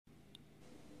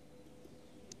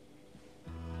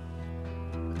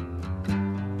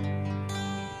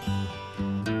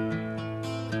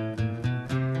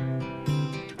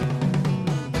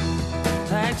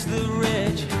tax the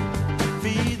rich,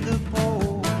 feed the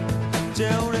poor,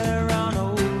 till there are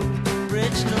no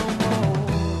rich no more.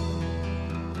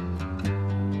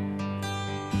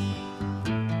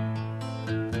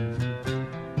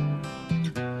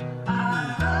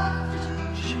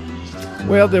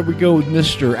 Well, there we go with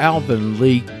Mr. Alvin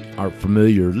Lee, our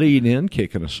familiar lead-in,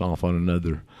 kicking us off on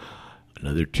another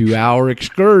 2-hour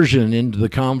excursion into the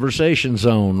conversation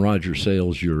zone. Roger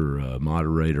Sales, your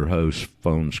moderator, host,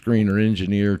 phone screener,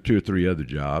 engineer, 2 or 3 other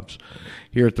jobs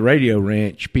here at the Radio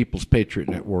Ranch, People's Patriot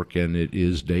Network, and it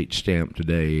is date stamped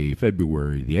today,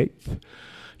 February the 8th,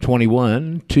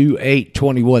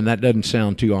 2/8/21. That doesn't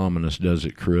sound too ominous, does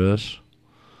it, Chris?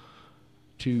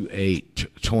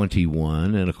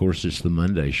 2/8/21, and of course it's the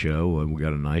Monday show, and we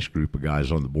got a nice group of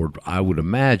guys on the board. I would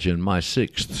imagine my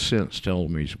sixth sense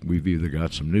tells me we've either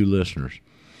got some new listeners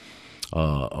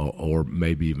or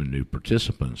maybe even new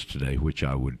participants today, which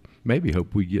I would maybe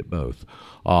hope we get both.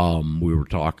 We were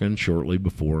talking shortly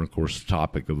before, and of course the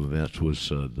topic of events was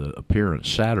the appearance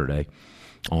Saturday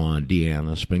on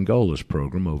Deanna Spingola's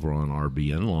program over on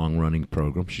RBN, long-running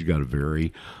program. She's got a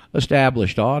very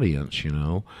established audience,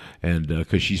 and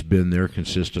because she's been there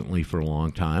consistently for a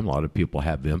long time. A lot of people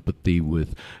have empathy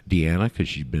with Deanna because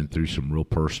she's been through some real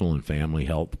personal and family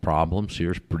health problems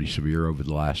here. It's pretty severe over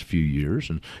the last few years,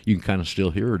 and you can kind of still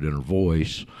hear it in her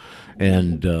voice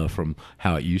and from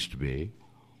how it used to be.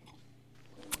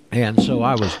 And so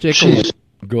I was tickled.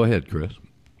 Go ahead, Chris.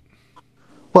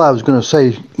 Well, I was going to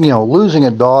say, losing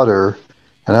a daughter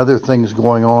and other things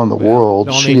going on in the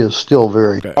world, she is still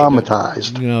very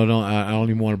traumatized. I don't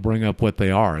even want to bring up what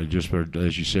they are. Just,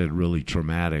 as you said, really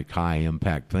traumatic,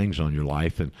 high-impact things on your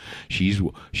life, and she's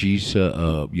weathered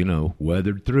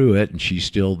through it, and she's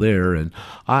still there. And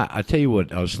I tell you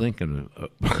what, I was thinking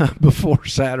before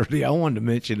Saturday, I wanted to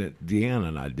mention it, Deanna,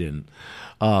 and I didn't.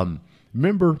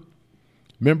 Remember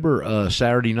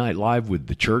Saturday Night Live with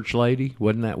the church lady?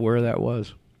 Wasn't that where that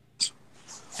was?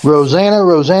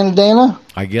 Rosanna Dana?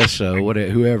 I guess so.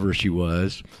 Whoever she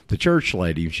was, the church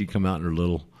lady. She come out in her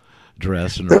little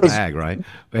dress and her bag, right?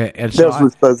 And so that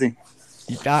was fuzzy.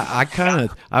 I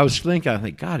was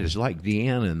thinking, God, it's like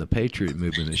Deanna in the Patriot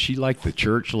movement. Is she like the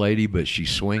church lady, but she's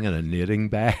swinging a knitting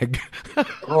bag?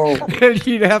 Oh. And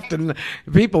you'd have to.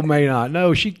 People may not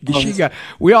know.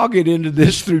 We all get into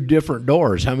this through different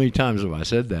doors. How many times have I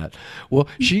said that? Well,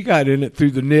 she got in it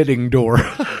through the knitting door.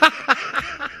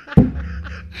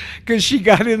 Because she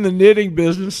got in the knitting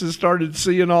business and started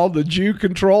seeing all the Jew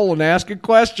control and asking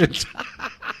questions.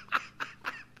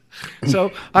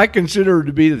 So I consider her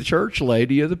to be the church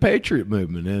lady of the Patriot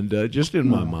movement, and just in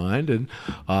my mind, and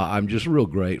I'm just real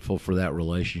grateful for that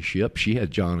relationship. She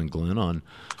had John and Glenn on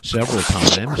several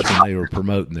times when they were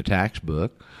promoting the tax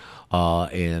book,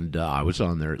 and I was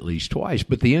on there at least twice.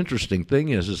 But the interesting thing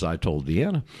is, as I told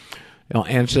Deanna,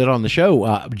 and said on the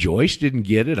show, Joyce didn't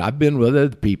get it. I've been with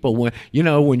other people. When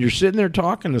you're sitting there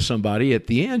talking to somebody, at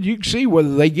the end, you can see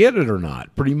whether they get it or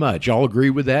not, pretty much. Y'all agree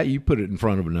with that? You put it in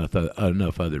front of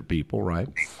enough other people, right?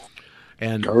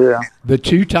 And the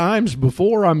 2 times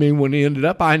before, when it ended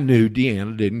up, I knew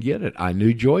Deanna didn't get it. I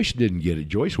knew Joyce didn't get it.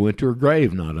 Joyce went to her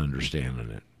grave not understanding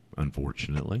it,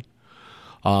 unfortunately.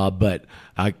 But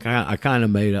I kind of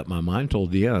made up my mind,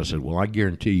 told Deanna, I said, well, I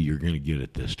guarantee you're going to get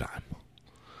it this time.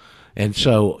 And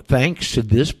so thanks to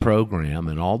this program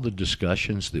and all the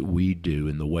discussions that we do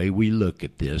and the way we look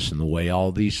at this and the way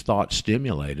all these thoughts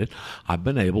stimulate it, I've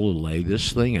been able to lay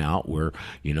this thing out where,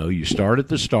 you start at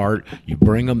the start, you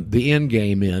bring them the end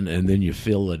game in, and then you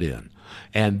fill it in.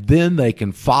 And then they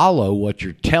can follow what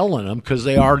you're telling them because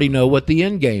they already know what the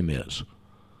end game is.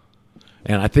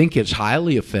 And I think it's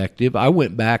highly effective. I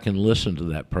went back and listened to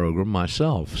that program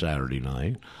myself Saturday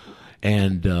night.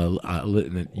 And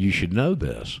you should know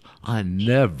this. I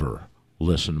never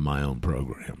listen to my own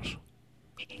programs.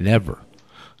 Never.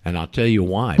 And I'll tell you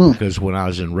why. Because when I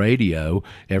was in radio,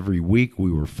 every week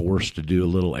we were forced to do a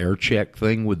little air check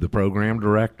thing with the program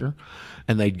director.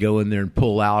 And they'd go in there and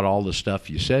pull out all the stuff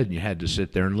you said, and you had to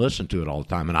sit there and listen to it all the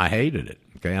time. And I hated it.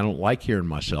 Okay, I don't like hearing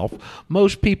myself.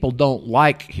 Most people don't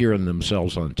like hearing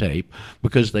themselves on tape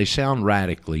because they sound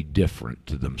radically different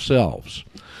to themselves.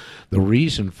 The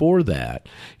reason for that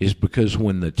is because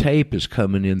when the tape is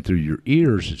coming in through your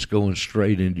ears, it's going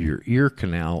straight into your ear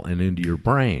canal and into your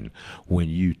brain. When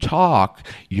you talk,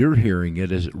 you're hearing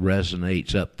it as it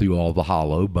resonates up through all the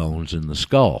hollow bones in the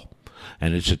skull.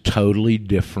 And it's a totally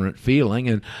different feeling.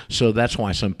 And so that's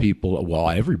why some people, well,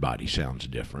 everybody sounds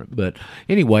different. But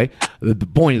anyway, the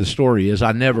point of the story is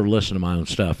I never listen to my own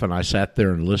stuff. And I sat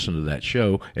there and listened to that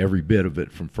show, every bit of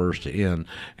it from first to end.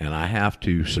 And I have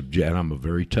to I'm a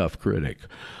very tough critic,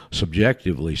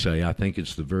 subjectively say I think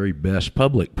it's the very best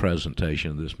public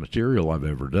presentation of this material I've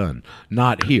ever done.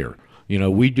 Not here. You know,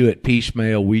 we do it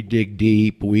piecemeal, we dig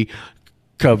deep, we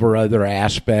cover other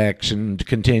aspects and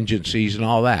contingencies and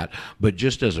all that. But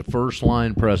just as a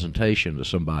first-line presentation to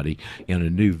somebody in a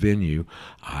new venue,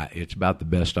 it's about the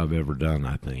best I've ever done,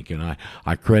 I think. And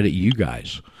I credit you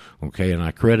guys, okay? And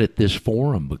I credit this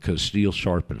forum because steel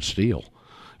sharpens steel.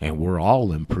 And we're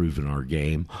all improving our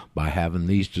game by having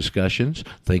these discussions,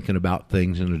 thinking about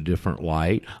things in a different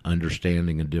light,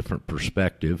 understanding a different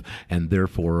perspective, and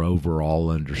therefore overall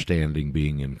understanding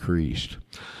being increased.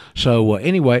 So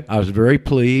anyway, I was very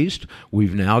pleased.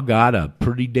 We've now got a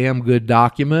pretty damn good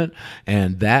document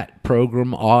and that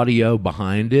program audio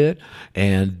behind it.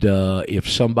 And if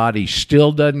somebody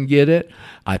still doesn't get it,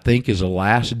 I think as a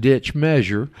last-ditch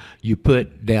measure, you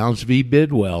put Downs v.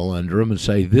 Bidwell under them and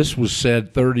say, this was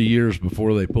said 30 years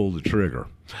before they pulled the trigger.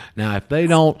 Now, if they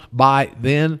don't buy,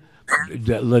 then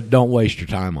don't waste your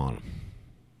time on them.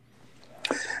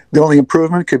 The only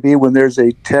improvement could be when there's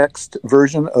a text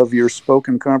version of your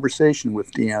spoken conversation with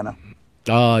Deanna.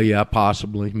 Yeah,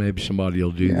 possibly. Maybe somebody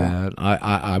will do that.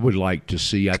 I would like to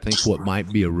see, I think what might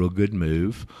be a real good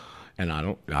move, and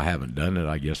I haven't done it,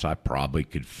 I guess I probably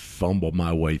could fumble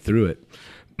my way through it,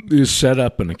 is set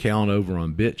up an account over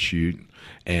on BitChute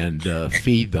and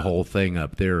feed the whole thing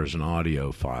up there as an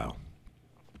audio file.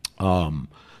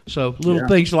 So little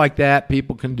things like that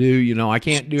people can do. You know, I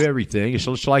can't do everything.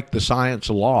 It's like the science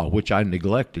of law, which I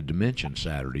neglected to mention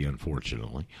Saturday,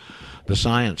 unfortunately. The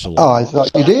science of law. Oh, I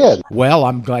thought you did. Well,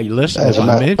 I'm glad you listened. If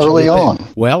I mentioned early on.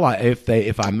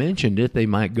 If I mentioned it, they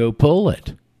might go pull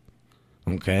it.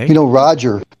 Okay. You know,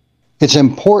 Roger, it's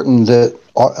important that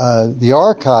the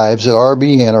archives at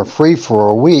RBN are free for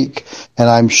a week, and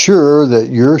I'm sure that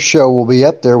your show will be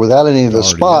up there without any of the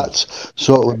spots,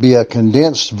 so it would be a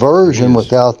condensed version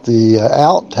without the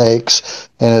outtakes,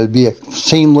 and it would be a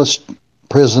seamless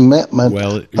presentment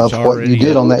of what you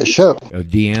did on that show.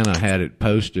 Deanna had it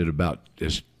posted about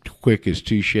as quick as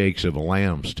 2 shakes of a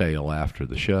lamb's tail after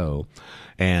the show,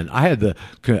 and I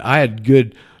had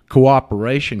good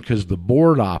cooperation because the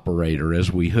board operator, as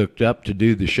we hooked up to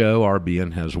do the show,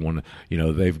 RBN has one, you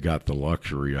know, they've got the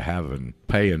luxury of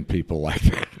paying people like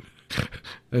that.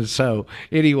 And so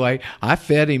anyway, I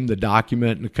fed him the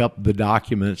document and a couple of the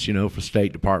documents, you know, for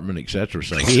State Department, et cetera.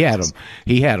 So he had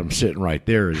them sitting right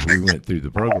there as we went through the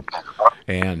program.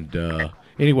 And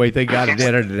anyway, they got it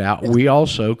edited out. We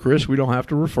also, Chris, we don't have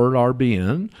to refer to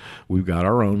RBN. We've got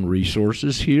our own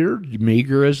resources here,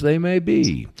 meager as they may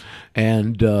be.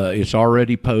 And it's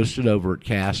already posted over at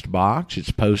CastBox.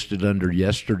 It's posted under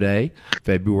yesterday,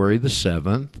 February the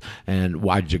 7th. And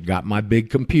I just got my big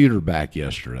computer back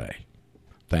yesterday.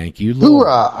 Thank you,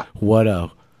 Lord.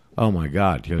 Hoorah! Oh my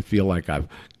God, I feel like I'm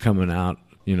coming out,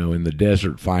 you know, in the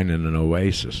desert finding an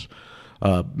oasis.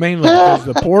 Mainly because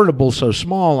the portable's so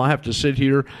small, I have to sit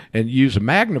here and use a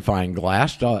magnifying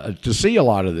glass to see a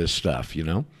lot of this stuff, you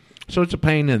know. So it's a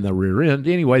pain in the rear end.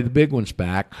 Anyway, the big one's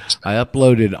back. I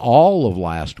uploaded all of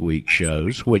last week's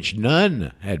shows, which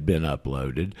none had been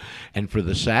uploaded. And for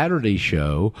the Saturday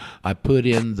show, I put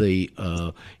in the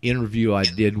interview I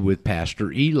did with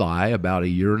Pastor Eli about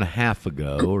 1.5 years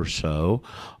ago or so.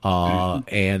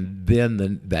 And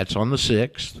then that's on the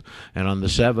 6th. And on the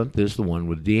 7th is the one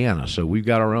with Deanna. So we've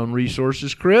got our own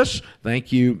resources. Chris,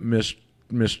 thank you, Mr.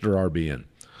 RBN.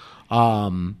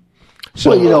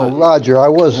 So, well, you know, Roger, I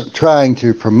wasn't trying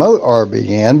to promote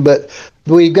RBN, but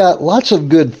we've got lots of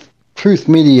good truth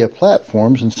media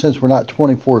platforms, and since we're not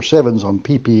 24/7s on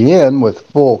PPN with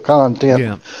full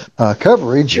content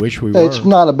coverage, it's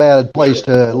not a bad place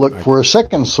to look for a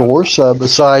second source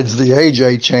besides the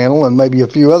AJ channel and maybe a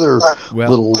few other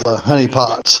little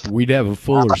honeypots. We'd have a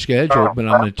fuller schedule, but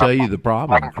I'm going to tell you the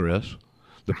problem, Chris.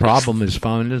 The problem is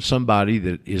finding somebody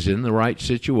that is in the right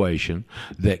situation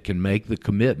that can make the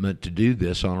commitment to do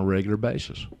this on a regular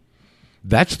basis.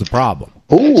 That's the problem.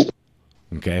 Ooh.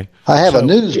 Okay. I have a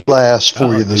news blast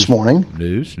for you this morning.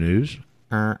 News.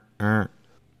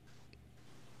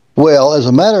 Well, as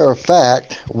a matter of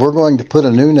fact, we're going to put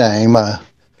a new name.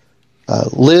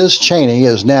 Liz Cheney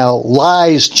is now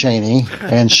Lies Cheney,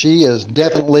 and she is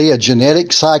definitely a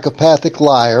genetic psychopathic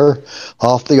liar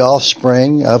off the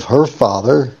offspring of her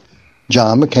father,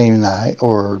 John McCain and I,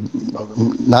 or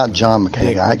not John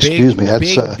McCain and I, excuse me,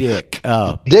 that's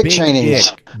Dick Cheney.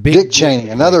 Dick Cheney,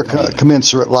 another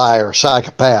commensurate liar,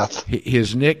 psychopath.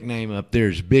 His nickname up there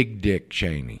is Big Dick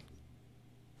Cheney.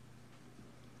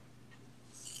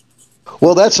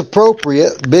 Well, that's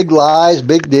appropriate. Big lies,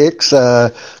 big dicks.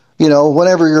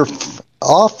 Whenever you're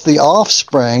off the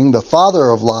offspring, the father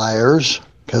of liars,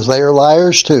 because they are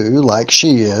liars too, like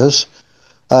she is.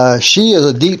 She is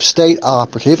a deep state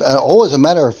operative. As a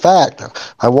matter of fact,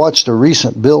 I watched a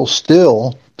recent Bill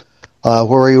Still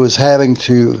where he was having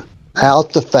to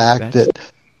out the fact that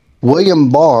William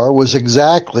Barr was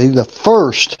exactly the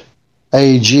first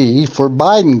AG for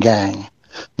Biden gang.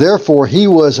 Therefore, he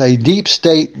was a deep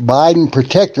state Biden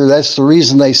protector. That's the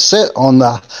reason they sit on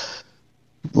the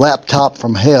laptop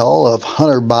from hell of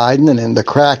Hunter Biden and the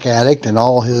crack addict and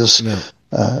all his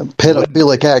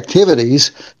pedophilic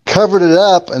activities, covered it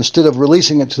up instead of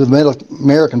releasing it to the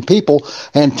American people,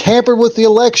 and tampered with the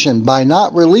election by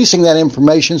not releasing that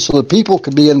information so the people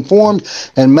could be informed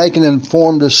and make an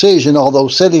informed decision, although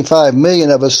 75 million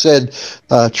of us said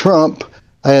Trump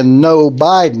and no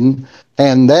Biden,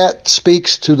 and that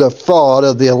speaks to the fraud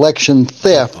of the election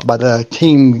theft by the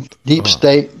team deep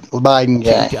state Biden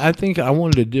gang. I think I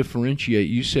wanted to differentiate.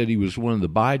 You said he was one of the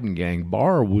Biden gang.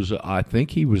 Barr was, I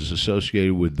think he was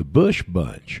associated with the Bush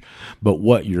bunch. But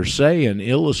what you're saying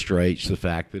illustrates the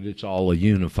fact that it's all a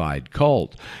unified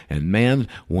cult. And man,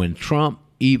 when Trump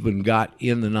even got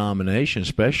in the nomination,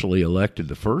 especially elected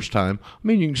the first time, I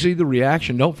mean, you can see the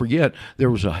reaction. Don't forget,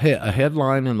 there was a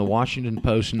headline in the Washington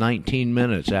Post 19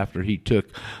 minutes after he took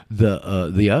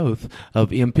the oath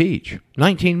of impeach.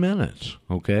 19 minutes,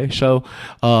 okay? So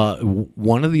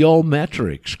one of the old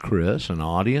metrics, Chris, an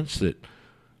audience that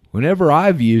whenever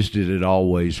I've used it, it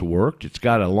always worked. It's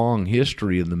got a long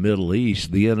history in the Middle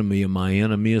East. The enemy of my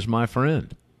enemy is my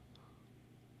friend.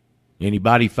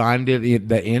 Anybody find it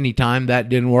that any time that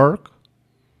didn't work?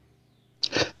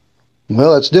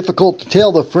 Well, it's difficult to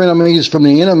tell the frenemies from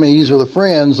the enemies or the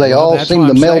friends. They all seem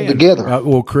to meld together.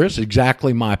 Well, Chris,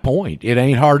 exactly my point. It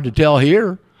ain't hard to tell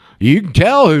here. You can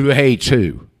tell who hates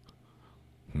who.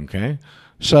 Okay?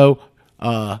 So,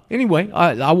 anyway,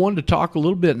 I wanted to talk a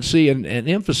little bit and see and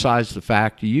emphasize the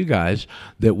fact to you guys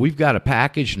that we've got a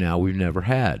package now we've never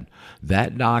had.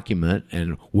 That document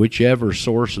and whichever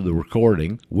source of the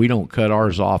recording, we don't cut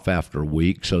ours off after a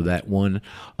week, so that one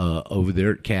over there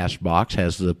at CastBox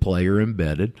has the player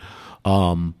embedded.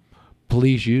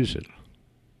 Please use it.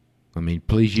 I mean,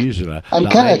 please use it. I'm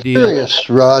kind of curious,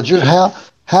 Roger,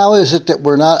 how is it that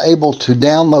we're not able to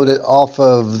download it off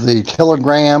of the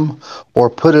Telegram or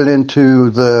put it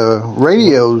into the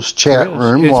radio's chat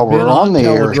room while we're on the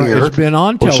air here? It's been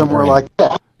on Telegram. Or somewhere like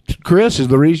that. Chris, is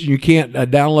the reason you can't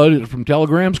download it from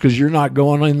Telegrams because you're not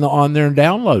going on there and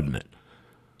downloading it.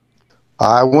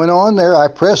 I went on there. I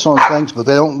press on things, but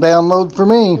they don't download for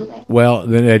me. Well,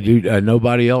 then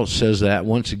nobody else says that.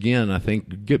 Once again, I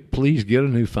think please get a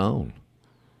new phone.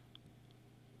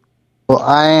 Well,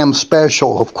 I am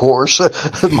special, of course.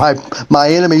 My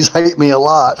enemies hate me a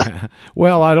lot.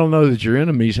 Well, I don't know that your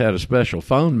enemies had a special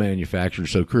phone manufacturer,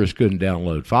 so Chris couldn't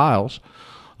download files.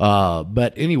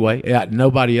 But anyway,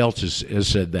 nobody else has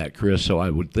said that, Chris, so I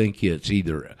would think it's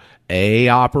either A,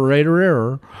 operator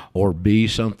error, or B,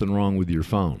 something wrong with your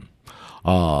phone.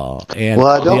 I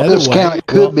don't discount it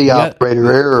could be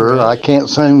operator error. Chris, I can't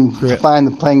seem to find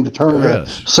the thing to turn the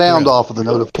sound off of the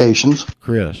notifications.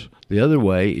 Chris, the other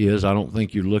way is I don't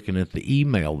think you're looking at the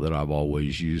email that I've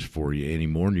always used for you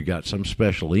anymore, and you got some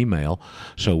special email.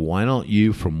 So why don't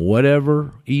you, from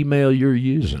whatever email you're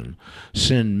using,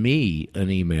 send me an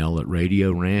email at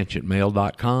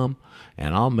radioranch@mail.com,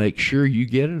 and I'll make sure you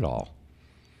get it all.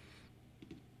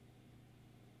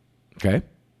 Okay?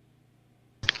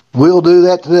 We'll do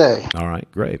that today. All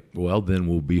right, great. Well, then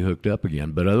we'll be hooked up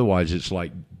again. But otherwise, it's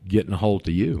like getting a hold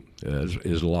to you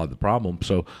is a lot of the problem.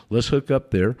 So let's hook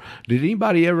up there. Did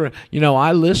anybody ever,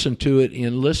 I listened to it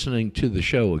in listening to the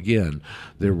show again.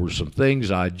 There were some things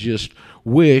I just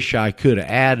wish I could have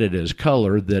added as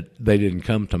color that they didn't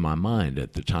come to my mind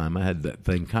at the time. I had that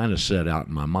thing kind of set out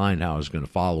in my mind how I was going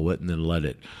to follow it and then let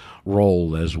it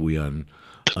roll as we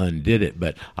undid it.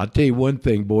 But I'll tell you one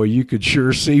thing, boy, you could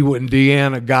sure see when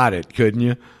Deanna got it, couldn't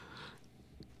you?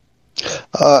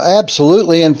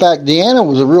 Absolutely. In fact, Deanna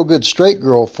was a real good straight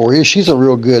girl for you. She's a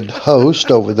real good host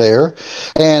over there.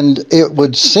 And it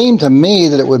would seem to me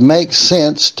that it would make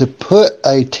sense to put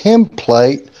a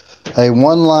template, a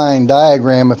one-line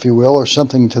diagram, if you will, or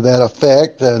something to that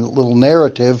effect, a little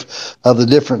narrative of the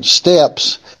different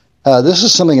steps. This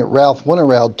is something that Ralph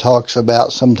Winterraud talks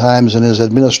about sometimes in his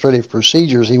administrative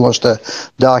procedures. He wants to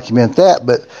document that.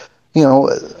 But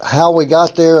how we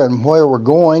got there and where we're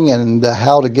going and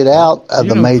how to get out of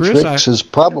the matrix, Chris, is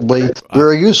probably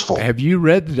very useful. Have you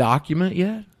read the document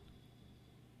yet?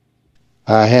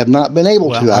 I have not been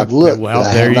able to. I've looked. Well,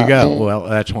 there you go. Well,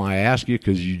 that's why I asked you,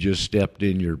 because you just stepped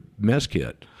in your mess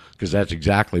kit, because that's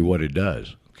exactly what it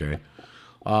does. Okay.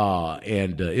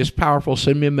 And it's powerful.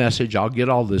 Send me a message. I'll get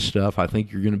all this stuff. I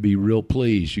think you're going to be real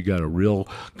pleased. You got a real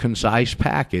concise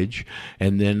package.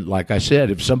 And then, like I said,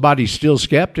 if somebody's still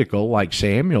skeptical, like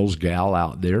Samuel's gal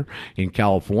out there in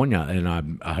California, and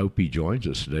I hope he joins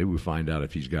us today. We'll find out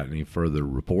if he's got any further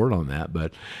report on that.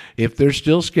 But if they're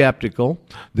still skeptical,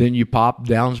 then you pop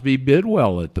Downsby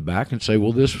Bidwell at the back and say,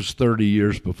 well, this was 30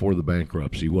 years before the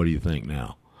bankruptcy. What do you think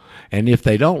now? And if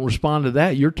they don't respond to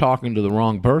that, you're talking to the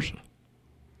wrong person.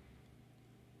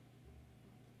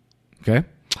 Okay,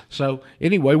 so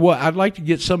anyway, I'd like to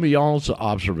get some of y'all's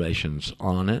observations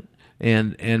on it,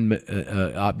 and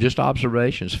just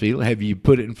observations. Have you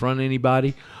put it in front of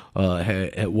anybody?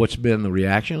 What's been the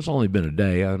reaction? It's only been a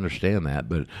day. I understand that,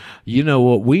 but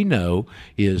what we know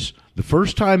is the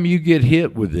first time you get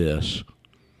hit with this,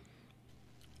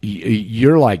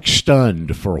 you're like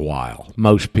stunned for a while.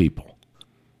 Most people,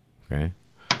 okay.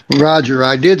 Roger,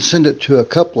 I did send it to a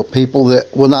couple of people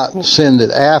that will not send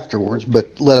it afterwards,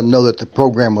 but let them know that the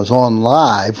program was on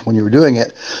live when you were doing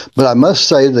it. But I must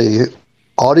say the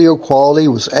audio quality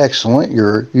was excellent.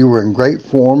 You were in great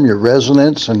form. Your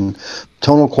resonance and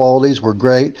tonal qualities were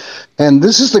great. And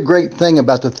this is the great thing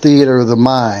about the theater of the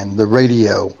mind, the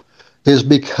radio, is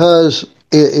because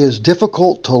it is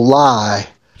difficult to lie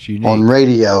on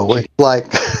radio.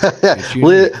 Like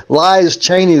Liz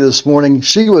Cheney this morning,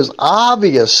 she was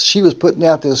obvious. She was putting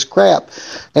out this crap.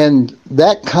 And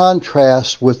that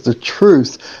contrast with the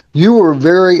truth, you were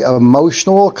very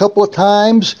emotional a couple of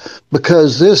times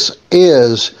because this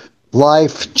is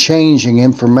life-changing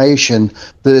information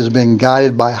that has been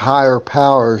guided by higher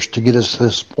powers to get us to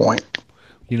this point.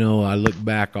 I look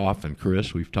back often,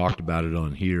 Chris. We've talked about it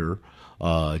on here.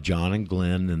 John and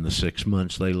Glenn, in the 6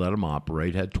 months they let them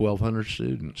operate, had 1,200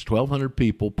 students. 1,200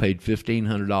 people paid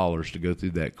 $1,500 to go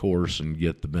through that course and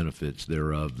get the benefits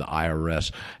thereof, the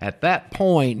IRS. At that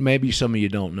point, maybe some of you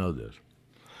don't know this.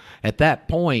 At that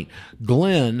point,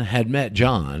 Glenn had met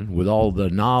John with all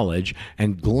the knowledge,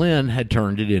 and Glenn had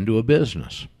turned it into a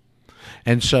business.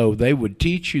 And so they would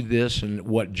teach you this, and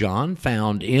what John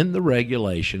found in the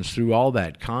regulations through all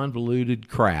that convoluted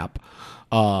crap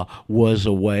was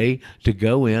a way to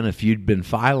go in. If you'd been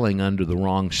filing under the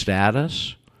wrong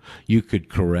status, you could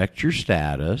correct your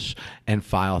status and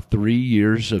file 3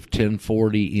 years of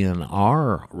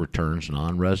 1040-NR returns,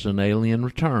 non-resident alien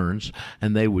returns,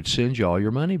 and they would send you all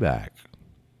your money back.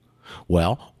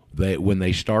 Well, when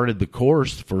they started the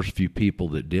course, the first few people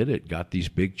that did it got these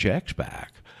big checks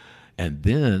back. And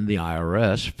then the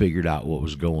IRS figured out what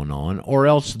was going on, or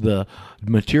else the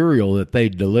material that they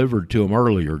delivered to them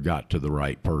earlier got to the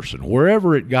right person.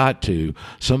 Wherever it got to,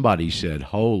 somebody said,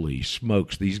 holy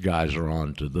smokes, these guys are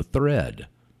on to the thread.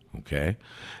 Okay?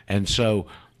 And so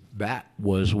that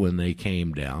was when they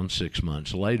came down 6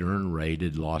 months later and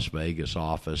raided Las Vegas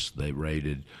office. They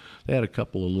had a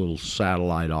couple of little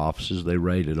satellite offices. They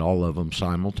raided all of them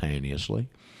simultaneously.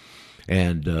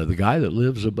 And the guy that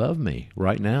lives above me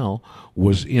right now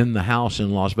was in the house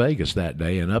in Las Vegas that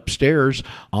day and upstairs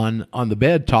on the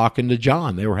bed talking to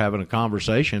John. They were having a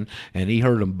conversation, and he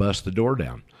heard them bust the door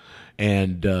down.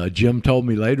 And Jim told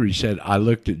me later, he said, I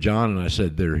looked at John and I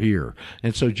said, they're here.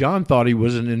 And so John thought he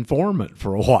was an informant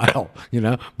for a while,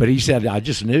 but he said, I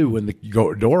just knew when the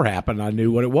door happened, I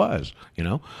knew what it was,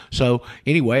 So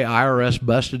anyway, IRS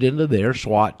busted into their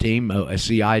SWAT team, a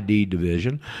CID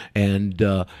division, and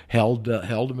held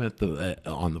them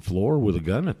on the floor with a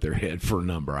gun at their head for a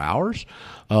number of hours.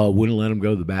 Wouldn't let them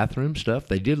go to the bathroom stuff.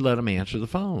 They did let them answer the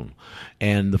phone.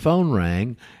 And the phone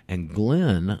rang, and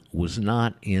Glenn was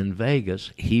not in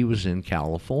Vegas. He was in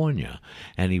California.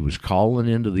 And he was calling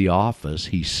into the office.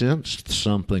 He sensed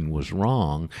something was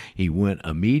wrong. He went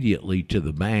immediately to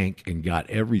the bank and got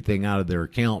everything out of their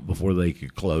account before they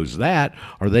could close that,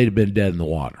 or they'd have been dead in the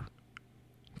water.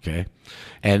 Okay?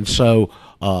 And so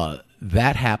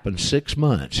that happened 6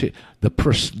 months.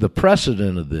 The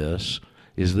precedent of this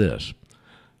is this.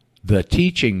 The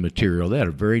teaching material, they had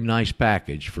a very nice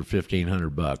package for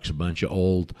 $1,500, a bunch of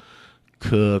old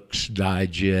Cook's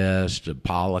Digest,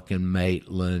 Pollock and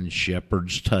Maitland,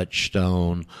 Shepherd's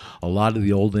Touchstone. A lot of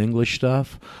the old English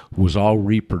stuff was all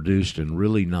reproduced in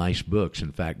really nice books.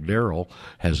 In fact, Daryl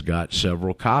has got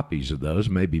several copies of those,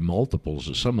 maybe multiples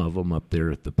of some of them up there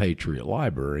at the Patriot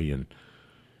Library in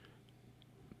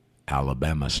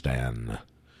Alabamistan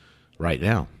right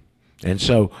now. And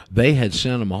so they had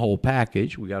sent them a whole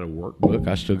package. We got a workbook.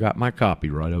 I still got my copy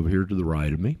right over here to the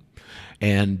right of me.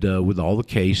 And with all the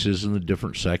cases and the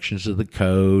different sections of the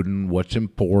code and what's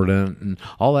important and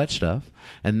all that stuff.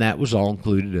 And that was all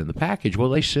included in the package. Well,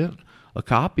 they sent a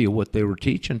copy of what they were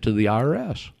teaching to the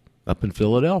IRS up in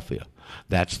Philadelphia.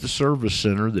 That's the service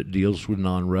center that deals with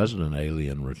non-resident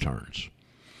alien returns.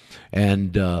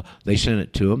 And they sent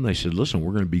it to them. They said, listen,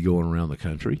 we're going to be going around the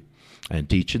country and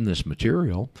teaching this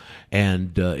material.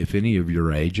 And if any of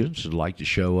your agents would like to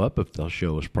show up, if they'll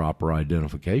show us proper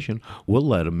identification, we'll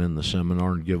let them in the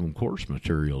seminar and give them course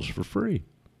materials for free.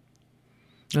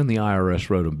 And the IRS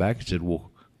wrote them back and said,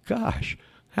 well, gosh,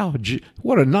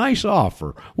 what a nice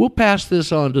offer. We'll pass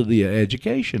this on to the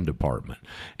education department.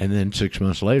 And then 6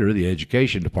 months later, the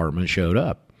education department showed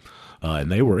up.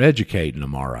 And they were educating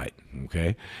them all right,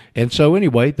 okay? And so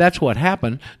anyway, that's what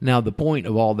happened. Now, the point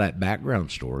of all that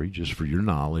background story, just for your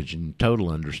knowledge and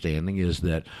total understanding, is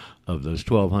that of those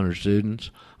 1,200 students,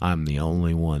 I'm the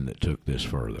only one that took this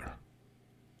further.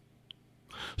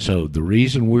 So the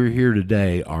reason we're here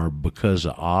today are because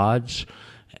of odds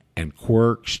and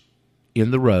quirks in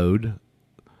the road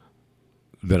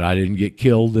that I didn't get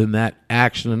killed in that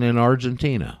accident in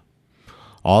Argentina.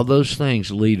 All those things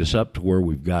lead us up to where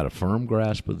we've got a firm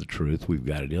grasp of the truth. We've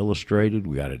got it illustrated.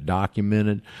 We've got it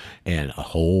documented. And a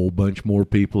whole bunch more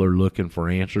people are looking for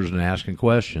answers and asking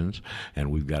questions. And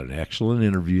we've got an excellent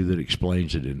interview that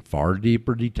explains it in far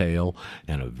deeper detail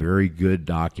and a very good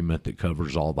document that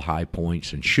covers all the high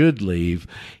points and should leave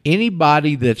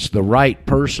anybody that's the right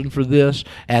person for this.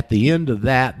 At the end of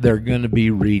that, they're going to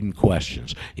be reading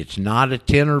questions. It's not a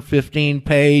 10 or 15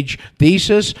 page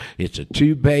thesis. It's a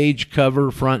 2-page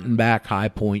cover, front and back high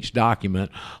points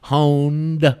document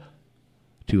honed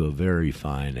to a very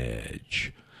fine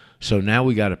edge. So now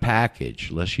we got a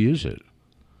package. Let's use it.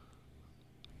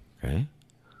 Okay?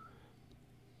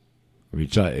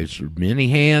 It's many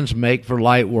hands make for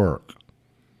light work.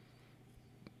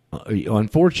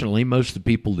 Unfortunately, most of the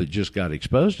people that just got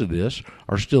exposed to this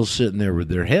are still sitting there with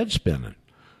their head spinning.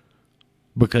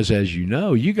 Because as you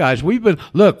know, you guys, we've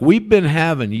been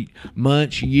having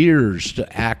months, years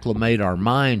to acclimate our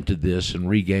mind to this and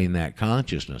regain that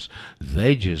consciousness.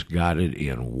 They just got it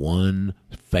in one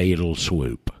fatal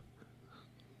swoop.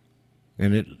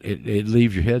 And it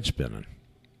leaves your head spinning.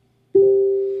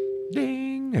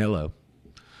 Ding. Hello.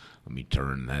 Let me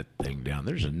turn that thing down.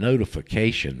 There's a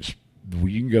notifications.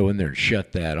 You can go in there and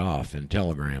shut that off in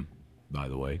Telegram, by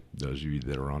the way, those of you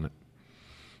that are on it.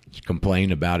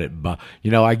 Complain about it, but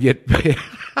I get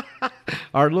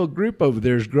our little group over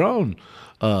there has grown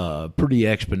pretty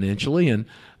exponentially, and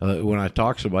when I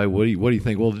talk to somebody, what do you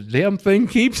think? Well, the damn thing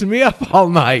keeps me up all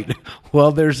night.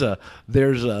 Well, there's a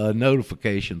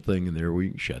notification thing in there where you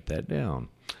can shut that down.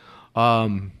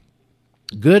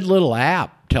 Good little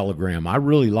app, Telegram. I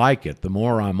really like it. The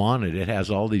more I'm on it, it has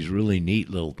all these really neat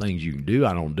little things you can do.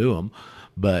 I don't do them,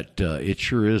 but it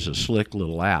sure is a slick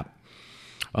little app.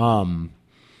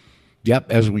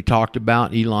 Yep, as we talked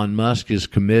about, Elon Musk is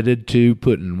committed to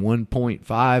putting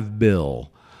 $1.5 billion.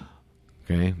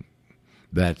 Okay,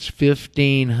 that's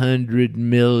 $1,500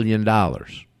 million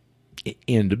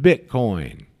into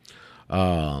Bitcoin.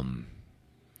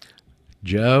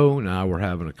 Joe and I were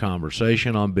having a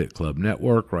conversation on Bit Club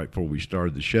Network right before we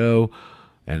started the show,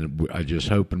 and I just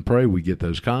hope and pray we get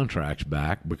those contracts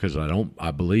back, because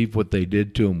I believe what they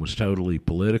did to them was totally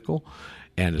political.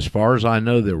 And as far as I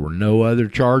know, there were no other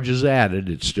charges added.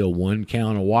 It's still one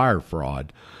count of wire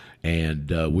fraud.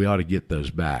 And we ought to get those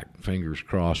back. Fingers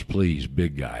crossed, please,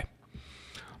 big guy.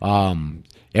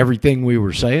 Everything we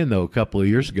were saying, though, a couple of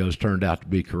years ago has turned out to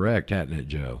be correct, hasn't it,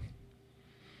 Joe?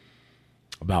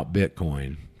 About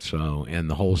Bitcoin. So, and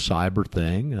the whole cyber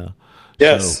thing.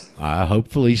 Yes. So,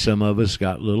 hopefully some of us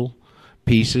got little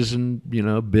pieces and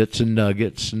bits and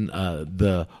nuggets, and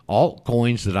the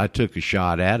altcoins that I took a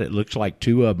shot at, it looks like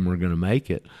 2 of them are going to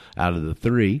make it out of the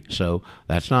 3, so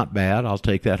that's not bad. I'll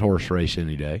take that horse race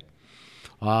any day.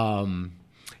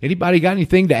 Anybody got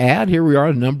anything to add? Here we are,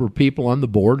 a number of people on the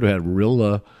board who had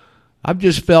real I've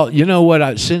just felt,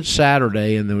 since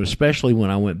Saturday, and then especially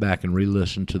when I went back and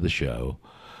re-listened to the show,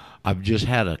 I've just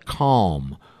had a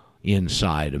calm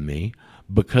inside of me,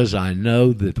 because I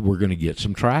know that we're going to get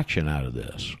some traction out of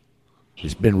this.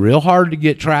 It's been real hard to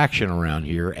get traction around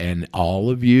here, and all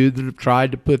of you that have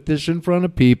tried to put this in front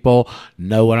of people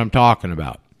know what I'm talking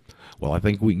about. Well, I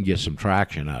think we can get some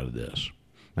traction out of this.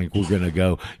 I think we're going to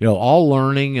go, all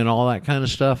learning and all that kind of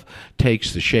stuff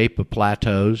takes the shape of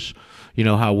plateaus. You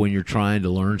know how when you're trying to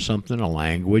learn something, a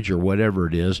language or whatever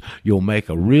it is, you'll make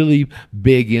a really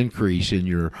big increase in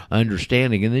your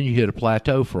understanding, and then you hit a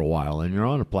plateau for a while, and you're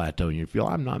on a plateau, and you feel,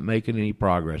 I'm not making any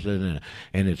progress. And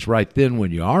it's right then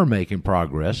when you are making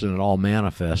progress, and it all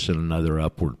manifests in another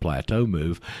upward plateau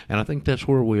move, and I think that's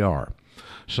where we are.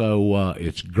 So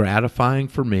it's gratifying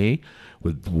for me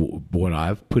with what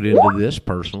I've put into this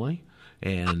personally,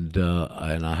 and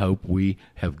I hope we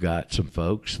have got some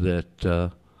folks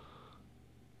that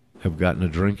have gotten a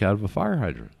drink out of a fire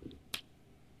hydrant.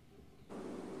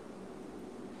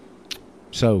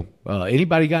 So,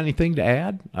 anybody got anything to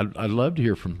add? I'd love to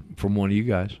hear from one of you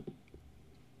guys.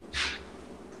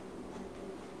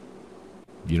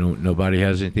 Nobody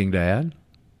has anything to add?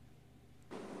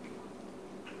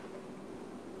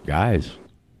 Guys,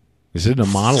 this isn't a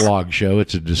monologue show,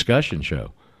 it's a discussion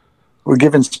show. We're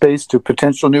giving space to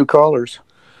potential new callers.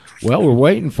 Well, we're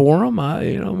waiting for them.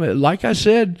 Like I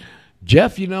said,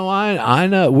 Jeff, I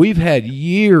know we've had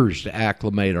years to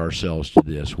acclimate ourselves to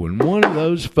this. When one of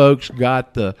those folks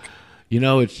got the,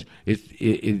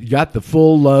 it got the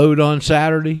full load on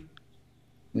Saturday,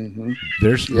 mm-hmm.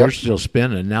 They're still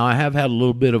spinning. Now, I have had a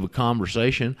little bit of a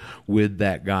conversation with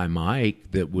that guy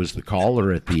Mike that was the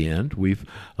caller at the end. We've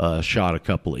shot a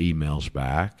couple of emails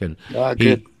back, and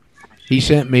good. He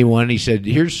sent me one. He said,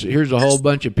 here's a whole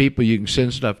bunch of people you can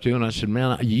send stuff to. And I said,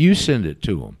 man, you send it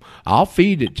to them. I'll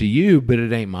feed it to you, but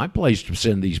it ain't my place to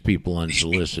send these people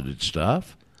unsolicited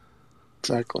stuff.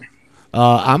 Exactly.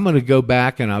 I'm going to go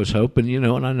back, and I was hoping,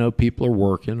 and I know people are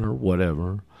working or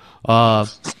whatever.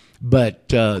 But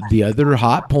the other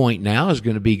hot point now is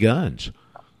going to be guns.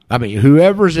 I mean,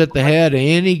 whoever's at the head of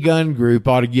any gun group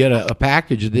ought to get a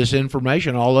package of this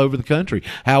information all over the country.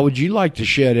 How would you like to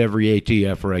shed every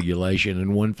ATF regulation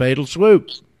in one fatal swoop?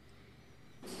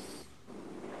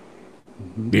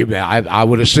 Mm-hmm. I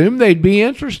would assume they'd be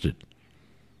interested.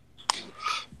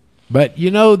 But,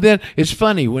 then it's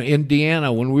funny. In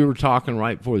Deanna, when we were talking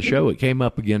right before the show, it came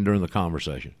up again during the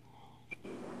conversation.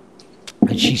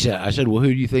 And I said, well,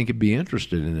 who do you think would be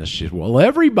interested in this? She said, well,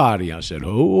 everybody. I said,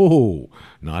 oh,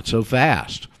 not so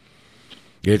fast.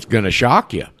 It's going to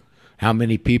shock you how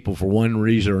many people, for one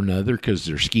reason or another, because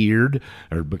they're scared,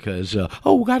 or because,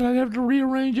 God, I have to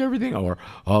rearrange everything, or,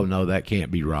 oh, no, that can't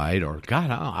be right, or,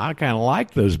 God, I kind of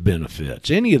like those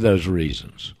benefits, any of those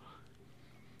reasons.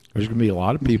 There's going to be a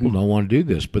lot of people who don't want to do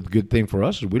this, but the good thing for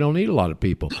us is we don't need a lot of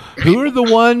people. Who are the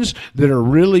ones that are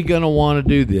really going to want to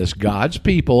do this? God's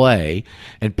people, and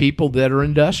people that are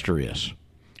industrious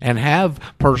and have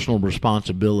personal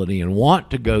responsibility and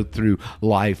want to go through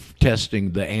life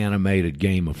testing the animated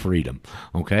game of freedom.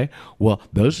 Okay? Well,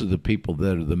 those are the people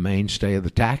that are the mainstay of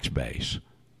the tax base.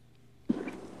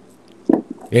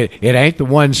 It ain't the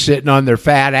ones sitting on their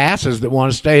fat asses that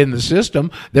want to stay in the system.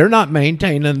 They're not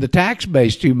maintaining the tax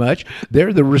base too much.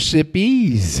 They're the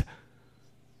recipients.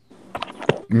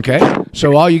 Okay?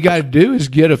 So all you got to do is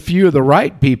get a few of the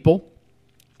right people,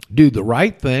 do the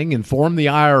right thing, inform the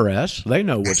IRS. They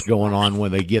know what's going on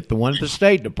when they get the one at the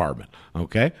State Department.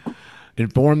 Okay?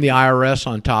 Inform the IRS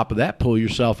on top of that. Pull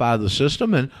yourself out of the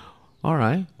system. And, all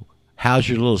right, how's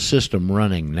your little system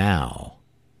running now?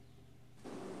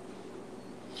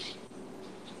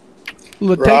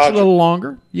 Well, it takes a little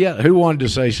longer. Yeah, who wanted to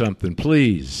say something,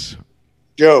 please?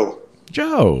 Joe.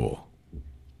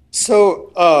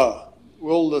 So,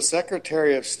 will the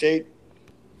Secretary of State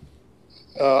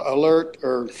alert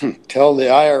or tell the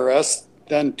IRS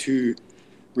then to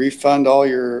refund all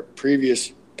your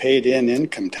previous paid-in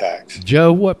income tax?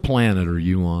 Joe, what planet are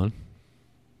you on?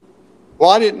 Well,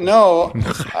 I didn't know.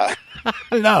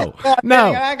 No.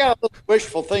 I got a little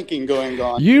wishful thinking going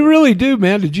on. You really do,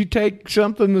 man. Did you take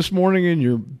something this morning in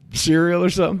your cereal or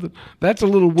something? That's a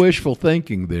little wishful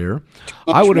thinking there.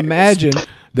 I would imagine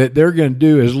that they're going to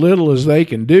do as little as they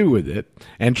can do with it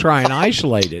and try and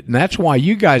isolate it. And that's why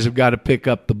you guys have got to pick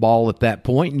up the ball at that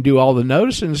point and do all the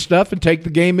noticing and stuff and take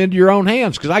the game into your own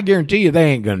hands, because I guarantee you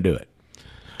they ain't going to do it.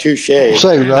 Touche.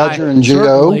 Say, Roger and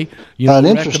Joe, an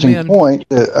interesting point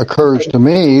that occurs to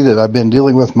me that I've been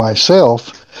dealing with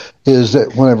myself is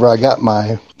that whenever I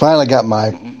finally got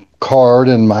my card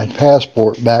and my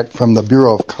passport back from the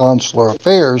Bureau of Consular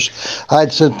Affairs,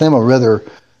 I'd sent them a rather,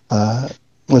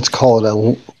 let's call it a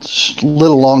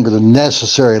little longer than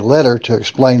necessary letter to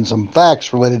explain some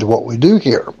facts related to what we do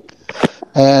here.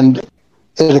 And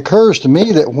it occurs to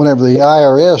me that whenever the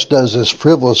IRS does this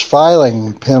frivolous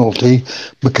filing penalty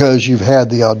because you've had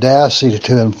the audacity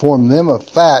to inform them of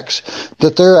facts,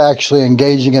 that they're actually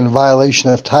engaging in violation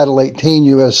of Title 18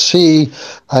 U.S.C.,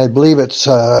 I believe it's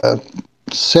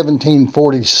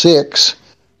 1746,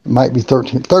 might be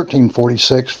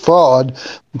 1346, fraud,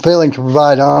 failing to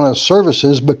provide honest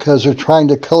services because they're trying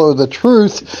to color the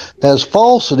truth as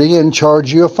falsity and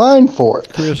charge you a fine for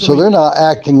it. Chris, so they're not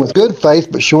acting with good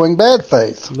faith but showing bad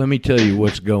faith. Let me tell you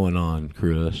what's going on,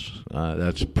 Chris.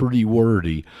 That's pretty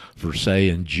wordy for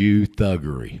saying Jew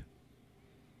thuggery.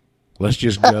 Let's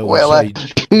just go and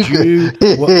say Jew.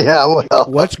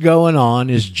 What's going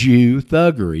on is Jew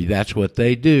thuggery. That's what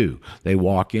they do. They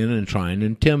walk in and try and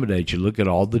intimidate you. Look at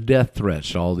all the death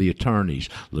threats to all the attorneys.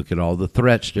 Look at all the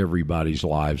threats to everybody's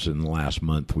lives in the last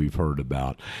month we've heard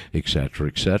about, et cetera,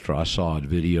 et cetera. I saw a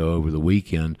video over the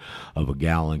weekend of a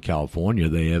gal in California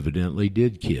they evidently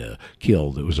did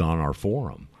kill that was on our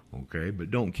forum. Okay, but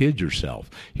don't kid yourself.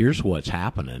 Here's what's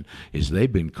happening is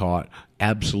they've been caught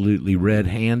absolutely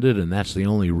red-handed, and that's the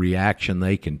only reaction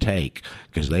they can take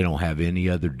because they don't have any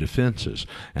other defenses.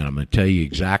 And I'm going to tell you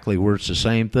exactly where it's the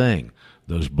same thing.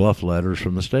 Those bluff letters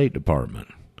from the State Department.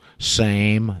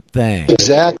 Same thing.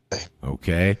 Exactly.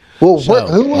 Okay. Well,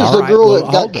 who was the girl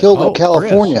that got killed in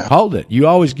California? Chris, hold it. You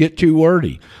always get too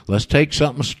wordy. Let's take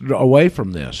something away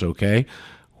from this, okay?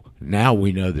 Now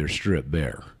we know they're stripped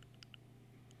bare.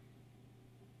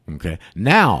 Okay.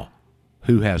 Now,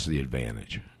 who has the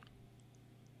advantage?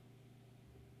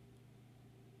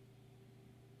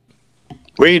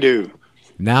 We do.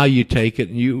 Now you take it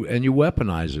and you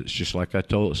weaponize it. It's just like I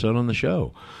said on the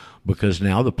show, because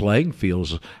now the playing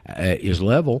field is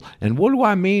level. And what do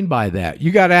I mean by that?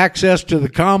 You got access to the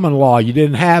common law. You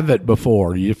didn't have it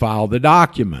before. You filed the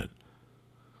document.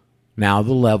 Now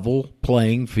the level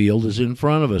playing field is in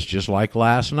front of us, just like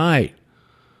last night.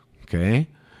 Okay.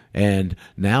 And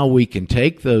now we can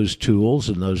take those tools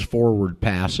and those forward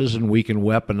passes and we can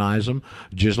weaponize them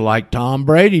just like Tom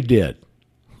Brady did.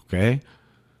 Okay?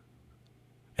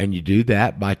 And you do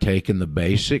that by taking the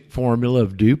basic formula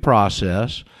of due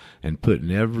process and putting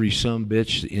every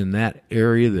sumbitch in that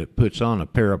area that puts on a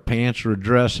pair of pants or a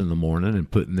dress in the morning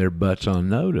and putting their butts on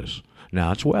notice.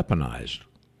 Now it's weaponized.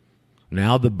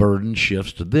 Now the burden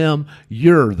shifts to them.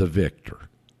 You're the victor.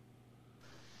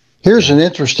 Here's an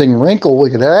interesting wrinkle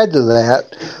we could add to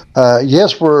that.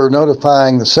 Yes, we're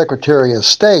notifying the Secretary of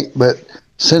State, but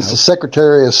since the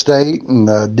Secretary of State and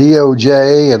the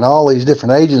DOJ and all these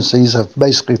different agencies have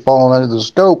basically fallen under the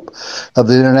scope of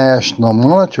the International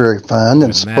Monetary Fund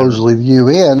and supposedly the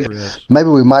UN, maybe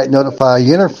we might notify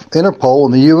Interpol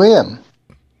and the UN.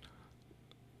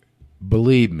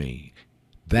 Believe me,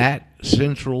 that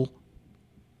central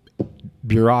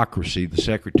bureaucracy, the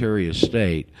Secretary of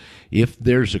State, if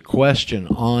there's a question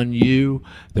on you,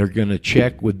 they're going to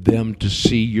check with them to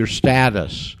see your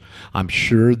status. I'm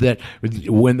sure that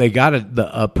when they got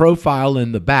a profile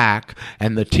in the back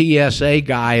and the TSA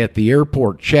guy at the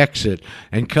airport checks it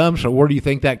and comes, so where do you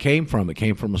think that came from? It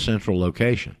came from a central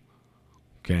location.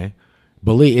 Okay?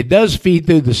 Believe it does feed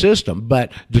through the system,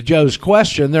 but to Joe's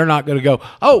question, they're not going to go,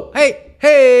 oh,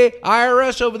 hey,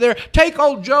 IRS over there, take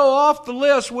old Joe off the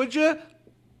list, would you?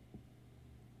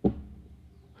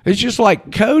 It's just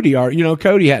like Cody.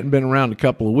 Cody hadn't been around a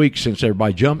couple of weeks since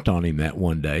everybody jumped on him that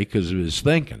one day because of his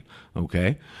thinking,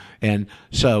 okay? And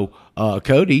so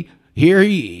Cody, here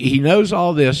he knows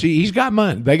all this. He's got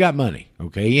money. They got money,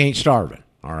 okay? He ain't starving,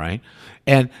 all right?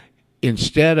 And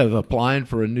instead of applying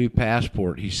for a new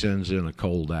passport, he sends in a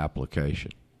cold application.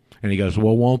 And he goes,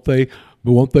 well, won't they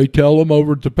tell him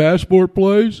over at the passport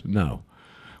place? No.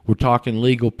 We're talking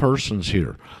legal persons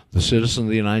here. The citizen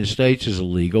of the United States is a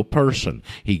legal person.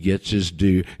 He gets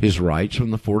his rights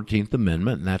from the 14th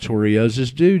Amendment, and that's where he owes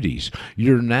his duties.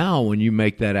 You're now, when you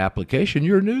make that application,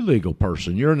 you're a new legal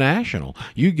person. You're a national.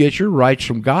 You get your rights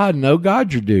from God and owe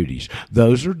God your duties.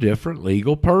 Those are different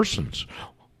legal persons.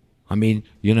 I mean,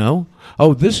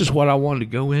 this is what I wanted to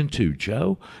go into,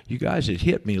 Joe. You guys had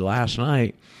hit me last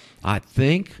night. I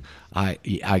think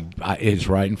it's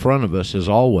right in front of us, as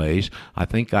always. I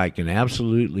think I can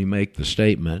absolutely make the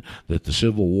statement that the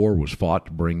Civil War was fought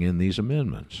to bring in these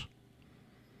amendments.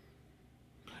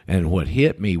 And what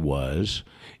hit me was,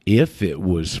 if it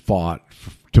was fought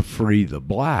to free the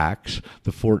blacks,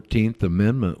 the 14th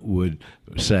Amendment would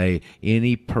say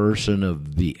any person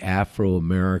of the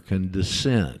Afro-American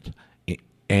descent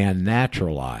and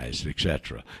naturalized,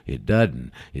 etc. It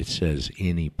doesn't. It says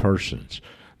any persons.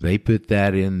 They put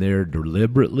that in there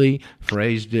deliberately,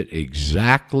 phrased it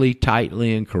exactly,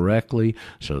 tightly, and correctly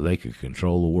so they could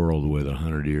control the world with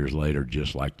 100 years later,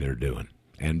 just like they're doing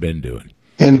and been doing.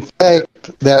 In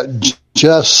fact, that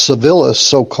Jus Civilis,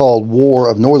 so-called war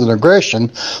of northern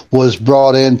aggression, was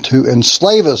brought in to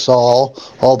enslave us all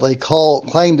they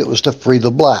claimed it was to free the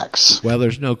blacks. Well,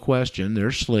 there's no question.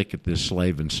 They're slick at this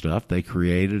slaving stuff. They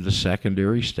created a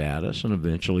secondary status, and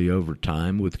eventually, over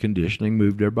time, with conditioning,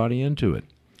 moved everybody into it.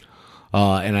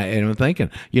 And I'm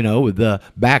thinking,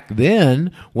 back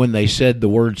then, when they said the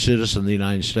word citizen of the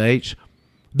United States,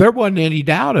 there wasn't any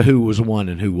doubt of who was one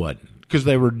and who wasn't, because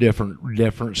they were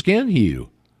different skin hue.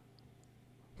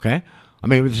 Okay? I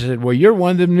mean, they said, well, you're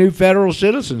one of them new federal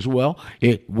citizens. Well,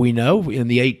 we know in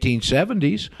the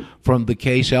 1870s from the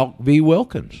case Elk v.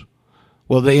 Wilkins.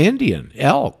 Well, the Indian,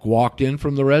 Elk, walked in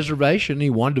from the reservation. He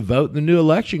wanted to vote in the new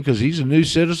election because he's a new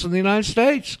citizen of the United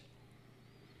States.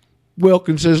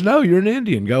 Wilkins says, no, you're an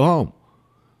Indian. Go home.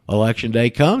 Election day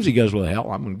comes. He goes, well,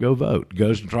 hell, I'm going to go vote.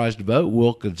 Goes and tries to vote.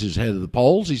 Wilkins is head of the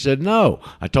polls. He said, no.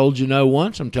 I told you no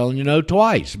once. I'm telling you no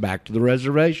twice. Back to the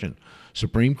reservation.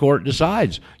 Supreme Court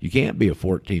decides you can't be a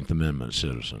 14th Amendment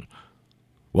citizen.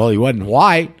 Well, he wasn't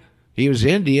white. He was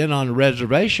Indian on the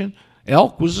reservation.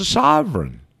 Elk was a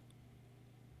sovereign.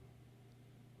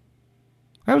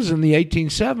 That was in the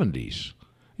 1870s.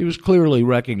 He was clearly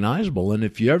recognizable. And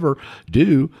if you ever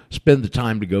do spend the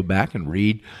time to go back and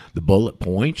read the bullet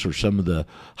points or some of the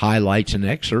highlights and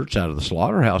excerpts out of the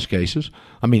slaughterhouse cases,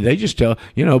 I mean, they just tell,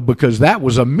 because that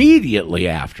was immediately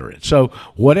after it. So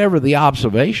whatever the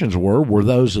observations were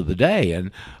those of the day.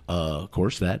 And, of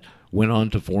course, that went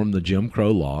on to form the Jim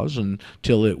Crow laws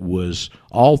until it was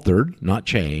altered, not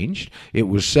changed. It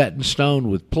was set in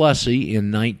stone with Plessy in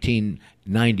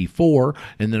 1994,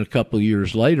 and then a couple of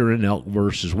years later in Elk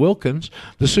versus Wilkins,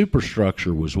 the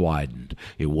superstructure was widened.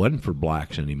 It wasn't for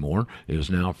blacks anymore. It was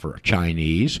now for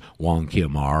Chinese, Wong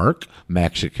Kim Ark,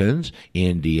 Mexicans,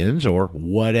 Indians, or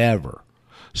whatever.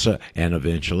 So, and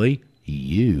eventually,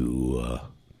 you.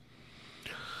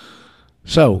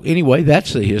 So anyway,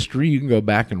 that's the history. You can go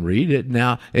back and read it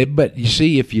now. But you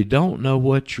see, if you don't know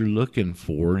what you're looking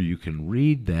for, you can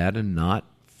read that and not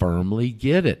firmly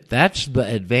get it. That's the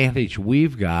advantage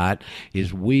we've got,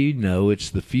 is we know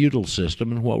it's the feudal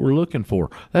system and what we're looking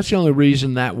for. That's the only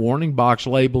reason that warning box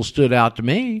label stood out to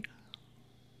me.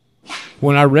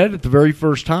 When I read it the very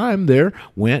first time there,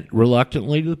 went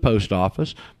reluctantly to the post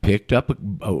office, picked up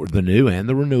the new and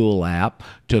the renewal app,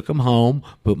 took them home,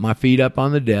 put my feet up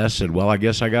on the desk, said, well, I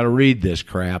guess I got to read this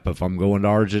crap if I'm going to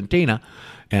Argentina.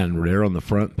 And there on the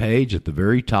front page at the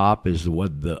very top is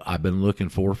what I've been looking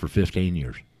for 15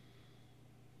 years.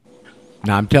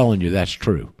 Now, I'm telling you, that's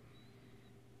true.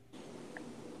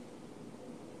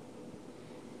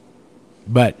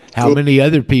 But how many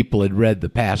other people had read the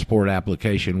passport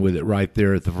application with it right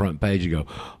there at the front page and go,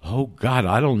 oh, God,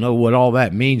 I don't know what all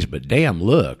that means, but damn,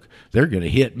 look, they're going to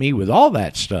hit me with all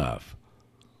that stuff.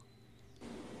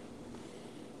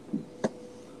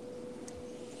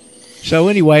 So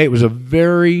anyway, it was a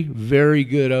very, very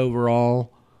good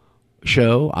overall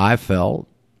show, I felt.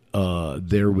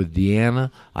 There with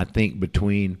Deanna, I think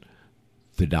between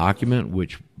the document,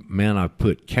 which, man, I've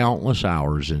put countless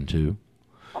hours into,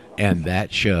 and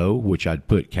that show, which I'd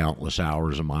put countless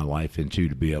hours of my life into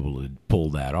to be able to pull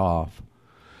that off,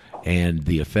 and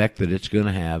the effect that it's going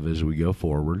to have as we go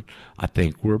forward, I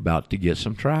think we're about to get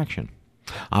some traction.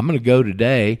 I'm going to go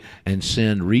today and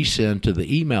resend to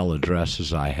the email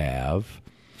addresses I have,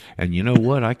 and you know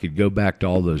what? I could go back to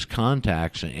all those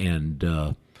contacts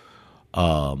and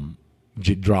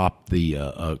drop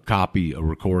the copy, a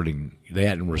recording. They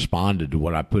hadn't responded to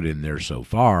what I put in there so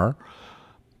far.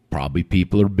 Probably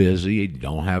people are busy,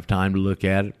 don't have time to look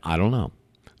at it. I don't know.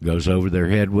 Goes over their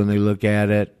head when they look at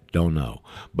it. Don't know.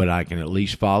 But I can at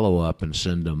least follow up and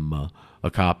send them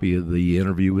a copy of the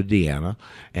interview with Deanna.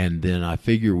 And then I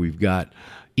figure we've got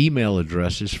email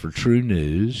addresses for True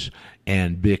News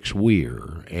and Bix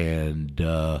Weir. And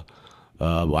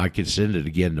I could send it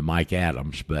again to Mike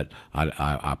Adams, but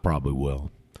I probably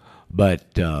will.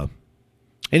 But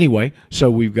anyway,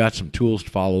 so we've got some tools to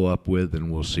follow up with,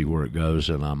 and we'll see where it goes.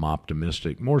 And I'm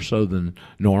optimistic, more so than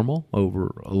normal,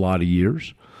 over a lot of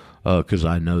years, because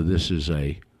I know this is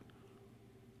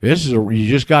you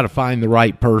just got to find the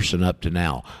right person up to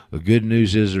now. The good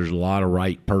news is there's a lot of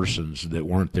right persons that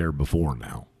weren't there before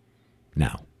now.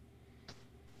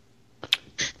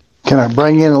 Can I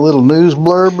bring in a little news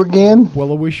blurb again?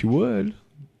 Well, I wish you would.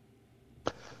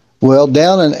 Well,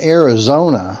 down in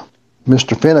Arizona,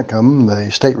 Mr. Finicum,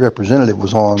 the state representative,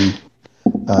 was on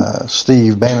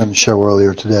Steve Bannon's show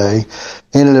earlier today,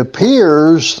 and it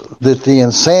appears that the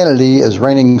insanity is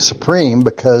reigning supreme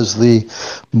because the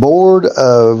Board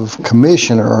of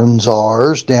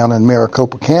Commissioners down in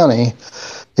Maricopa County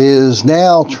is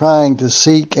now trying to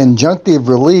seek injunctive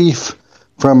relief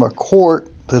from a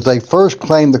court that they first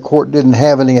claimed the court didn't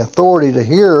have any authority to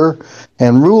hear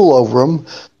and rule over them,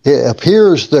 it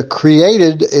appears the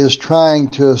created is trying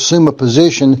to assume a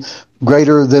position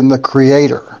greater than the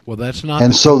creator. Well, that's not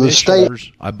and the so the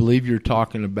state. I believe you're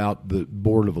talking about the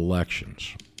Board of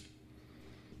Elections.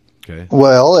 Okay.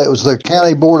 Well, it was the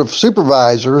County Board of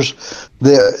Supervisors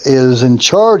that is in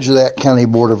charge of that County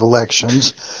Board of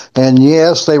Elections. And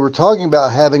yes, they were talking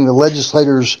about having the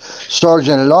legislators'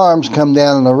 sergeant-at-arms come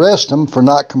down and arrest them for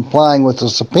not complying with the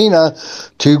subpoena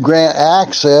to grant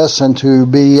access and to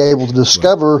be able to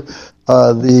discover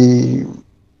the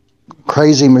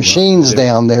crazy machines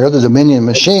down there, the Dominion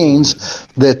machines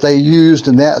that they used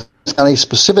in that county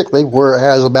specifically, where it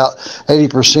has about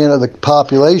 80% of the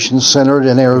population centered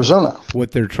in Arizona.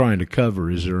 What they're trying to cover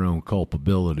is their own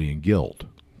culpability and guilt.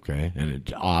 Okay, and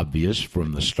it's obvious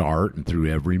from the start and through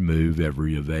every move,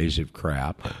 every evasive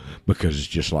crap, because it's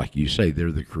just like you say,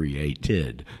 they're the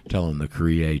created, telling the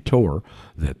creator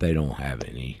that they don't have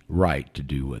any right to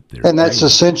do what they're And that's doing.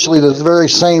 essentially the very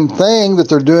same thing that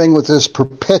they're doing with this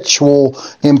perpetual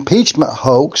impeachment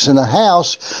hoax in the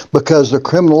House, because the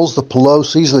criminals, the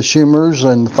Pelosi's, the Schumers,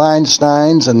 and the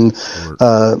Feinsteins, and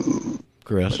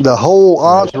Chris, the whole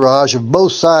entourage of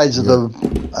both sides of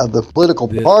the political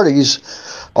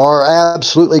parties are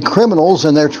absolutely criminals,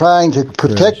 and they're trying to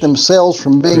protect themselves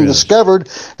from being discovered.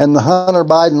 And the Hunter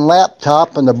Biden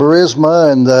laptop and the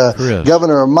Burisma and the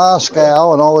governor of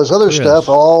Moscow and all this other stuff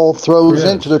all throws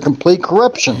into the complete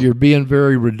corruption. You're being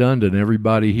very redundant.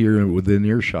 Everybody here within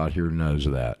earshot here knows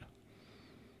that.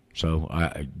 So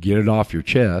I get it off your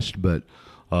chest, but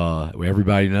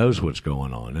everybody knows what's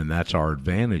going on, and that's our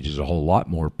advantage, is a whole lot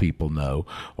more people know,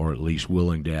 or at least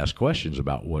willing to ask questions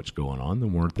about what's going on,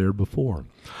 than weren't there before.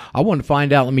 I want to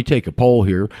find out, let me take a poll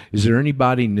here. Is there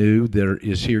anybody new that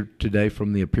is here today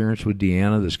from the appearance with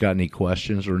Deanna that's got any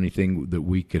questions or anything that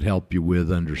we could help you with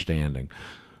understanding?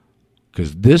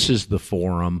 Because this is the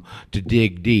forum to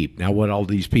dig deep. Now, what all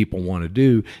these people want to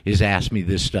do is ask me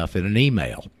this stuff in an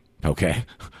email, okay?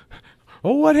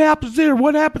 Oh, what happens there?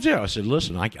 What happens there? I said,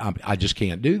 listen, I just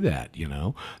can't do that, you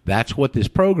know. That's what this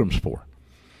program's for.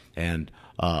 And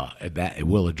that it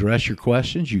will address your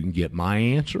questions. You can get my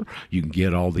answer. You can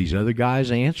get all these other guys'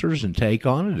 answers and take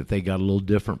on it if they got a little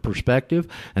different perspective.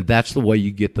 And that's the way you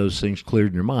get those things cleared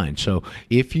in your mind. So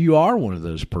if you are one of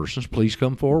those persons, please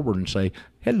come forward and say,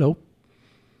 hello.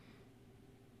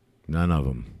 None of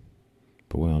them.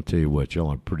 But well, I'll tell you what, y'all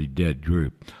are a pretty dead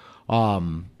group.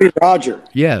 Roger.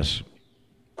 Yes.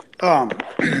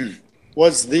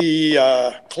 Was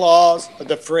the clause,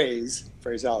 the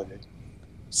phraseology,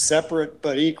 separate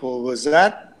but equal, was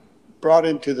that brought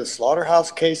into the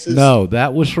slaughterhouse cases? No,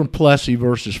 that was from Plessy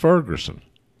versus Ferguson.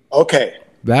 Okay.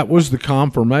 That was the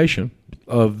confirmation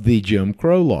of the Jim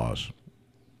Crow laws.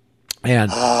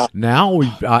 And now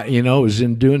we've, is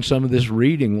in doing some of this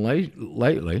reading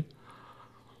lately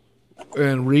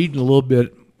and reading a little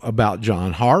bit about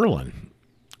John Harlan.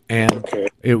 And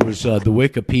it was the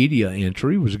Wikipedia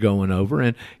entry was going over,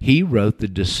 and he wrote the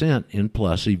dissent in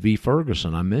Plessy v.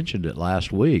 Ferguson. I mentioned it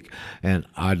last week, and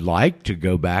I'd like to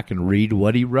go back and read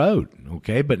what he wrote.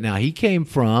 Okay, but now he came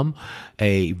from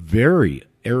a very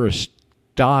I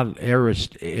can't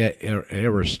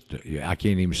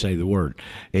even say the word,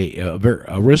 a very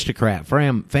aristocrat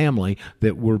family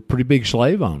that were pretty big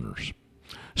slave owners.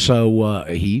 So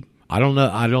I don't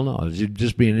know. It'd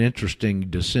just be an interesting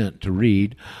dissent to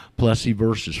read. Plessy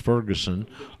versus Ferguson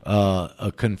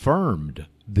confirmed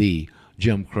the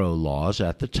Jim Crow laws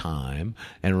at the time,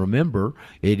 and remember,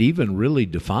 it even really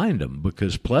defined them,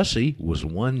 because Plessy was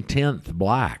 1/10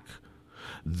 black.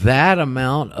 That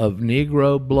amount of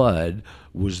Negro blood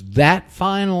was that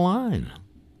fine a line.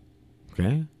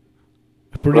 Okay,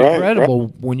 pretty incredible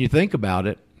when you think about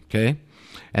it. Okay,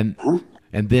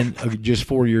 and then just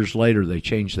 4 years later, they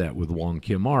changed that with Wong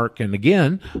Kim Ark. And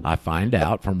again, I find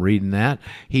out from reading that,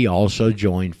 he also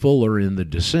joined Fuller in the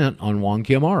dissent on Wong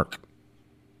Kim Ark.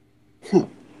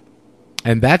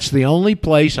 And that's the only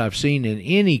place I've seen in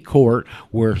any court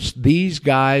where these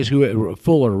guys,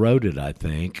 Fuller wrote it, I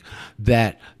think,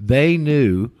 that they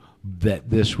knew that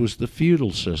this was the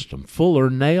feudal system. Fuller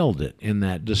nailed it in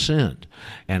that dissent.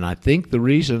 And I think the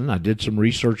reason, I did some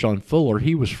research on Fuller,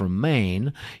 he was from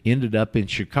Maine, ended up in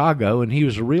Chicago, and he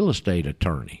was a real estate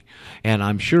attorney. And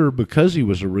I'm sure because he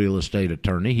was a real estate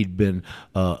attorney, he'd been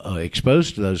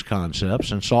exposed to those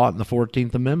concepts and saw it in the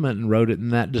 14th Amendment and wrote it in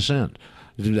that dissent.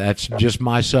 That's just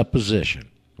my supposition,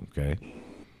 okay?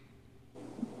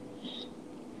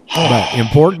 But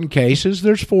important cases,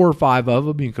 there's 4 or 5 of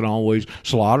them. You can always,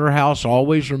 Slaughterhouse,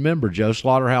 always remember, Joe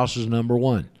Slaughterhouse is number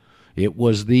 1. It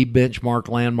was the benchmark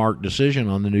landmark decision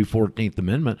on the new 14th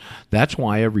Amendment. That's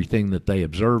why everything that they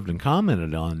observed and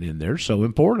commented on in there is so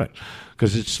important,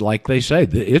 because it's like they say,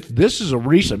 this is a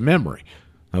recent memory,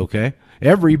 okay?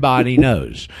 Everybody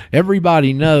knows.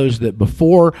 Everybody knows that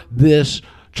before this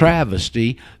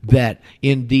travesty, that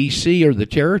in D.C. or the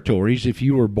territories, if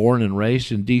you were born and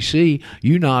raised in D.C.,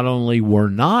 you not only were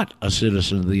not a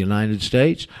citizen of the United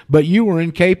States, but you were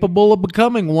incapable of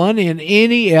becoming one in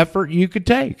any effort you could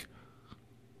take.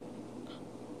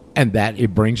 And that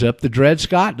it brings up the Dred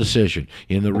Scott decision.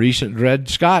 In the recent Dred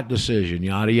Scott decision,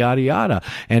 yada, yada, yada.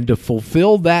 And to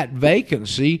fulfill that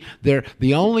vacancy,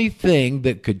 the only thing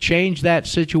that could change that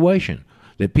situation,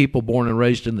 that people born and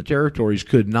raised in the territories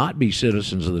could not be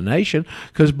citizens of the nation,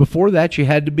 because before that you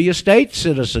had to be a state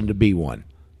citizen to be one.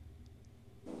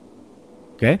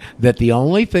 Okay? That the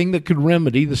only thing that could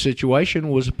remedy the situation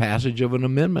was a passage of an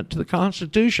amendment to the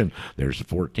Constitution. There's the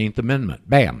 14th Amendment.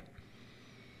 Bam.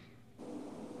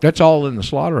 That's all in the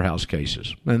slaughterhouse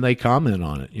cases, and they comment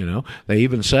on it, you know. They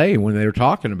even say, when they were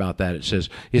talking about that, it says,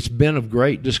 it's been of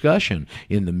great discussion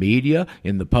in the media,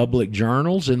 in the public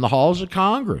journals, in the halls of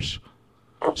Congress.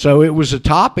 So it was a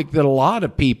topic that a lot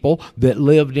of people that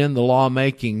lived in the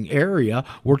lawmaking area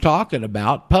were talking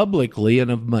about publicly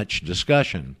and of much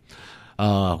discussion.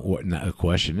 The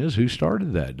question is, who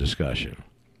started that discussion?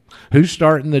 Who's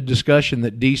starting the discussion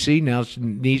that D.C. now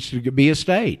needs to be a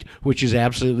state, which is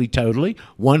absolutely, totally,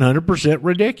 100%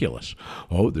 ridiculous?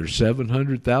 Oh, there's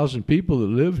 700,000 people that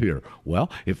live here. Well,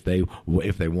 if they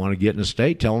want to get in a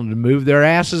state, tell them to move their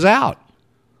asses out.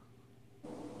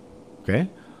 Okay?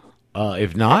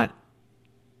 If not,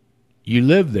 you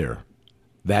live there.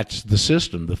 That's the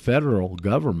system. The federal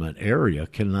government area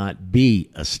cannot be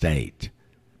a state.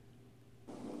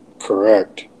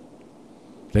 Correct.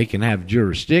 They can have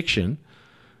jurisdiction,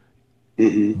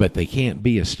 but they can't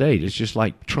be a state. It's just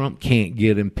like Trump can't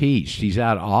get impeached. He's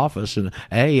out of office, and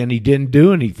A, and he didn't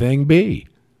do anything, B.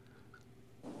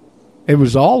 It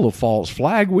was all a false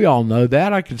flag. We all know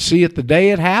that. I could see it the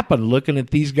day it happened, looking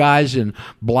at these guys in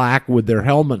black with their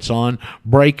helmets on,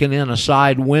 breaking in a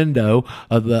side window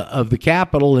of the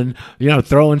Capitol and, you know,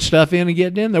 throwing stuff in and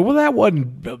getting in there. Well, that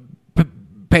wasn't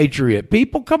patriot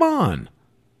people. Come on.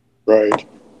 Right.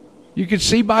 You could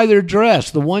see by their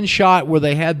dress, the one shot where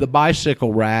they had the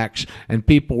bicycle racks and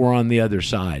people were on the other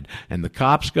side. And the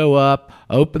cops go up,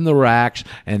 open the racks,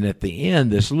 and at the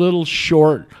end, this little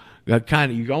short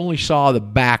you only saw the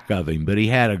back of him, but he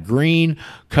had a green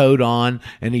coat on,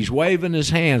 and he's waving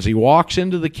his hands. He walks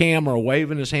into the camera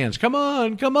waving his hands. Come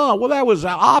on, come on. Well, that was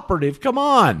operative. Come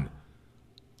on.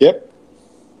 Yep.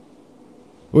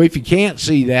 Well, if you can't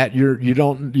see that, you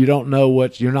don't know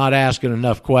you're not asking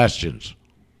enough questions.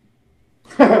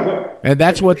 And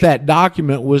that's what that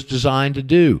document was designed to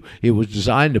do. It was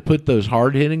designed to put those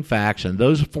hard-hitting facts and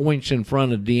those points in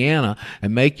front of Deanna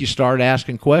and make you start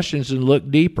asking questions and look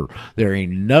deeper. There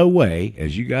ain't no way,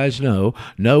 as you guys know,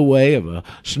 no way of a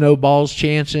snowball's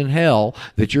chance in hell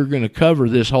that you're going to cover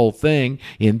this whole thing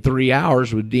in 3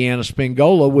 hours with Deanna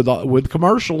Spingola with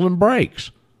commercial and breaks.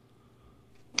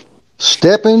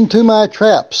 Step into my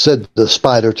trap, said the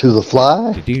spider to the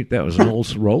fly. That was an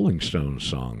old Rolling Stones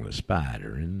song, The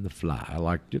Spider and the Fly. I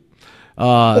liked it.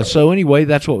 So anyway,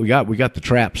 that's what we got. We got the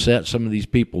trap set. Some of these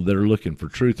people that are looking for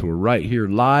truth were right here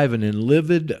live and in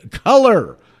livid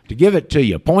color to give it to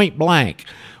you, point blank.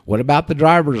 What about the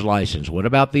driver's license? What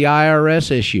about the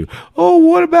IRS issue? Oh,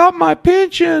 what about my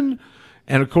pension?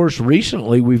 And, of course,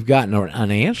 recently we've gotten an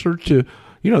answer to,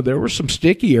 there were some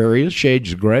sticky areas,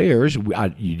 shades of gray areas.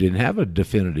 You didn't have a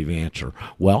definitive answer.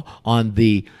 Well,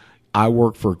 I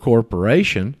work for a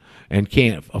corporation and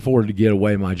can't afford to get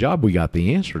away my job, we got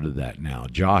the answer to that now.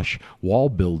 Josh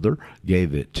Wallbuilder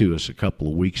gave it to us a couple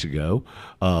of weeks ago.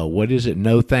 What is it?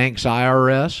 No Thanks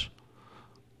IRS?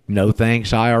 No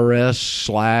Thanks IRS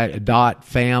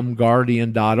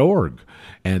 .famguardian.org.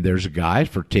 And there's a guy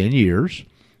for 10 years.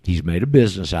 He's made a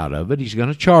business out of it. He's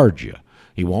going to charge you.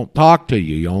 He won't talk to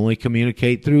you. You only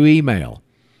communicate through email.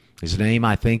 His name,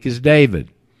 I think, is David.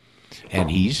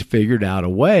 And he's figured out a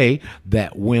way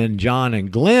that when John and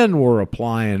Glenn were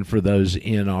applying for those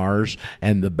NRs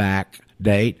and the back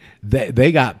date,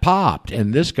 they got popped.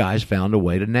 And this guy's found a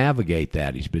way to navigate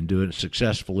that. He's been doing it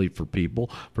successfully for people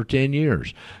for 10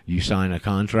 years. You sign a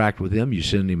contract with him. You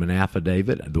send him an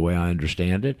affidavit, the way I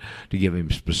understand it, to give him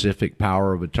specific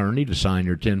power of attorney to sign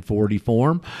your 1040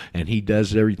 form. And he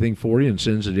does everything for you and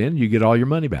sends it in. You get all your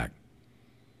money back.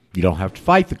 You don't have to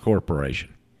fight the corporation.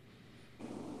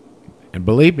 And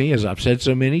believe me, as I've said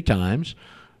so many times,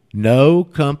 No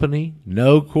company,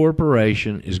 no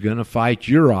corporation is going to fight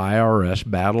your IRS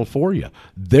battle for you.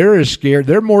 They're scared.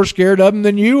 They're more scared of them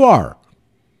than you are.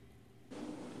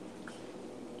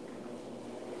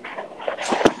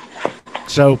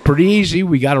 So pretty easy.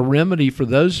 We got a remedy for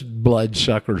those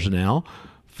bloodsuckers now.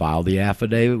 File the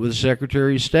affidavit with the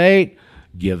Secretary of State.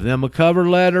 Give them a cover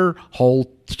letter. Whole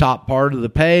top part of the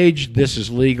page. This is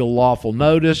legal, lawful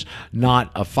notice, not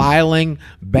a filing.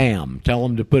 Bam. Tell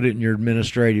them to put it in your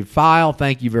administrative file.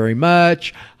 Thank you very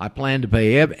much. I plan to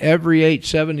pay every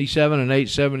 877 and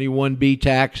 871B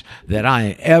tax that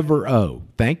I ever owe.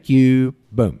 Thank you.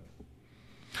 Boom.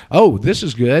 Oh, this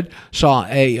is good. Saw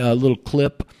a little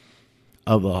clip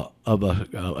of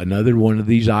another one of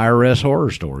these IRS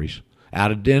horror stories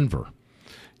out of Denver,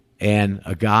 and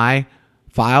a guy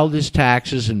filed his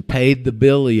taxes and paid the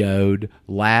bill he owed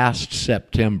last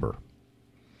September,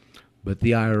 but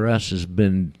the IRS has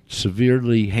been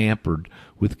severely hampered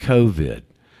with COVID,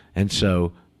 and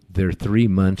so they're 3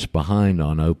 months behind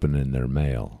on opening their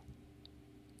mail.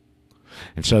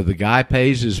 And so the guy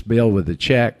pays his bill with a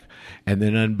check, and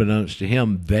then unbeknownst to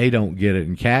him, they don't get it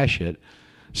and cash it.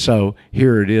 So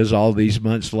here it is, all these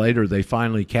months later, they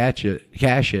finally cash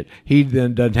it. He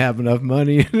then doesn't have enough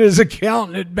money in his account,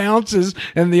 and it bounces,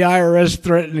 and the IRS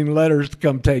threatening letters to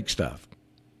come take stuff.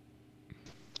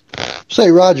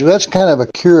 Say, Roger, that's kind of a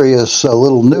curious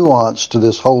little nuance to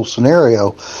this whole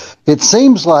scenario. It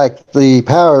seems like the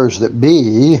powers that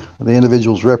be, the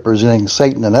individuals representing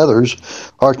Satan and others,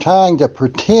 are trying to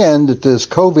pretend that this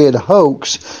COVID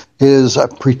hoax is a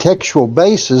pretextual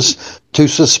basis to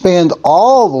suspend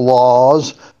all the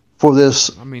laws for this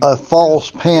false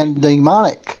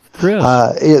pandemonic. Chris.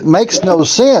 It makes no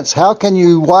sense. How can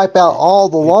you wipe out all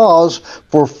the laws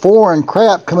for foreign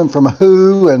crap coming from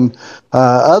WHO and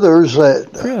others that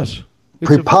Chris,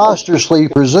 preposterously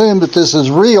presume that this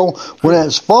is real when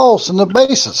it's false in the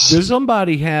basis? Does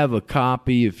somebody have a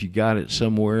copy, if you got it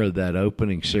somewhere, of that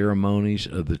opening ceremonies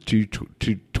of the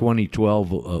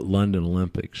 2012 London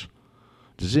Olympics?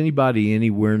 Does anybody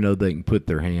anywhere know they can put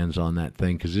their hands on that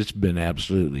thing? Because it's been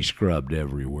absolutely scrubbed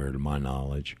everywhere, to my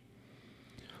knowledge.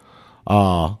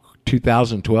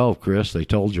 2012, Chris, they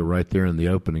told you right there in the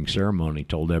opening ceremony,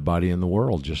 told everybody in the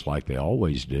world, just like they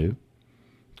always do.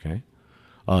 Okay.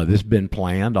 This has been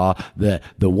planned. The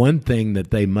one thing that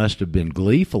they must have been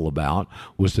gleeful about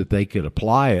was that they could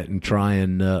apply it and try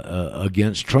and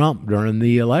against Trump during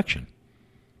the election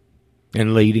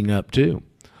and leading up to.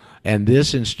 And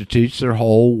this institutes their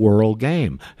whole world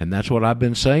game. And that's what I've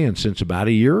been saying since about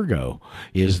a year ago,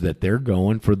 is that they're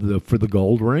going for the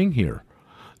gold ring here.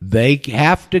 They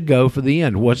have to go for the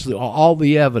end. What's all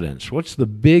the evidence? What's the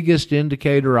biggest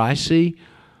indicator I see?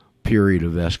 Period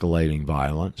of escalating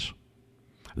violence.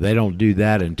 They don't do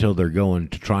that until they're going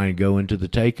to try and go into the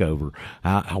takeover.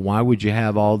 Why would you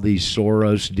have all these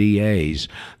Soros DAs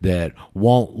that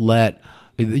won't let...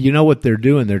 You know what they're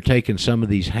doing? They're taking some of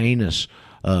these heinous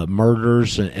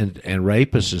murders and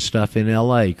rapists and stuff in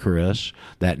L.A., Chris.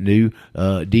 That new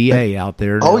DA out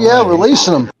there. Oh, yeah,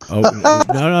 releasing them.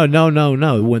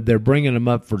 No. When they're bringing them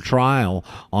up for trial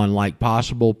on like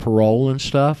possible parole and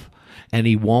stuff, and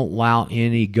he won't allow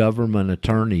any government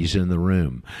attorneys in the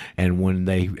room. And when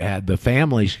they had the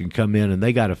families can come in and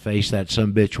they got to face that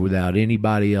sumbitch without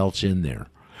anybody else in there,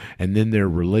 and then they're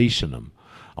releasing them.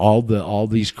 All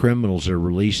these criminals are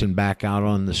releasing back out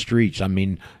on the streets. I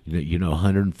mean,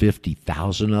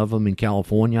 150,000 of them in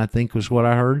California, I think was what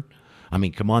I heard. I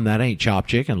mean, come on, that ain't chopped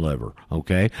chicken liver,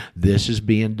 okay? This is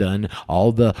being done.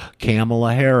 All the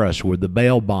Kamala Harris with the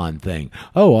bail bond thing.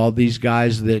 Oh, all these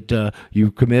guys that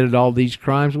you committed all these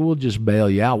crimes, we'll just bail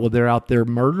you out. Well, they're out there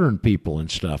murdering people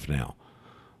and stuff now.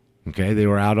 Okay, they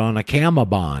were out on a Kama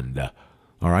bond.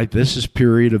 All right, this is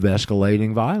period of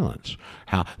escalating violence.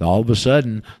 How all of a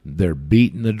sudden they're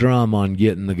beating the drum on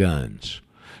getting the guns.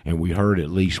 And we heard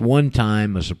at least one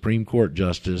time a Supreme Court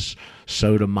Justice,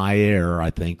 Sotomayor,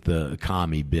 I think the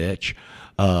commie bitch,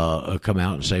 come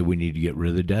out and say we need to get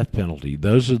rid of the death penalty.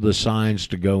 Those are the signs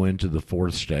to go into the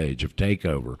fourth stage of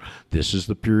takeover. This is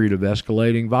the period of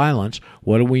escalating violence.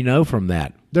 What do we know from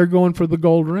that? They're going for the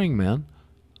gold ring, man.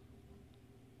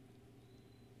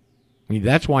 I mean,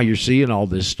 that's why you're seeing all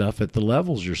this stuff at the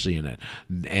levels you're seeing it.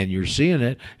 And you're seeing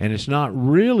it, and it's not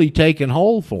really taking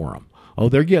hold for them. Oh,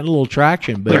 they're getting a little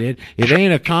traction, but it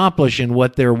ain't accomplishing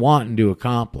what they're wanting to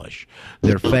accomplish.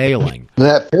 They're failing.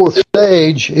 That fourth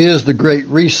stage is the Great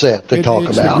Reset they talk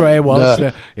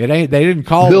about. It ain't. They didn't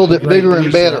call build it it bigger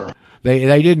and better.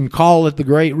 They didn't call it the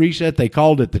Great Reset. They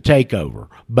called it the takeover.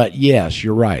 But yes,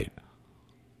 you're right.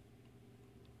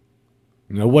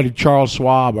 You know, what did Charles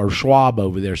Schwab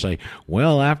over there say?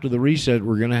 Well, after the reset,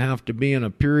 we're going to have to be in a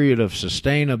period of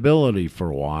sustainability for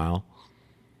a while.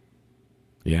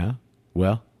 Yeah,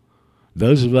 well,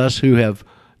 those of us who have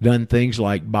done things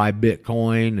like buy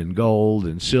Bitcoin and gold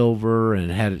and silver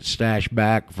and had it stashed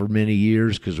back for many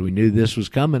years because we knew this was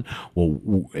coming, well,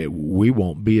 we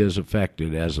won't be as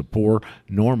affected as the poor,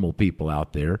 normal people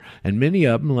out there. And many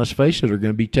of them, let's face it, are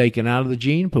going to be taken out of the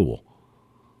gene pool.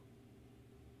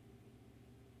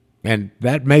 And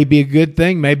that may be a good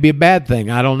thing, may be a bad thing.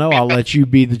 I don't know. I'll let you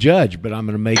be the judge, but I'm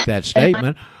going to make that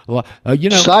statement.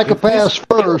 Psychopaths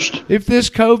first. If this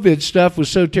COVID stuff was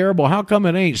so terrible, how come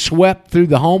it ain't swept through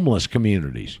the homeless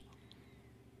communities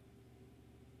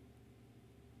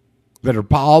that are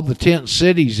all the tent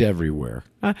cities everywhere?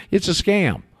 It's a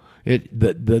scam. The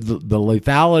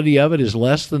lethality of it is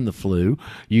less than the flu.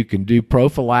 You can do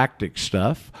prophylactic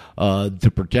stuff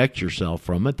to protect yourself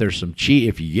from it. There's some cheap,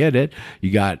 if you get it,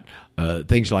 you got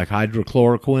things like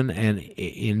hydrochloroquine and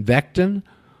Invectin,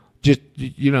 just,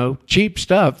 cheap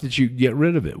stuff that you can get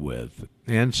rid of it with.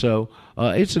 And so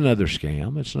it's another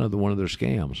scam. It's another one of their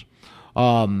scams.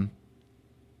 I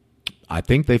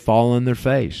think they fall on their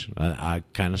face. I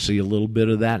kind of see a little bit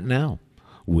of that now.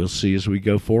 We'll see as we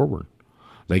go forward.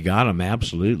 They got them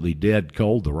absolutely dead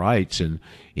cold to rights in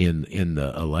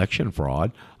the election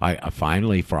fraud. I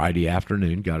finally, Friday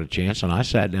afternoon, got a chance, and I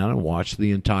sat down and watched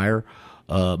the entire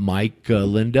Mike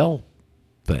Lindell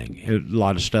thing. A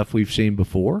lot of stuff we've seen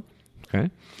before, okay?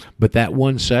 But that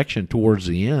one section towards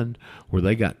the end where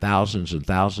they got thousands and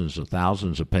thousands and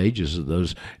thousands of pages of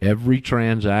those, every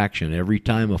transaction, every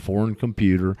time a foreign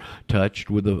computer touched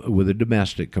with a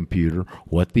domestic computer,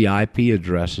 what the IP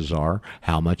addresses are,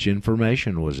 how much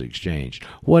information was exchanged,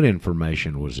 what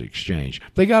information was exchanged.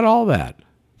 They got all that.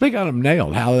 They got them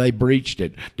nailed. How they breached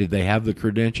it. Did they have the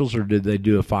credentials or did they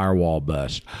do a firewall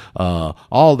bust?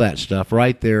 All that stuff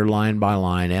right there, line by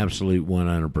line, absolute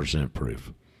 100%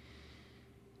 proof.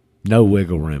 No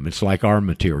wiggle room. It's like our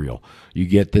material. You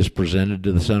get this presented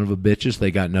to the son of a bitches, they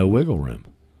got no wiggle room.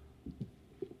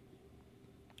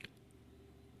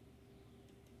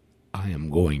 I am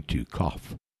going to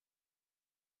cough.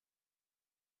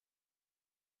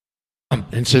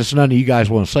 And since none of you guys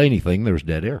want to say anything, there's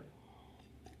dead air.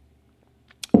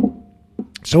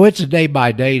 So it's a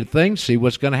day-by-day thing, see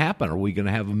what's going to happen. Are we going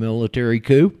to have a military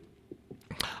coup?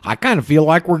 I kind of feel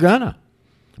like we're going to,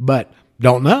 but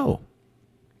don't know.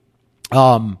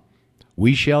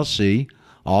 We shall see.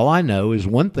 All I know is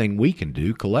one thing we can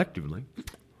do collectively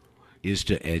is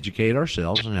to educate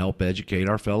ourselves and help educate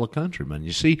our fellow countrymen.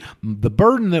 You see, the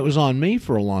burden that was on me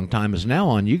for a long time is now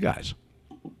on you guys.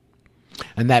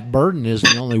 And that burden is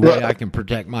the only way I can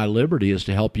protect my liberty is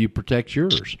to help you protect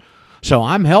yours. So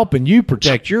I'm helping you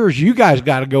protect yours. You guys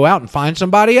got to go out and find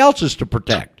somebody else's to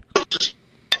protect.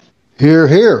 Hear,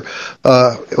 hear.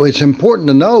 It's important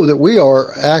to know that we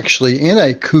are actually in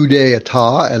a coup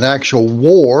d'etat, an actual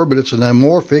war, but it's an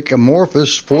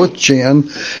amorphous fourth gen.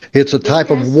 It's a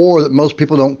type of war that most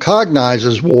people don't cognize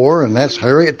as war, and that's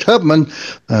Harriet Tubman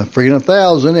freeing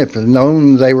 1,000. If they'd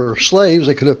known they were slaves,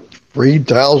 they could have freed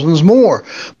thousands more.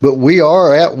 But we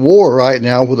are at war right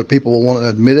now, whether people want to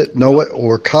admit it, know it,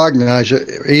 or cognize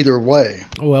it, either way.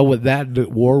 Well, with that, the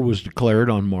war was declared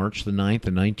on March the 9th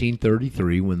of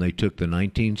 1933 when they took the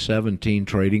 1917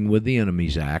 Trading with the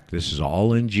Enemies Act. This is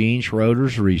all in Gene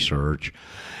Schroeder's research,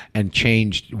 and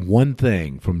changed one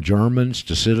thing from Germans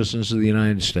to citizens of the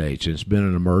United States. It's been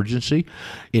an emergency.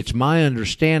 It's my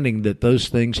understanding that those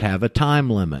things have a time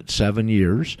limit, 7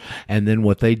 years, and then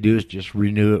what they do is just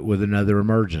renew it with another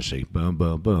emergency. Boom,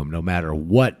 boom, boom. No matter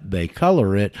what they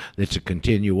color it, it's a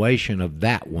continuation of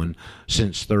that one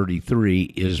since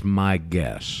 33 is my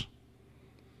guess.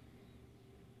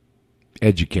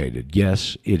 Educated.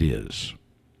 Yes, it is.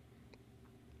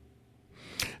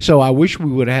 So I wish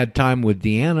we would have had time with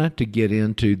Deanna to get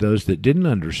into those that didn't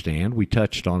understand. We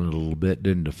touched on it a little bit,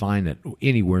 didn't define it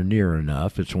anywhere near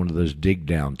enough. It's one of those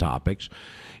dig-down topics.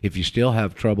 If you still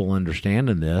have trouble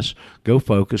understanding this, go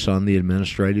focus on the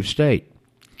administrative state.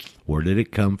 Where did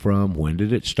it come from? When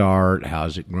did it start?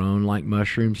 How's it grown like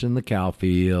mushrooms in the cow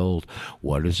field?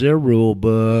 What is their rule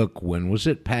book? When was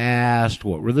it passed?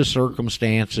 What were the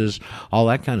circumstances? All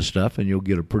that kind of stuff, and you'll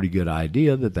get a pretty good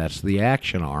idea that that's the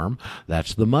action arm.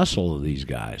 That's the muscle of these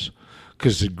guys,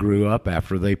 because it grew up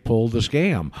after they pulled the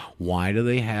scam. Why do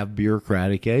they have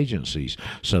bureaucratic agencies?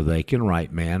 So they can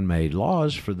write man-made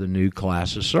laws for the new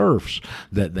class of serfs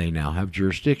that they now have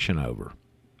jurisdiction over.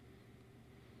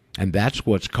 And that's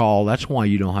why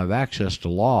you don't have access to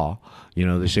law. You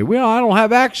know, they say, well, I don't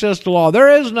have access to law. There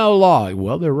is no law.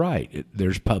 Well, they're right.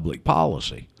 There's public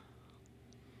policy.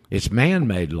 It's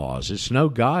man-made laws. It's no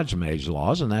God's made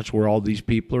laws, and that's where all these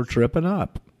people are tripping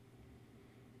up.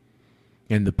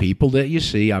 And the people that you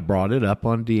see, I brought it up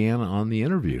on Deanna on the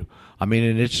interview. I mean,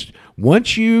 and it's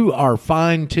once you are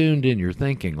fine-tuned in your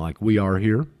thinking like we are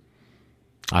here,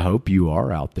 I hope you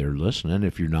are out there listening.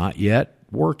 If you're not yet,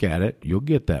 work at it. You'll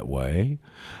get that way.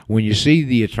 When you see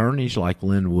the attorneys like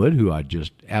Lynn Wood, who I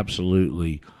just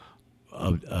absolutely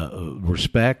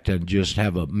respect and just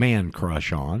have a man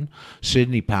crush on,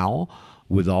 Sidney Powell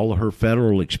with all of her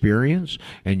federal experience,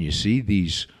 and you see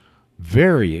these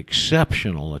very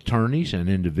exceptional attorneys and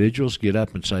individuals get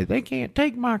up and say, they can't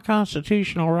take my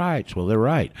constitutional rights. Well, they're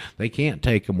right. They can't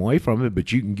take them away from it,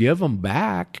 but you can give them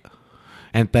back.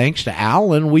 And thanks to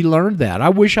Alan, we learned that. I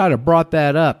wish I'd have brought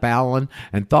that up, Alan,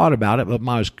 and thought about it, but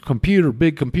my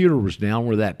big computer was down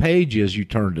where that page is you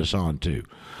turned us on to.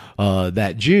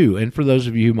 That Jew. And for those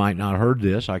of you who might not have heard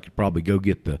this, I could probably go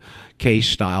get the case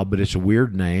style, but it's a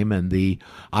weird name. And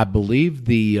I believe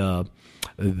the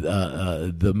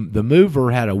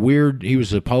mover had a weird, he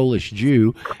was a Polish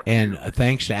Jew, and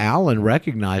thanks to Alan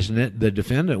recognizing it, the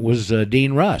defendant was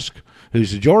Dean Rusk,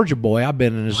 who's a Georgia boy. I've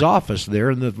been in his office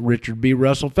there in the Richard B.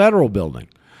 Russell Federal Building.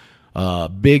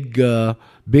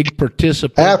 Big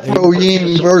participant.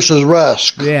 Afroyim versus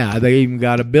Rusk. Yeah, they even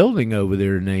got a building over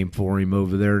there named for him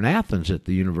over there in Athens at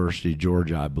the University of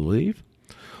Georgia, I believe.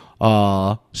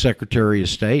 Secretary of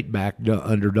State back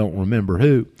under don't remember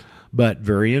who, but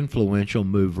very influential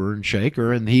mover and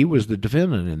shaker, and he was the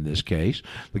defendant in this case.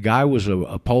 The guy was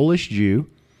a Polish Jew,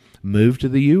 moved to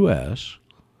the U.S.,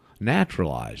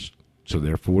 naturalized, so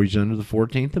therefore he's under the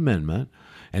 14th Amendment.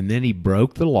 And then he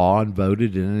broke the law and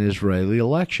voted in an Israeli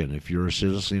election. If you're a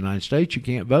citizen of the United States, you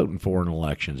can't vote in foreign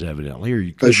elections, evidently, or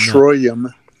you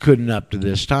couldn't up to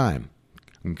this time.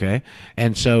 Okay?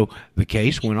 And so the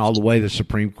case went all the way to the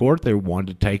Supreme Court. They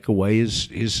wanted to take away his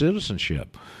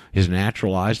citizenship, his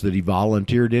naturalized that he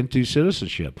volunteered into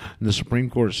citizenship. And the Supreme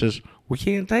Court says, we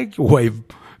can't take away, and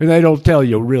they don't tell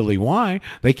you really why.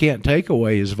 They can't take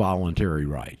away his voluntary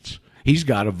rights. He's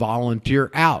got to volunteer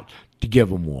out to give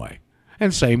them away.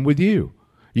 And same with you.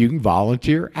 You can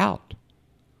volunteer out.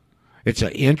 It's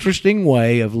an interesting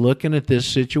way of looking at this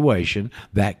situation,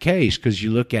 that case, because you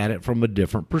look at it from a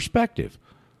different perspective.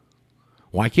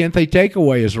 Why can't they take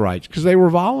away his rights? Because they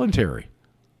were voluntary.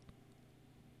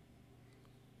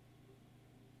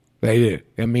 They did.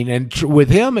 I mean, and with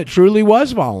him, it truly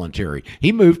was voluntary.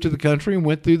 He moved to the country and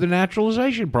went through the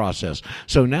naturalization process.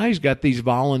 So now he's got these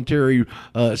voluntary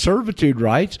servitude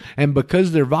rights, and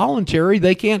because they're voluntary,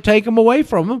 they can't take them away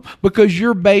from him, because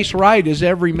your base right is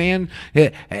every man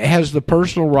has the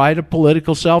personal right of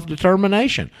political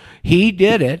self-determination. He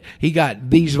did it. He got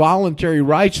these voluntary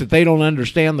rights that they don't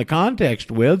understand the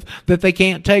context with, that they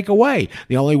can't take away.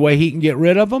 The only way he can get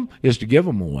rid of them is to give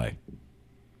them away.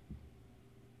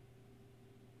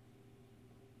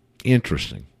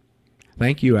 Interesting.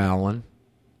 Thank you, Alan.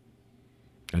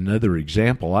 Another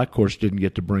example. I, of course, didn't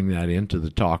get to bring that into the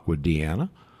talk with Deanna,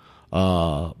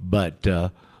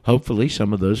 but hopefully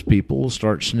some of those people will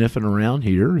start sniffing around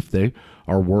here. If they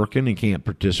are working and can't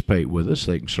participate with us,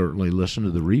 they can certainly listen to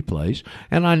the replays.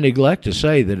 And I neglect to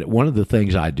say that one of the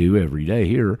things I do every day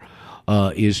here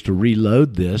is to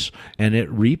reload this, and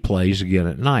it replays again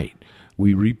at night.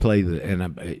 We replay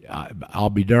and I'll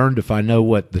be darned if I know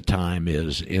what the time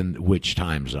is in which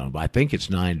time zone. But I think it's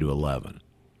 9 to 11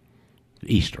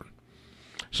 Eastern.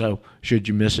 So should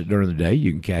you miss it during the day,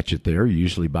 you can catch it there.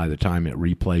 Usually by the time it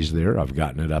replays there, I've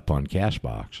gotten it up on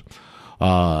CastBox.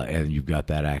 And you've got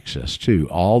that access too.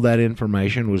 All that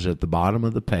information was at the bottom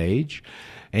of the page.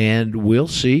 And we'll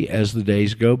see as the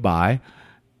days go by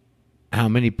how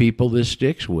many people this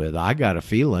sticks with. I got a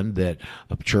feeling that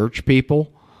church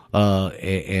people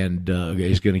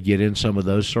is going to get in some of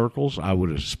those circles. I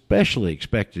would especially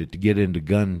expect it to get into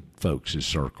gun folks'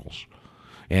 circles.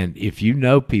 And if you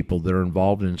know people that are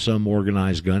involved in some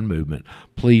organized gun movement,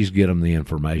 please get them the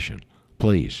information.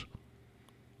 Please.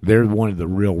 They're one of the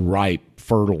real ripe,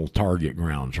 fertile target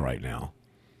grounds right now.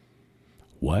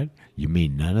 What? You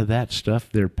mean none of that stuff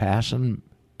they're passing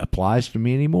applies to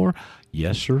me anymore?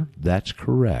 Yes, sir, that's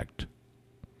correct.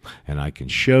 And I can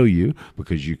show you,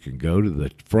 because you can go to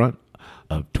the front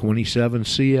of 27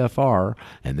 CFR,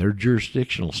 and their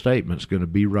jurisdictional statement's going to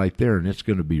be right there, and it's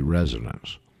going to be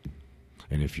residence.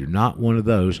 And if you're not one of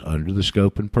those, under the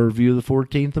scope and purview of the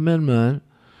 14th Amendment,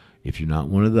 if you're not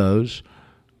one of those,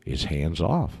 it's hands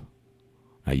off.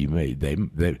 Now, you may,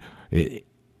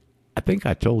 I think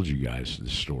I told you guys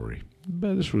this story,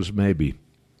 but this was maybe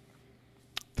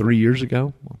 3 years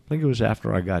ago. I think it was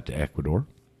after I got to Ecuador.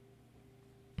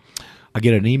 I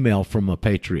get an email from a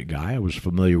Patriot guy. I was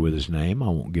familiar with his name. I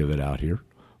won't give it out here.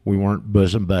 We weren't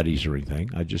bosom buddies or anything.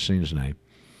 I just seen his name.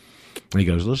 And he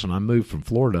goes, listen, I moved from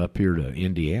Florida up here to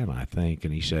Indiana, I think.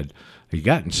 And he said he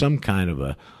got in some kind of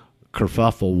a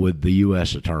kerfuffle with the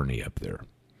U.S. attorney up there.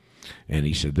 And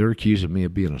he said, they're accusing me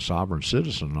of being a sovereign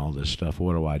citizen and all this stuff.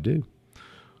 What do I do?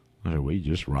 I said, well,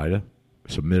 you just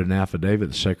submit an affidavit to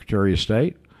the Secretary of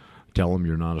State, tell them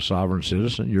you're not a sovereign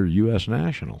citizen, you're a U.S.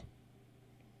 national.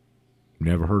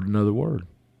 Never heard another word.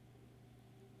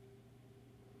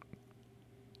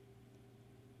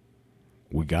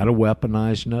 We got to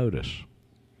weaponize notice.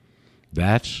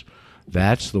 That's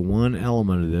the one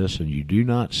element of this, and you do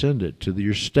not send it to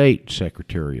your state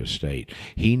Secretary of State.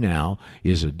 He now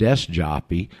is a desk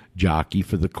jockey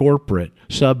for the corporate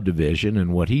subdivision,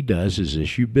 and what he does is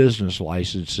issue business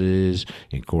licenses,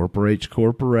 incorporates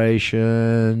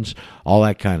corporations, all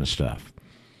that kind of stuff.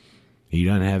 He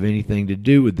doesn't have anything to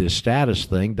do with this status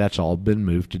thing. That's all been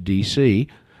moved to D.C.,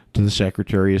 to the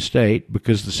Secretary of State,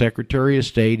 because the Secretary of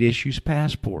State issues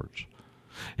passports.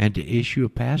 And to issue a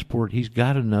passport, he's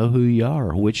got to know who you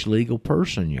are, which legal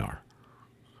person you are.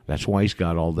 That's why he's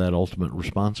got all that ultimate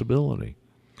responsibility.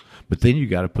 But then you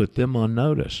got to put them on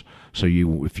notice. So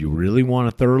if you really want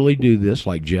to thoroughly do this,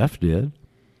 like Jeff did,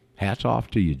 hats off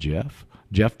to you, Jeff.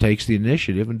 Jeff takes the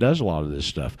initiative and does a lot of this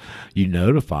stuff. You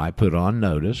notify, put on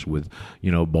notice with,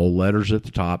 bold letters at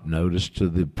the top, notice to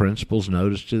the principals,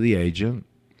 notice to the agent,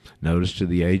 notice to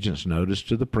the agents, notice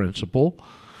to the principal,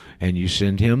 and you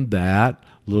send him that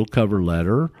little cover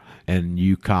letter, and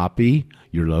you copy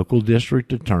your local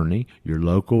district attorney, your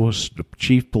local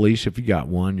chief police if you got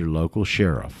one, your local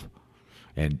sheriff,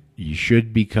 and you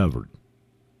should be covered.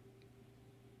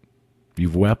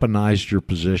 You've weaponized your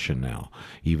position now.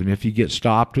 Even if you get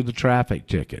stopped with a traffic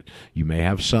ticket, you may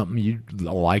have something you'd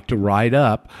like to write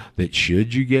up that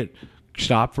should you get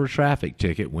stopped for a traffic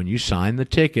ticket, when you sign the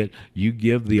ticket, you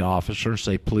give the officer,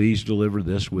 say, please deliver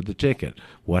this with the ticket.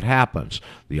 What happens?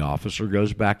 The officer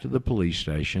goes back to the police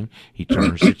station. He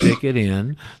turns the ticket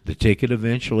in. The ticket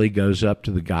eventually goes up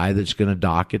to the guy that's going to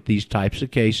docket these types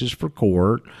of cases for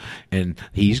court, and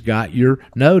he's got your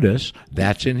notice.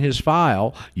 That's in his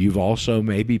file. You've also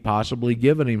maybe possibly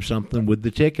given him something with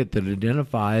the ticket that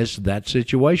identifies that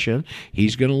situation.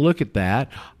 He's going to look at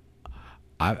that.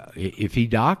 If he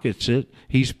dockets it,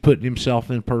 he's putting himself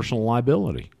in personal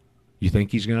liability. You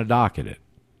think he's going to docket it?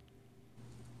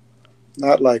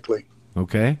 Not likely.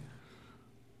 Okay.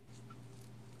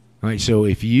 All right, so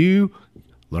if you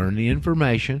learn the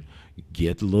information,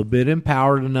 get a little bit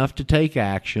empowered enough to take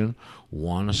action,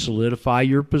 want to solidify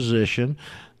your position,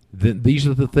 then these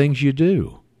are the things you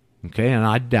do. Okay, and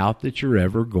I doubt that you're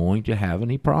ever going to have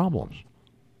any problems.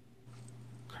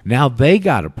 Now they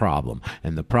got a problem,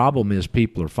 and the problem is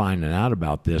people are finding out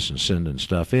about this and sending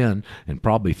stuff in, and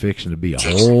probably fixing to be a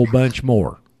whole bunch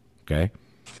more, okay?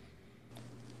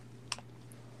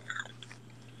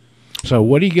 So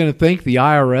what are you going to think the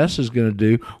IRS is going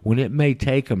to do when it may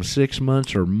take them 6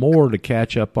 months or more to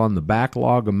catch up on the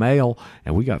backlog of mail?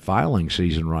 And we got filing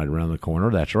season right around the corner.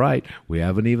 That's right. We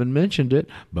haven't even mentioned it,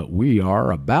 but we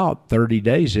are about 30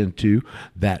 days into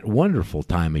that wonderful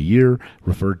time of year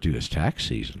referred to as tax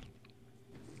season.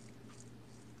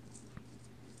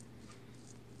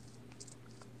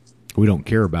 We don't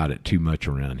care about it too much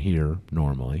around here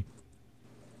normally.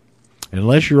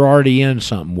 Unless you're already in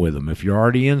something with them. If you're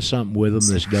already in something with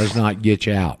them, this does not get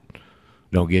you out.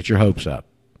 Don't get your hopes up.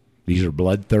 These are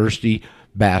bloodthirsty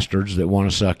bastards that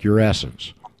want to suck your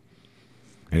essence.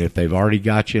 And if they've already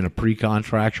got you in a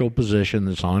pre-contractual position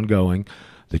that's ongoing,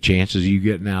 the chances of you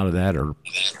getting out of that are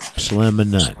slim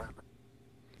and none.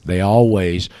 They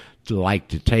always like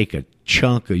to take a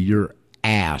chunk of your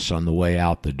ass on the way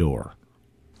out the door,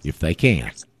 if they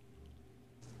can.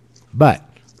 But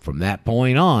from that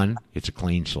point on, it's a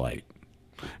clean slate.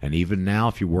 And even now,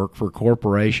 if you work for a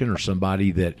corporation or somebody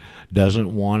that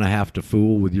doesn't want to have to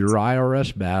fool with your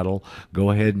IRS battle, go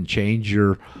ahead and change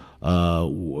your,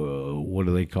 what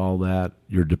do they call that?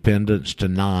 Your dependents to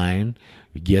 9.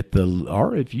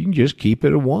 Or if you can just keep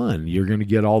it at 1, you're going to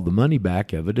get all the money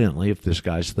back, evidently, if this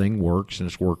guy's thing works, and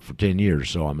it's worked for 10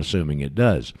 years, so I'm assuming it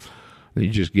does. You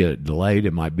just get it delayed.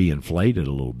 It might be inflated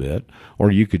a little bit.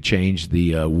 Or you could change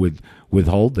the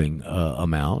withholding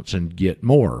amounts and get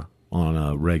more on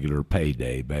a regular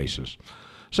payday basis.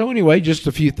 So anyway, just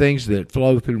a few things that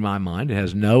flow through my mind. It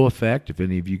has no effect. If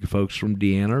any of you folks from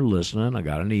Deanna are listening, I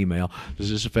got an email. Does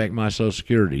this affect my Social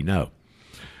Security? No.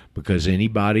 Because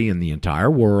anybody in the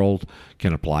entire world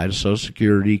can apply to Social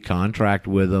Security, contract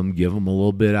with them, give them a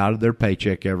little bit out of their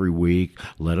paycheck every week,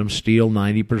 let them steal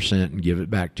 90% and give it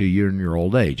back to you in your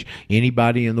old age.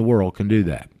 Anybody in the world can do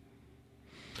that.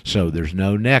 So there's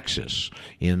no nexus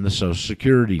in the Social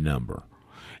Security number.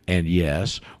 And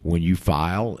yes, when you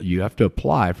file, you have to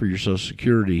apply for your Social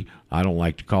Security. I don't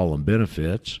like to call them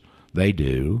benefits. They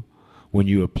do. When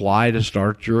you apply to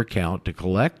start your account to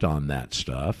collect on that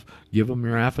stuff, give them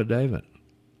your affidavit.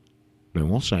 They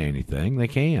won't say anything. They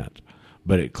can't.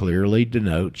 But it clearly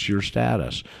denotes your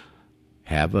status.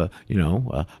 Have a,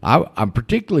 I'm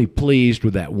particularly pleased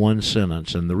with that one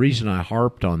sentence, and the reason I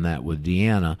harped on that with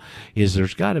Deanna is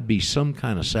there's got to be some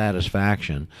kind of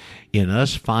satisfaction in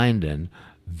us finding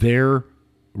their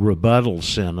rebuttal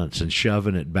sentence and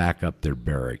shoving it back up their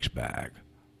barracks bag.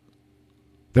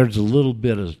 There's a little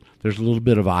bit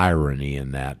of irony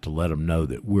in that to let them know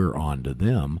that we're on to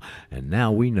them, and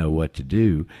now we know what to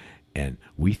do, and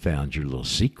we found your little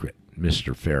secret,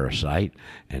 Mr. Pharisite,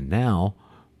 and now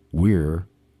we're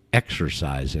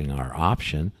exercising our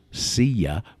option. See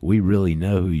ya. We really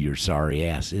know who your sorry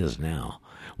ass is now.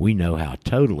 We know how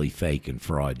totally fake and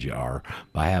fraud you are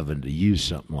by having to use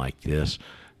something like this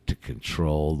to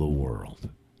control the world.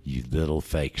 You little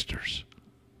fakesters.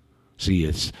 See,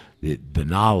 the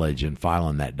knowledge in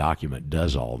filing that document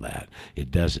does all that.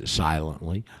 It does it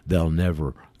silently. They'll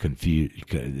never refute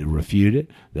it.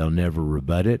 They'll never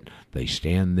rebut it. They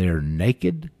stand there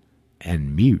naked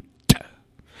and mute.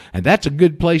 And that's a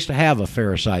good place to have a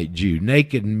Pharisite Jew,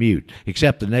 naked and mute.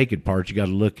 Except the naked part, you got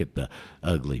to look at the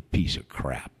ugly piece of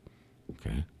crap.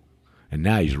 Okay? And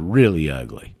now he's really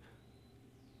ugly.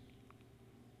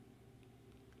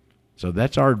 So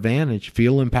that's our advantage.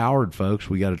 Feel empowered, folks.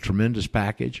 We got a tremendous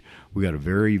package. We got a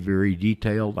very, very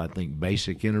detailed, I think,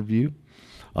 basic interview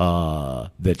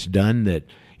that's done that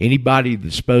anybody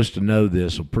that's supposed to know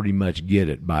this will pretty much get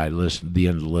it by the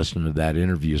end of listening to that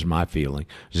interview is my feeling.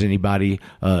 Does anybody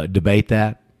debate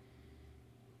that?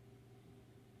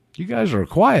 You guys are a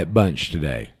quiet bunch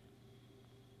today.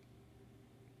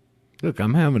 Look,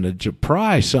 I'm having to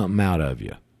pry something out of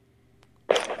you.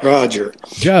 Roger.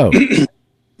 Joe.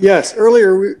 Yes,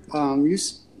 earlier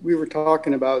we were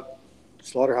talking about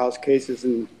slaughterhouse cases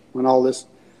and when all this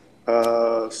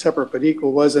separate but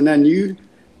equal was, and then you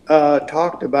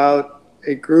talked about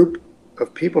a group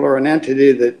of people or an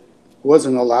entity that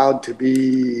wasn't allowed to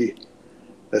be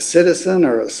a citizen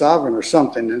or a sovereign or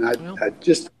something, and I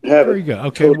just have there you go.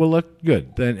 Okay, well, look,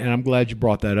 good. Then, and I'm glad you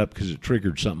brought that up because it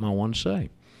triggered something I want to say.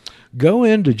 Go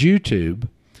into YouTube,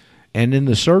 and in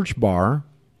the search bar,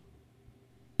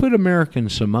 put American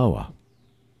Samoa.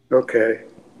 Okay.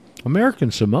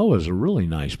 American Samoa is a really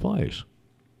nice place.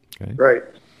 Okay. Right.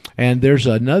 And there's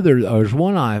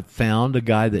one I found, a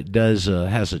guy that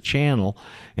has a channel,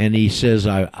 and he says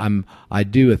I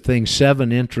do a thing,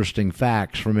 7 interesting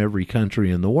facts from every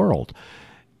country in the world.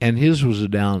 And his was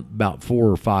down about 4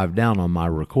 or 5 down on my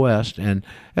request, and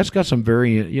that's got some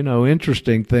very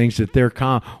interesting things that they're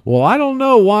well, I don't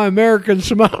know why American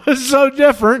Samoa is so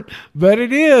different, but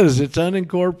it is. It's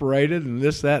unincorporated and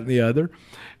this, that, and the other.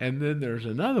 And then there's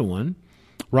another one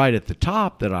right at the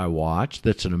top that I watched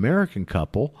that's an American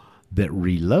couple that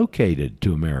relocated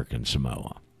to American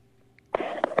Samoa.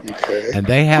 Okay. And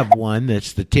they have one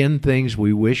that's the 10 things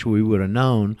we wish we would have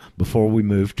known before we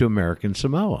moved to American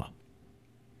Samoa.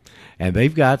 And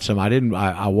they've got some.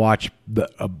 I watched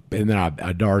and then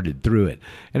I darted through it,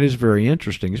 and it's very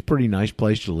interesting. It's a pretty nice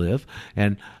place to live,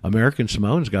 and American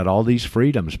Samoans got all these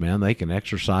freedoms, man. They can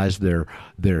exercise their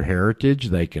heritage.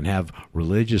 They can have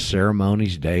religious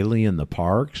ceremonies daily in the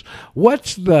parks.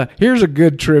 Here's a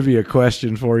good trivia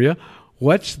question for you.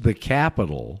 What's the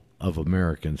capital of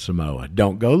American Samoa?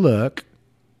 Don't go look.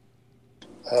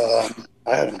 I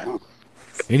don't know.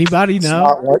 Anybody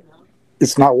know?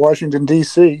 It's not Washington,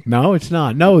 D.C. No, it's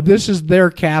not. No, this is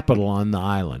their capital on the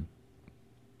island.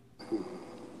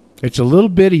 It's a little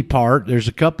bitty part. There's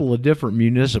a couple of different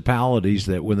municipalities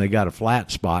that when they got a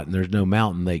flat spot and there's no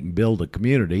mountain, they can build a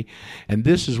community. And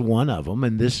this is one of them,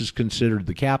 and this is considered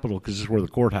the capital because this is where the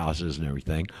courthouse is and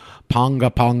everything.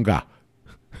 Ponga Ponga.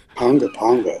 Ponga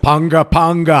Ponga. Ponga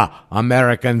Ponga,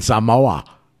 American Samoa.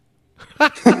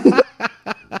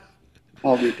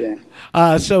 I'll be damned.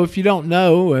 So if you don't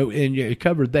know, and you're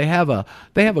covered, they have a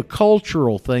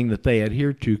cultural thing that they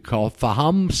adhere to called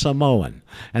Faham Samoan,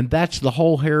 and that's the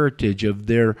whole heritage of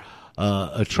their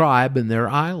a tribe in their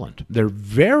island. They're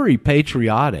very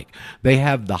patriotic. They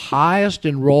have the highest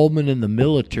enrollment in the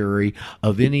military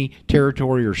of any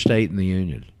territory or state in the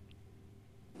Union.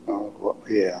 Oh, well,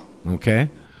 yeah. Okay?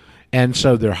 And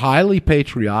so they're highly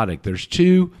patriotic. There's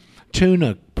 2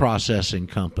 tuna processing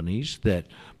companies that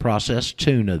process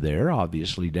tuna there,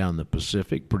 obviously down the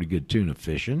Pacific, pretty good tuna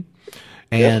fishing.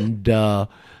 And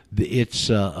it's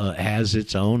has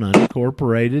its own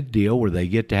unincorporated deal where they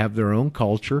get to have their own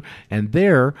culture, and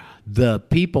there the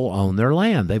people own their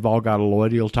land. They've all got a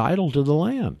loyal title to the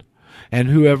land. And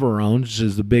whoever owns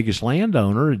is the biggest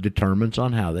landowner. It determines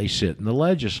on how they sit in the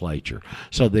legislature.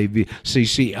 So they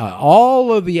see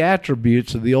all of the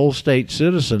attributes of the old state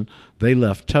citizen, they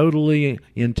left totally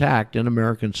intact in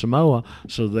American Samoa,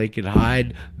 so they could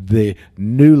hide the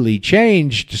newly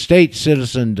changed state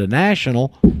citizen to national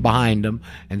behind them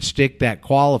and stick that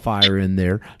qualifier in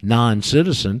there,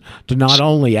 non-citizen, to not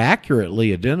only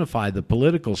accurately identify the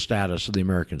political status of the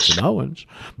American Samoans,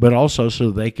 but also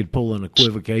so they could pull an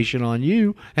equivocation on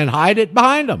you and hide it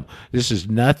behind them. This is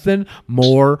nothing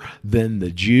more than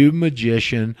the Jew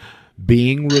magician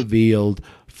being revealed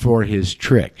for his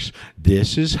tricks.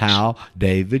 This is how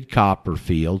David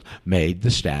Copperfield made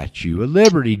the Statue of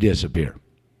Liberty disappear.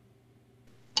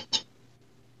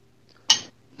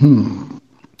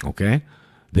 Okay?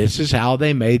 This is how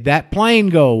they made that plane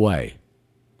go away.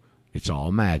 It's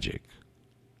all magic.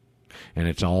 And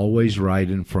it's always right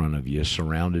in front of you,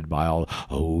 surrounded by all,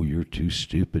 oh, you're too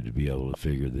stupid to be able to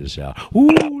figure this out. Ooh,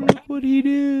 look what he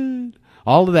did.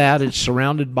 All of that, it's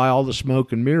surrounded by all the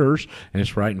smoke and mirrors, and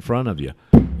it's right in front of you.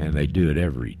 And they do it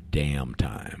every damn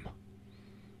time.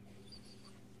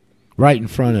 Right in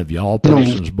front of you, all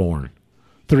persons born.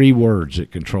 3 words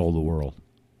that control the world.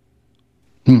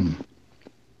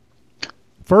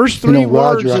 First 3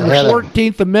 words Roger, in the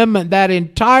 14th Amendment, that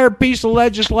entire piece of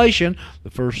legislation,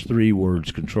 the first 3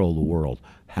 words control the world.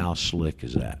 How slick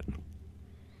is that?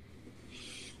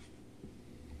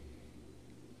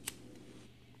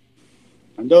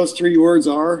 And those 3 words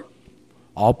are?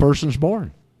 All persons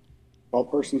born. All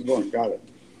persons born. Got it.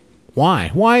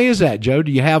 Why? Why is that, Joe?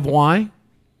 Do you have why?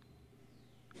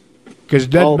 Because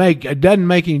it doesn't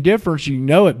make any difference. You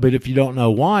know it, but if you don't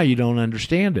know why, you don't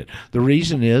understand it. The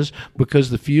reason is because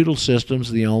the feudal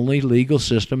system's the only legal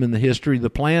system in the history of the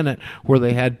planet where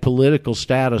they had political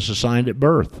status assigned at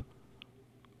birth.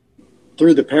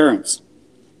 Through the parents.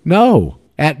 No,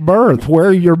 at birth,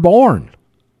 where you're born.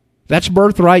 That's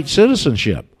birthright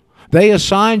citizenship. They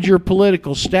assigned your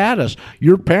political status.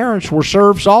 Your parents were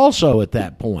serfs also at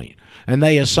that point. And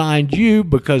they assigned you,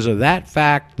 because of that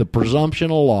fact, the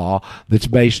presumption of law that's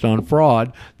based on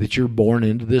fraud, that you're born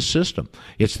into this system.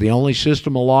 It's the only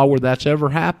system of law where that's ever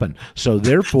happened. So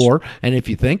therefore, and if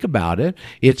you think about it,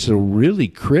 it's a really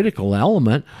critical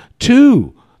element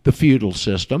to the feudal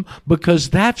system, because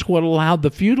that's what allowed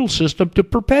the feudal system to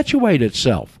perpetuate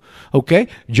itself. Okay,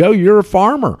 Joe, you're a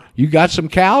farmer. You got some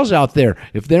cows out there.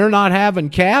 If they're not having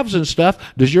calves and stuff,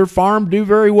 does your farm do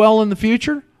very well in the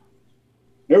future?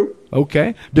 Nope.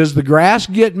 Okay. Does the grass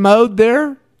get mowed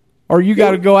there? Or you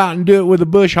got to go out and do it with a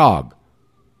bush hog?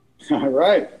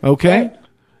 Right. Okay. Right.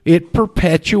 It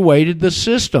perpetuated the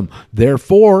system.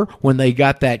 Therefore, when they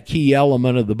got that key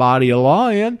element of the body of law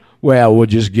in, well, we'll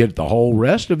just get the whole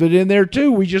rest of it in there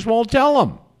too. We just won't tell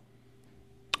them.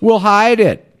 We'll hide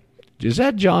it. Is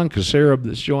that John Kacerab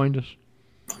that's joined us?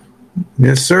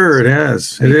 Yes, sir, it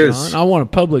has. It is. John, I want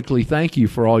to publicly thank you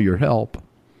for all your help.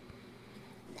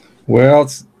 Well,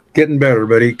 it's getting better,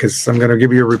 buddy, because I'm going to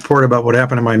give you a report about what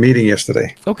happened in my meeting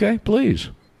yesterday. Okay, please.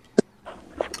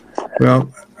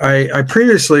 Well, I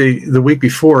previously, the week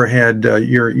before, had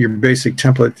your basic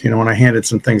template, when I handed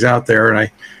some things out there,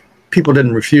 and people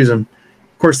didn't refuse them.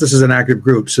 Of course, this is an active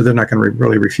group, so they're not going to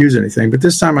really refuse anything. But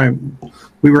this time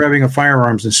we were having a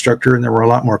firearms instructor, and there were a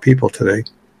lot more people today.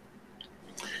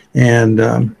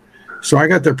 And so I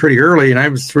got there pretty early, and I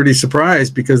was pretty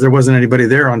surprised because there wasn't anybody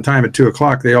there on time at 2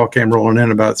 o'clock. They all came rolling in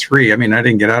about 3. I mean, I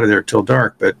didn't get out of there till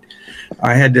dark, but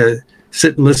I had to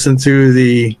sit and listen to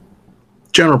the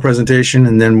general presentation,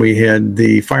 and then we had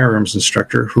the firearms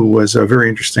instructor, who was a very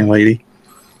interesting lady.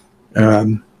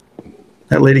 That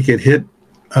lady could hit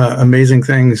amazing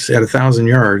things at 1,000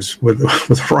 yards with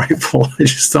a rifle.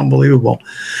 It's just unbelievable.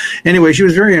 Anyway, she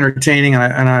was very entertaining,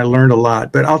 and I learned a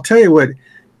lot. But I'll tell you what.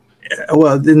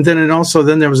 Well, then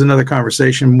there was another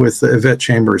conversation with Yvette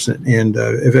Chambers, and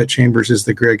Yvette Chambers is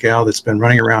the great gal that's been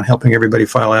running around helping everybody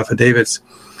file affidavits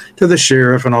to the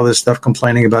sheriff and all this stuff,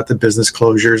 complaining about the business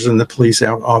closures and the police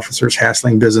officers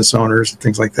hassling business owners and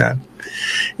things like that.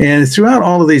 And throughout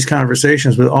all of these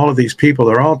conversations with all of these people,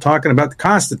 they're all talking about the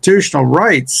constitutional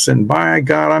rights, and by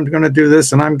God, I'm going to do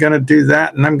this, and I'm going to do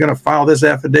that, and I'm going to file this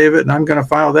affidavit, and I'm going to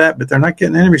file that, but they're not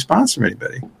getting any response from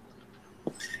anybody.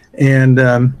 And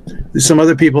some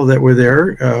other people that were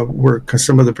there were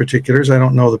some of the particulars. I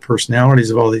don't know the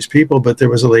personalities of all these people, but there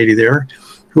was a lady there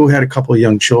who had a couple of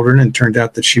young children, and turned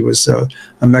out that she was a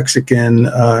Mexican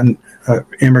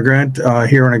immigrant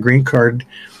here on a green card,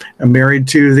 married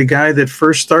to the guy that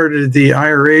first started the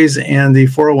IRAs and the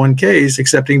 401ks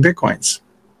accepting Bitcoins.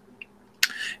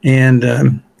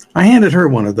 And I handed her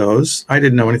one of those. I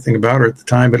didn't know anything about her at the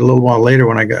time, but a little while later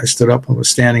when I stood up and was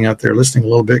standing out there listening a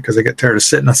little bit because I got tired of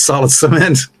sitting on solid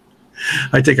cement,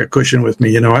 I take a cushion with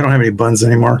me. I don't have any buns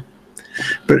anymore.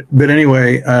 But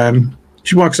anyway,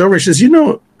 she walks over and she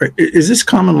says, is this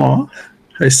common law?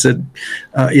 I said,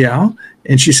 yeah.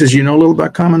 And she says, you know a little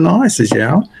about common law? I says,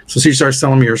 yeah. So she starts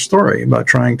telling me her story about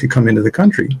trying to come into the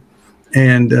country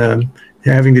and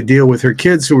having to deal with her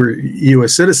kids who were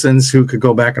U.S. citizens who could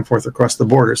go back and forth across the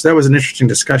border. So that was an interesting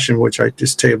discussion, which I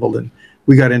just tabled, and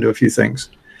we got into a few things.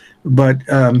 But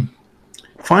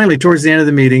finally, towards the end of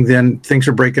the meeting, then things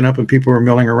were breaking up and people were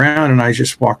milling around, and I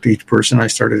just walked to each person. I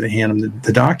started to hand them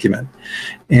the document.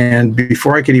 And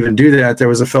before I could even do that, there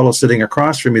was a fellow sitting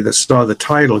across from me that saw the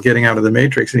title, Getting Out of the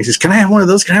Matrix, and he says, can I have one of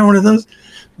those? Can I have one of those?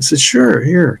 I said, sure,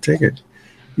 here, take it.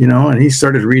 And he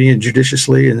started reading it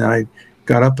judiciously, and I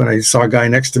got up and I saw a guy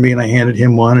next to me and I handed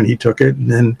him one and he took it. And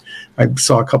then I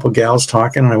saw a couple gals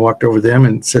talking and I walked over to them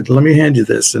and said, let me hand you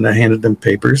this. And I handed them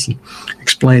papers and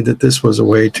explained that this was a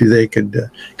way they could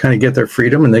kind of get their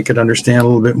freedom and they could understand a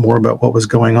little bit more about what was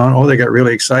going on. Oh, they got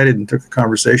really excited and took the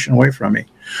conversation away from me.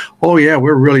 Oh, yeah,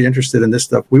 we're really interested in this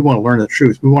stuff. We want to learn the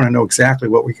truth. We want to know exactly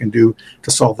what we can do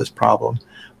to solve this problem.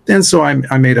 And so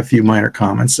I made a few minor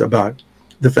comments about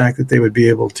the fact that they would be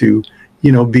able to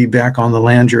be back on the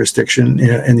land jurisdiction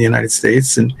in the United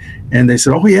States. And they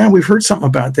said, oh, yeah, we've heard something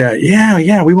about that.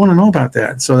 Yeah, we want to know about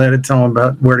that. So I had to tell them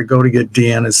about where to go to get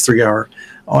Deanna's 3-hour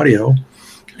audio.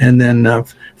 And then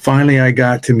finally I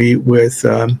got to meet with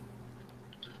the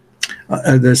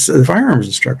firearms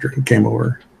instructor who came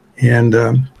over. And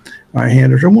I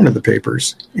handed her one of the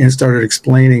papers and started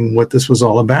explaining what this was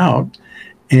all about.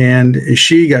 And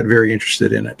she got very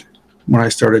interested in it when I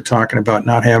started talking about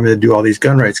not having to do all these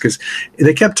gun rights, because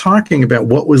they kept talking about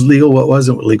what was legal, what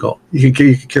wasn't legal. You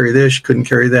could carry this, you couldn't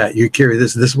carry that. You could carry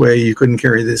this way, you couldn't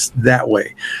carry this that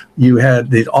way. You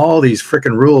had all these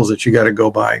frickin' rules that you got to go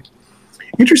by.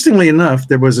 Interestingly enough,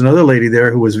 there was another lady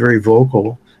there who was very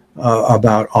vocal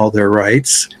about all their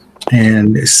rights,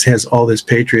 and has all this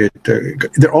patriot.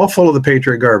 They're all full of the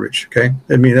patriot garbage. Okay,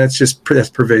 I mean that's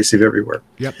pervasive everywhere.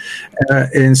 Yep.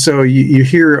 And so you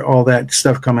hear all that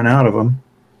stuff coming out of them,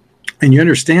 and you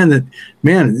understand that,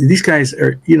 man, these guys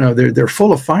are they're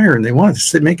full of fire and they want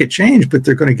to make a change, but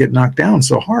they're going to get knocked down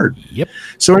so hard. Yep.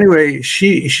 So anyway,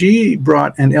 she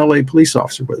brought an LA police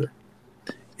officer with her,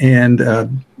 and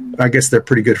I guess they're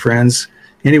pretty good friends.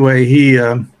 Anyway, he.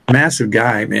 Massive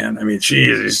guy, man. I mean,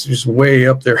 he's just way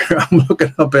up there. I'm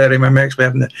looking up at him. I'm actually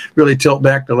having to really tilt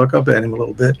back to look up at him a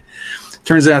little bit.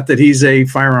 Turns out that he's a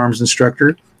firearms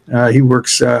instructor. He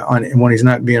works when he's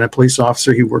not being a police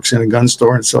officer, he works in a gun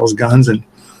store and sells guns and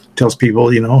tells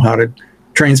people, how to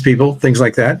trains people, things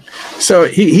like that. So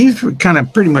he kind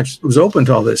of pretty much was open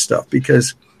to all this stuff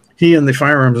because he and the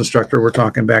firearms instructor were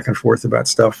talking back and forth about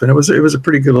stuff, and it was a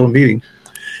pretty good little meeting.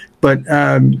 But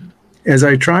as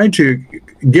I tried to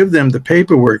give them the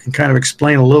paperwork and kind of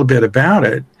explain a little bit about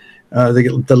it,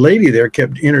 the lady there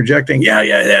kept interjecting. Yeah.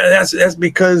 That's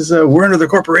because we're under the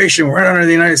corporation. We're under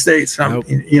the United States. Nope.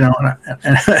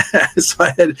 And so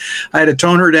I had to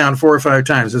tone her down 4 or 5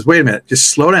 times. I says, wait a minute, just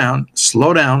slow down.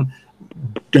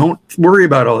 Don't worry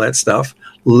about all that stuff.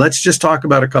 Let's just talk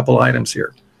about a couple items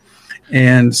here.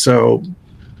 And so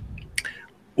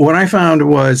what I found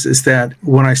is that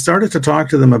when I started to talk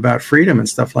to them about freedom and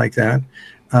stuff like that,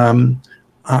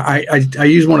 I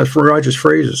used one of Roger's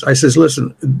phrases. I says,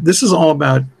 listen, this is all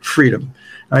about freedom.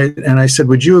 And I said,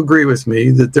 would you agree with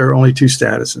me that there are only 2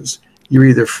 statuses? You're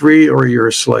either free or you're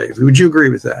a slave. Would you agree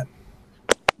with that?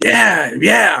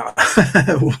 Yeah,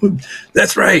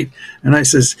 that's right. And I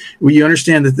says, well, you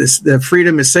understand that that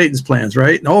freedom is Satan's plans,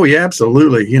 right? Oh, yeah,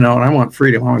 absolutely. And I want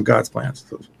freedom. I want God's plans.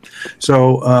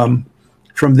 So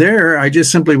from there, I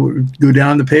just simply go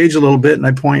down the page a little bit and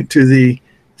I point to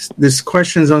this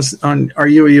questions on are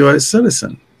you a U.S.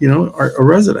 citizen, or a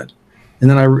resident? And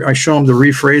then I show them the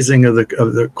rephrasing of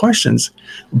the questions,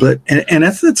 and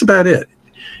that's about it.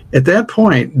 At that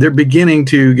point, they're beginning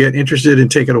to get interested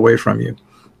and take it away from you.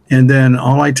 And then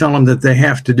all I tell them that they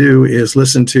have to do is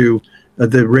listen to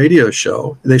the radio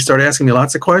show. They start asking me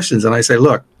lots of questions, and I say,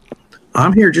 look,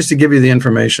 I'm here just to give you the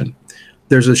information.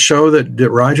 There's a show that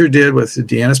Roger did with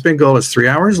Deanna Spingola. It's 3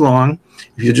 hours long.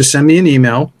 If you just send me an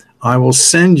email, I will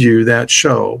send you that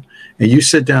show, and you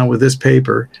sit down with this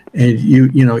paper, and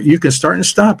you can start and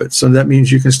stop it. So that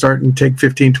means you can start and take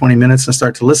 15, 20 minutes and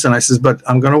start to listen. I says, but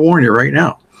I'm going to warn you right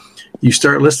now. You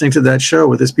start listening to that show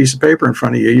with this piece of paper in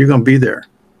front of you, you're going to be there.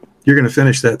 You're going to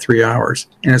finish that 3 hours,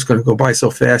 and it's going to go by so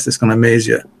fast it's going to amaze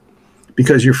you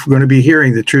because you're going to be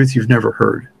hearing the truth you've never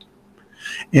heard.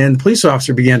 And the police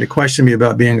officer began to question me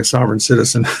about being a sovereign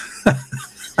citizen.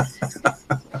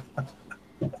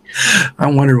 I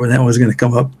wondered when that was going to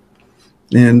come up.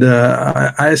 And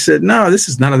I said, no, this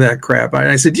is none of that crap.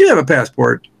 I said, do you have a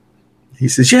passport? He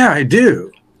says, yeah, I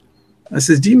do. I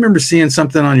said, do you remember seeing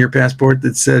something on your passport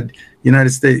that said United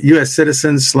States, U.S.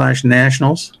 citizens /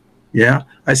 nationals? Yeah.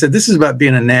 I said, this is about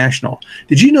being a national.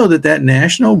 Did you know that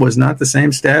national was not the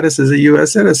same status as a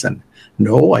U.S. citizen?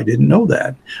 No, I didn't know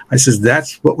that. I says,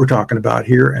 that's what we're talking about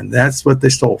here, and that's what they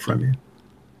stole from you.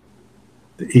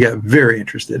 He got very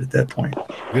interested at that point.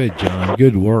 Good, John.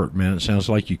 Good work, man. It sounds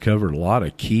like you covered a lot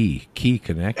of key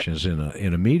connections in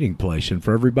a meeting place. And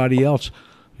for everybody else,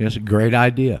 it's a great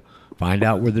idea. Find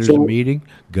out where there's a meeting,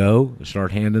 go,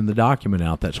 start handing the document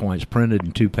out. That's why it's printed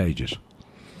in 2 pages.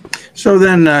 So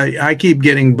then I keep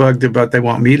getting bugged about they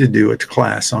want me to do a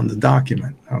class on the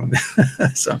document.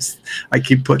 So I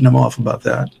keep putting them off about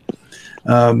that.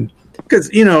 Because,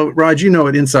 Raj, you know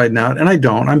it inside and out, and I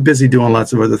don't. I'm busy doing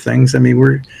lots of other things. I mean,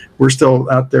 we're still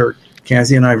out there.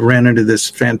 Cassie and I ran into this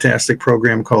fantastic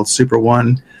program called Super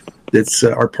One. That's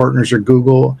our partners are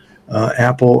Google,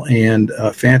 Apple, and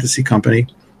Fantasy Company.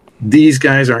 These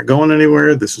guys aren't going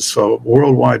anywhere. This is a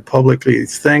worldwide publicly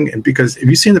thing. And because, have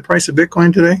you seen the price of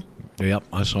Bitcoin today? Yep,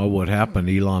 I saw what happened.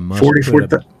 Elon Musk he put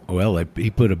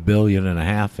 $1.5 billion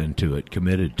into it,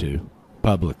 committed to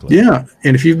publicly. Yeah,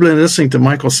 and if you've been listening to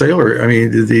Michael Saylor, I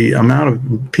mean, the amount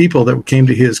of people that came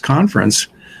to his conference,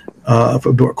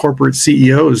 corporate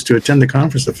CEOs to attend the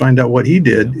conference to find out what he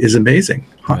did is amazing.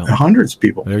 Hundreds of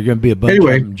people. There are going to be a bunch of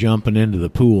them jumping into the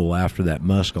pool after that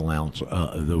Musk allowance.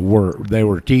 They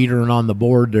were teetering on the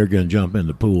board. They're going to jump in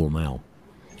the pool now.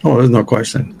 Oh, there's no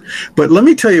question. But let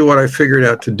me tell you what I figured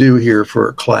out to do here for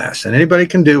a class. And anybody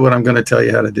can do what I'm going to tell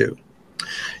you how to do.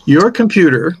 Your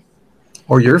computer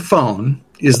or your phone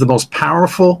is the most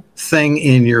powerful thing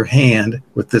in your hand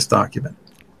with this document.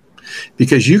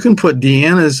 Because you can put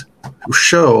Deanna's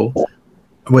show,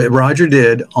 what Roger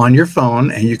did, on your phone,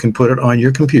 and you can put it on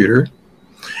your computer.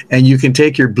 And you can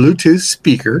take your Bluetooth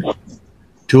speaker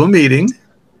to a meeting,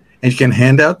 and you can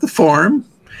hand out the form,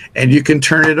 and you can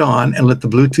turn it on and let the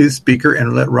Bluetooth speaker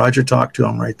and let Roger talk to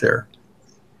him right there.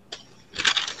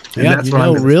 And that's what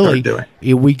I'm going to start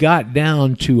doing. We got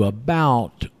down to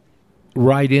about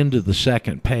right into the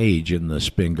second page in the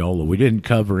Spingola. We didn't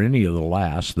cover any of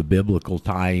the biblical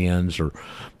tie-ins or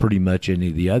pretty much any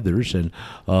of the others. And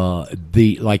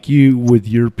like you with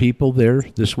your people there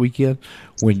this weekend,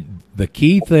 when the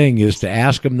key thing is to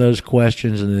ask them those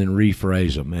questions and then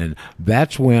rephrase them. And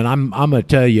that's when I'm going to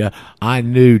tell you, I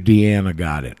knew Deanna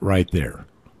got it right there.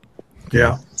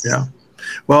 Yeah.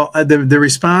 Well, the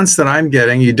response that I'm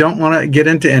getting, you don't want to get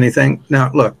into anything.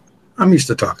 Now, look, I'm used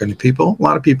to talking to people. A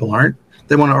lot of people aren't.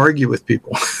 They want to argue with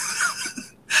people.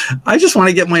 I just want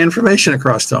to get my information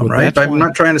across to them, right? I'm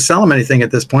not trying to sell them anything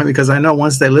at this point because I know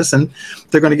once they listen,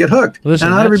 they're going to get hooked. And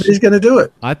not everybody's going to do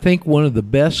it. I think one of the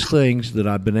best things that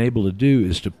I've been able to do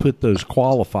is to put those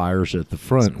qualifiers at the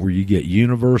front where you get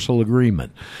universal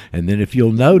agreement. And then if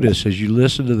you'll notice, as you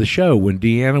listen to the show, when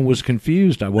Deanna was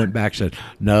confused, I went back and said,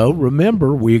 no,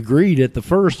 remember, we agreed at the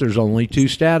first there's only 2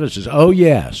 statuses. Oh,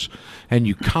 yes. And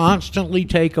you constantly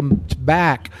take them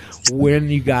back when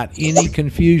you got any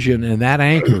confusion, and that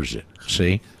anchors it.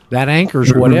 See? That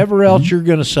anchors whatever else you're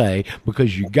going to say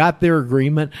because you got their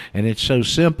agreement, and it's so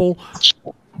simple,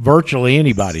 virtually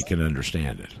anybody can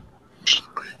understand it.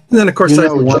 And then, of course,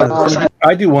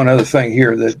 I do one other thing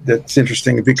here that's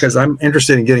interesting because I'm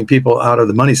interested in getting people out of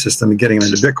the money system and getting them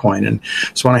into Bitcoin. And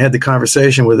so when I had the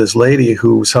conversation with this lady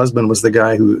whose husband was the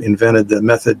guy who invented the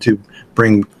method to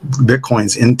bring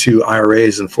Bitcoins into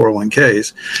IRAs and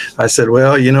 401ks, I said,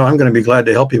 well, I'm going to be glad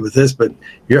to help you with this, but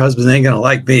your husband ain't going to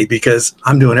like me because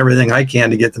I'm doing everything I can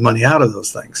to get the money out of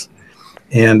those things.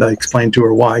 And I explained to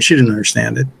her why. She didn't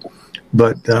understand it.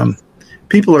 But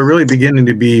people are really beginning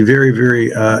to be very,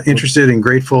 very interested and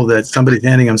grateful that somebody's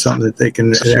handing them something that they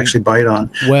can actually bite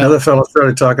on. Well, another fellow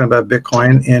started talking about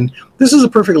Bitcoin, and this is a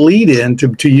perfect lead-in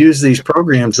to use these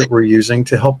programs that we're using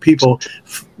to help people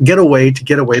get away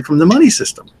from the money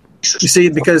system. You see,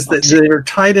 because they're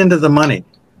tied into the money.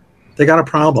 They got a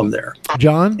problem there.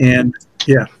 John? And,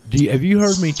 yeah. Have you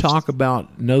heard me talk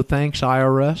about No Thanks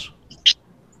IRS?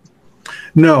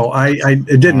 No, I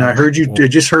didn't. I heard you. I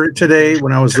just heard it today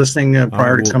when I was listening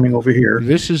prior to coming over here.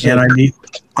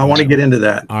 I want to get into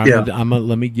that.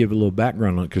 Let me give a little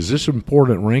background on it because this is an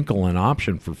important wrinkle and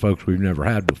option for folks we've never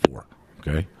had before.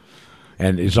 Okay,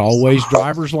 And it's always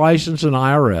driver's license and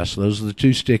IRS. Those are the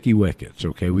two sticky wickets.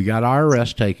 Okay, we got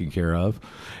IRS taken care of,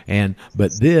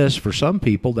 but this, for some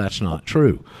people, that's not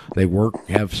true. They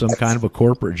have some kind of a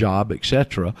corporate job,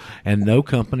 etc., and no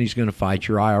company's going to fight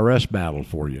your IRS battle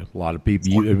for you. A lot of people,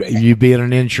 you being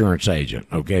an insurance agent,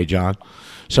 okay, John?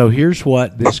 So here's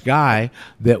what this guy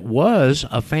that was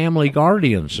a Family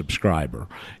Guardian subscriber,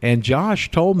 and Josh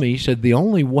told me, he said the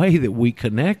only way that we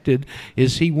connected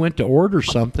is he went to order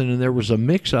something and there was a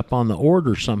mix-up on the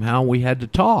order somehow. We had to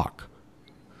talk.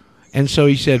 And so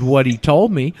he said what he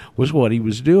told me was what he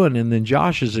was doing, and then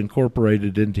Josh has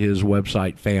incorporated into his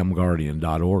website,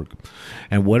 famguardian.org.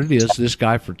 And what it is, this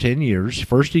guy for 10 years,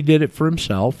 first he did it for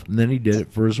himself, and then he did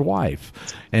it for his wife.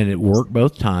 And it worked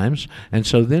both times, and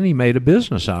so then he made a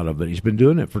business out of it. He's been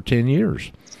doing it for 10 years.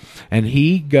 And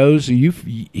he goes,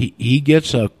 he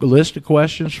gets a list of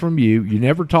questions from you. You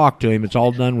never talk to him. It's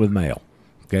all done with mail,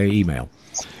 okay, email.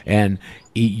 And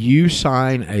you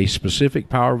sign a specific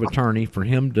power of attorney for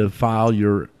him to file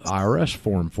your IRS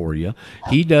form for you.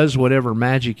 He does whatever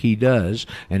magic he does,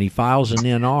 and he files an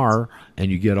NR,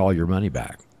 and you get all your money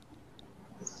back.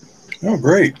 Oh,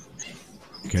 great.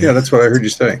 Okay. Yeah, that's what I heard you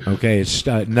say. Okay, it's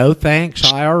no thanks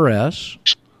IRS,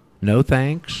 no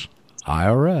thanks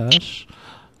IRS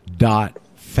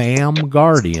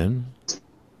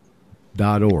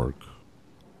 .famguardian.org.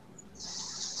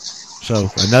 So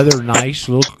another nice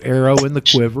little arrow in the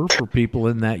quiver for people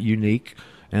in that unique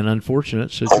and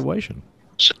unfortunate situation.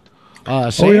 Sam,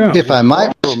 If I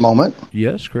might for a moment.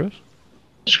 Yes, Chris?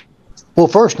 Well,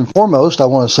 first and foremost, I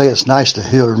want to say it's nice to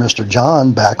hear Mr.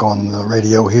 John back on the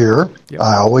radio here. Yep.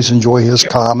 I always enjoy his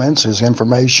comments, his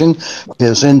information,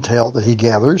 his intel that he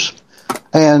gathers.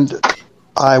 And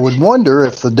I would wonder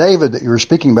if the David that you were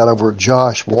speaking about over at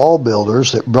Josh Wall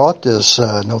Builders that brought this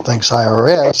No Thanks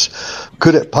IRS,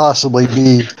 could it possibly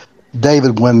be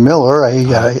David Wynn Miller,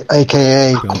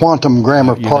 a.k.a. Quantum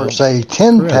Grammar Parse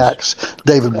 10 Tax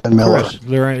David Wynn Miller? Chris,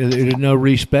 there's no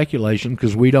re-speculation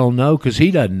because we don't know because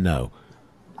he doesn't know.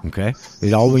 Okay?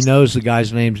 All we know is the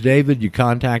guy's name's David. You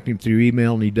contact him through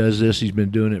email, and he does this. He's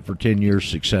been doing it for 10 years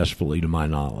successfully, to my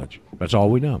knowledge. That's all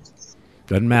we know.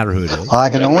 Doesn't matter who it is. I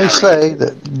can only say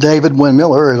that David Wynn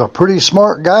Miller is a pretty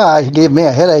smart guy. He gave me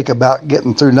a headache about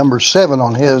getting through number 7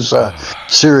 on his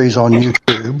series on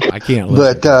YouTube. I can't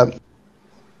listen. But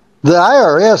the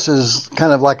IRS is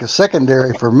kind of like a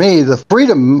secondary for me. The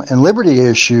freedom and liberty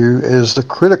issue is the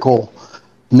critical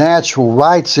natural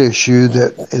rights issue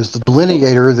that is the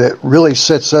delineator that really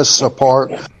sets us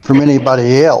apart from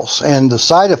anybody else. And the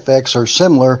side effects are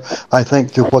similar, I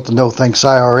think, to what the No Thanks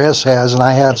IRS has. And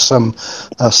I have some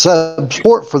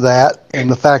support for that, and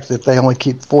the fact that they only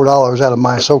keep $4 out of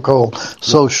my so-called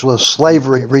socialist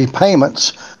slavery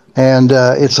repayments. And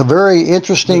it's a very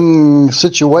interesting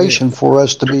situation for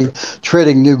us to be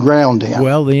treading new ground in.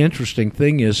 Well, the interesting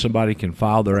thing is somebody can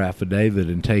file their affidavit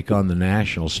and take on the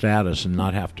national status and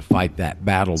not have to fight that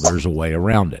battle. There's a way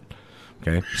around it.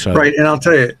 Okay, so Right, and I'll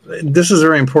tell you, this is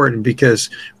very important because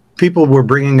people were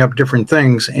bringing up different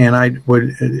things, and I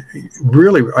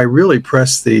really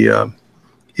press the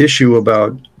issue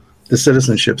about the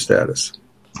citizenship status.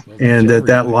 And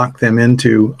that locked them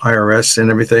into IRS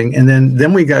and everything. And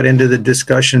then we got into the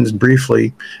discussions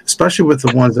briefly, especially with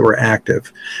the ones that were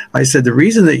active. I said, the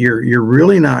reason that you're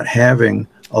really not having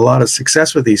a lot of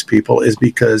success with these people is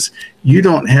because you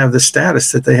don't have the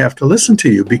status that they have to listen to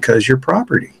you because you're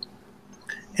property.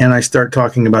 And I start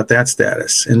talking about that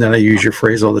status. And then I use your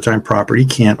phrase all the time, property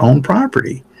can't own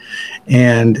property.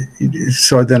 And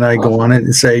so then I go on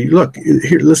and say, look,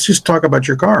 here, let's just talk about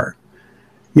your car.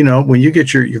 You know, when you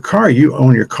get your car, you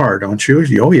own your car, don't you?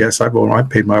 Oh, yes, I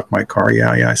paid off my car.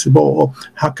 Yeah. I said, well,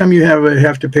 how come you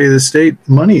have to pay the state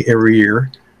money every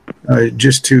year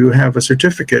just to have a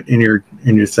certificate in your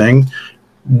thing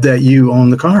that you own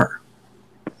the car?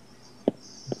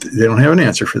 They don't have an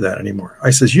answer for that anymore. I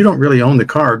says, you don't really own the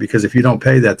car because if you don't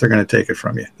pay that, they're going to take it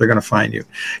from you. They're going to fine you.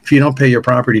 If you don't pay your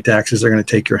property taxes, they're going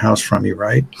to take your house from you,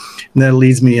 right? And that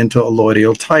leads me into a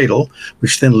allodial title,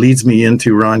 which then leads me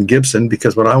into Ron Gibson,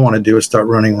 because what I want to do is start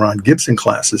running Ron Gibson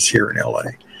classes here in LA.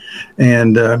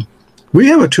 And we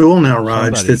have a tool now,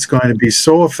 Raj, that's going to be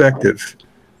so effective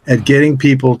at getting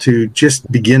people to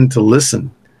just begin to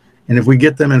listen. And if we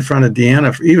get them in front of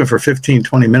Deanna, even for 15,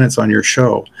 20 minutes on your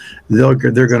show, they're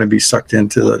going to be sucked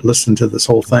into listen to this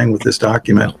whole thing with this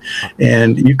document.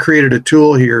 And you created a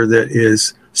tool here that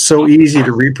is so easy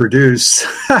to reproduce.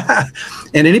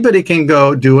 And anybody can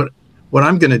go do it. What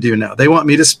I'm going to do now, they want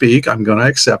me to speak. I'm going to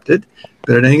accept it,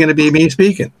 but it ain't going to be me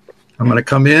speaking. I'm going to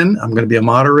come in. I'm going to be a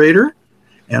moderator,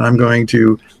 and I'm going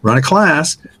to run a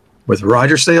class with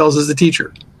Roger Sales as the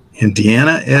teacher. and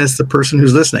Deanna as the person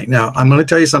who's listening. Now, I'm going to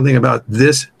tell you something about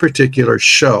this particular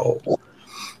show.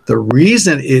 The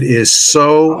reason it is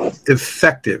so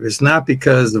effective is not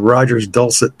because the Rogers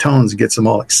dulcet tones gets them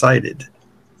all excited.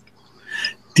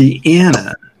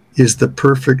 Deanna is the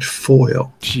perfect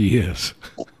foil. She is.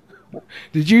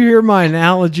 Did you hear my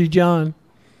analogy, John?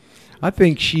 I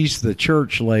think she's the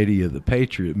church lady of the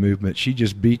Patriot movement. She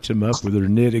just beats him up with her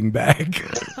knitting bag.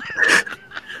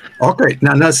 Okay,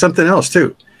 now something else,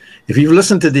 too. If you've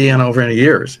listened to Deanna over any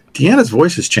years, Deanna's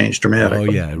voice has changed dramatically.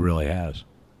 Oh, yeah, it really has.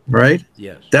 Right?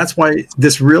 Yes. That's why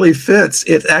this really fits.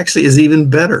 It actually is even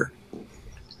better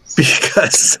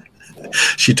because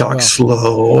she talks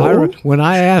slow. When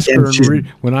I asked her,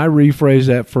 when I rephrased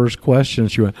that first question,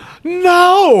 she went,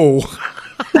 "No."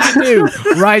 I knew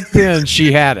right then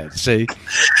she had it. See,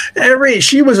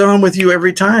 she was on with you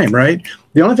every time, right?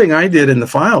 The only thing I did in the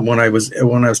file when I was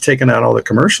taking out all the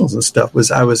commercials and stuff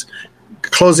was I was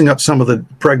closing up some of the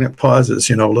pregnant pauses,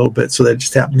 a little bit, so that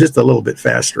just happened just a little bit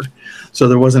faster, so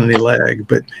there wasn't any lag.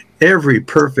 But every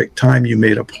perfect time you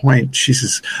made a point, she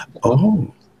says,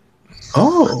 "Oh,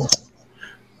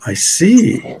 I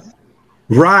see,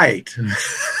 right,"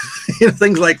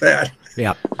 things like that.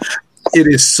 Yeah. It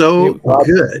is so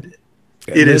good.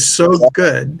 It is so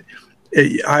good.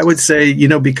 I would say,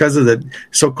 because of the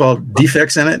so-called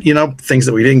defects in it, things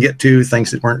that we didn't get to,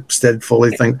 things that weren't said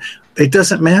fully, it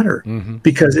doesn't matter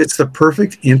because it's the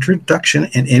perfect introduction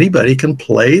and anybody can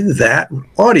play that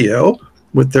audio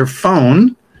with their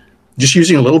phone just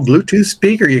using a little Bluetooth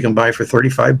speaker you can buy for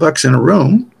 $35 in a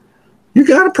room. You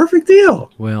got a perfect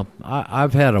deal. Well,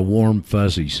 I've had a warm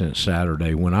fuzzy since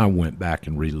Saturday when I went back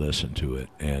and re-listened to it,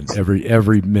 and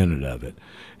every minute of it,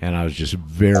 and I was just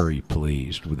very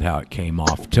pleased with how it came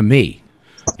off to me.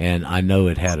 And I know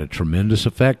it had a tremendous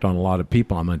effect on a lot of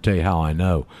people. I'm going to tell you how I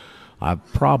know. I've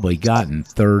probably gotten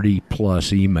 30-plus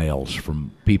emails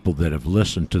from people that have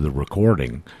listened to the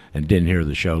recording and didn't hear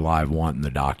the show live wanting the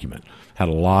document. Had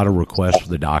a lot of requests for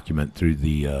the document through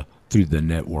the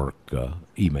network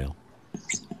email.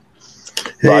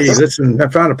 Hey, listen, I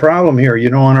found a problem here.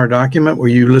 On our document where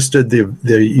you listed the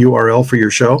URL for your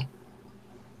show?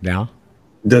 Yeah.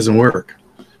 It doesn't work.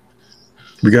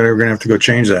 We're going to have to go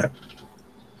change that.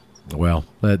 Well,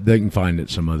 they can find it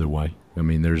some other way. I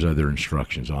mean, there's other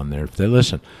instructions on there. If they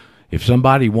listen, if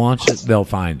somebody wants it, they'll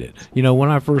find it. When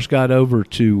I first got over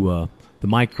to the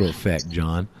Micro Effect,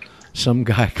 John, some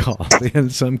guy called in,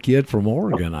 some kid from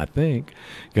Oregon, I think,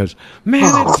 goes, "Man,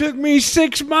 it took me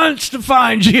 6 months to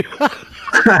find you."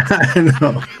 I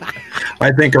know.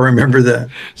 I think I remember that.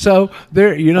 So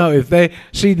there, if they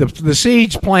see the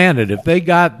seeds planted, if they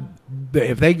got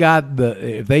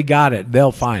it,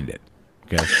 they'll find it.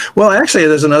 Okay. Well, actually,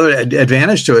 there's another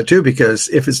advantage to it too, because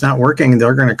if it's not working,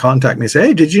 they're going to contact me and say,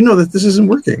 "Hey, did you know that this isn't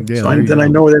working?" Yeah, so then I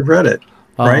know they've read it.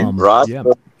 Right? Right. Yeah.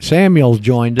 Samuel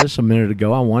joined us a minute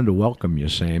ago. I wanted to welcome you,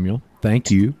 Samuel. Thank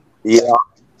you. Yeah.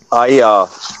 I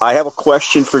have a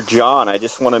question for John. I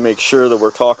just want to make sure that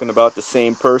we're talking about the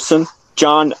same person.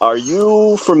 John, are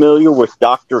you familiar with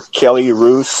Dr. Kelly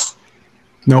Roos?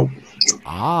 Nope.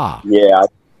 Yeah, I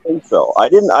think so.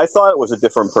 I thought it was a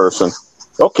different person.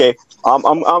 Okay. I'm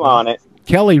on it.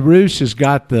 Kelly Roos has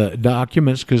got the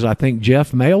documents because I think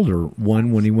Jeff mailed her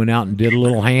one when he went out and did a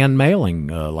little hand mailing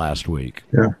last week.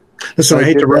 Yeah. Listen, I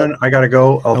hate to run. I got to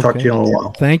go. I'll talk to you in a little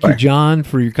while. Thank you, John,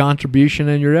 for your contribution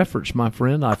and your efforts, my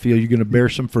friend. I feel you're going to bear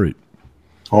some fruit.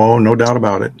 Oh, no doubt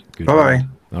about it. Bye-bye.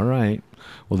 All right.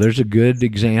 Well, there's a good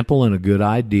example and a good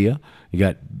idea. You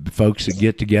got folks that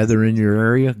get together in your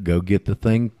area, go get the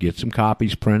thing, get some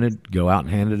copies printed, go out and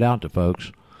hand it out to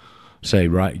folks. Say,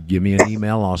 right, give me an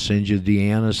email, I'll send you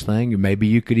Deanna's thing. Maybe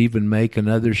you could even make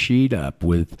another sheet up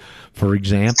with, for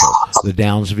example, the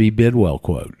Downs v. Bidwell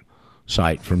quote.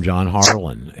 Cite from John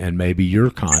Harlan, and maybe your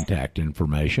contact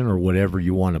information or whatever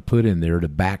you want to put in there to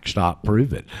backstop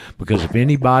prove it. Because if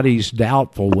anybody's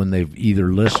doubtful when they've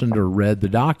either listened or read the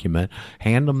document,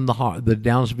 hand them the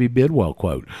Downs v. Bidwell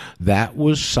quote. That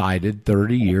was cited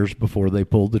 30 years before they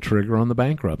pulled the trigger on the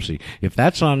bankruptcy. If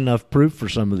that's not enough proof for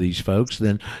some of these folks,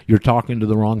 then you're talking to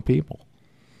the wrong people.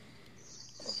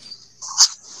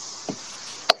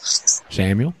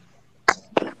 Samuel?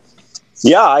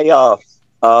 Yeah,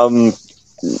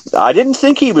 I didn't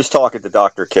think he was talking to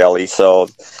Dr. Kelly. So,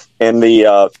 and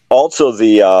also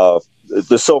the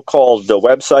so-called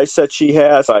websites that she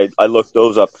has, I looked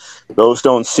those up. Those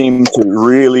don't seem to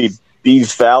really be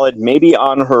valid. Maybe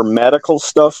on her medical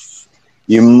stuff,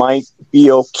 you might be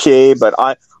okay. But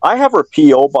I have her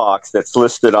PO box that's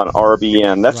listed on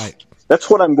RBN.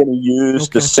 That's what I'm going to use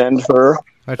to send her.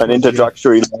 That's an what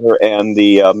introductory letter and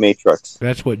the matrix.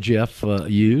 That's what Jeff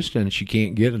used, and she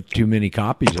can't get too many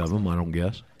copies of them, I don't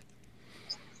guess.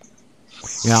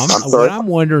 Yeah, what I'm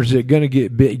wondering is it going to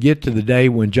get to the day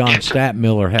when John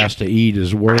Stadtmiller has to eat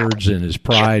his words and his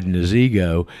pride and his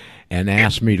ego and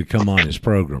ask me to come on his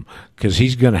program, because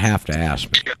he's going to have to ask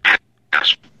me.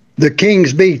 The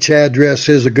Kings Beach address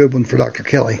is a good one for Dr.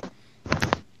 Kelly.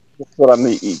 That's what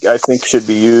I think should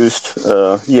be used.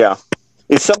 Yeah.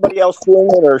 Is somebody else doing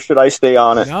it, or should I stay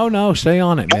on it? No, stay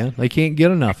on it, man. They can't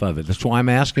get enough of it. That's why I'm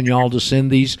asking y'all to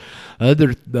send these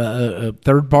other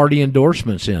third-party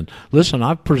endorsements in. Listen,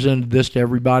 I've presented this to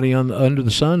everybody under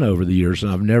the sun over the years,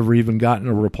 and I've never even gotten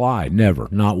a reply. Never,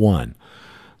 not one.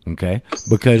 Okay?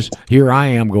 Because here I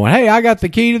am going, hey, I got the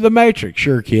key to the matrix.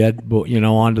 Sure, kid, but,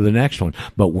 on to the next one.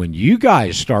 But when you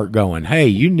guys start going, hey,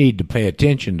 you need to pay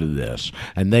attention to this,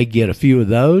 and they get a few of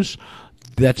those,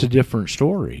 that's a different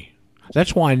story.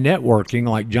 That's why networking,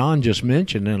 like John just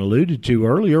mentioned and alluded to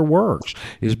earlier, works,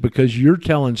 is because you're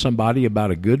telling somebody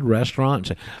about a good restaurant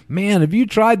and say, man, have you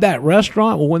tried that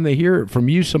restaurant? Well, when they hear it from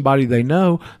you, somebody they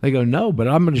know, they go, no, but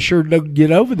I'm going to sure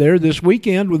get over there this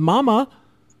weekend with Mama.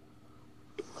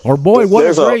 Or, boy, what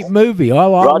a great movie.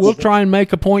 We'll try and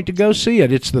make a point to go see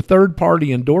it. It's the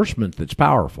third-party endorsement that's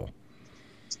powerful.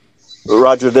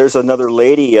 Roger, there's another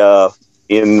lady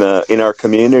in our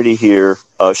community here.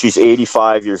 She's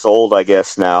 85 years old, I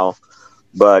guess now,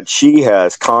 but she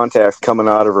has contacts coming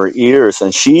out of her ears,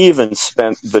 and she even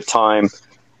spent the time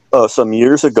some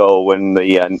years ago when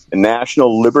the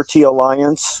National Liberty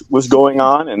Alliance was going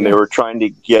on, and they were trying to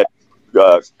get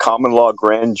common law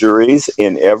grand juries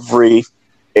in every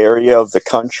area of the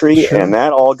country, and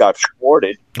that all got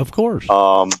thwarted. Of course.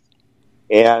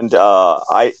 And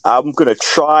I'm going to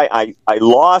try. I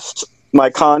lost my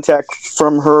contact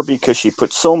from her because she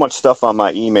put so much stuff on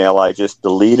my email. I just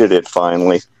deleted it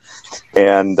finally.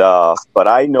 And but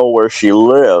I know where she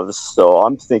lives, so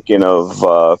I'm thinking of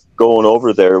going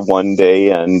over there one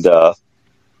day and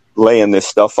laying this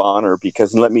stuff on her,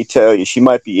 because let me tell you, she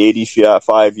might be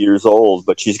 85 years old,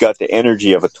 but she's got the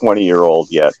energy of a 20-year-old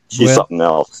yet. She's something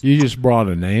else. You just brought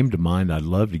a name to mind I'd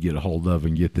love to get a hold of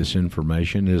and get this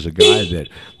information. Is a guy that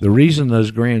the reason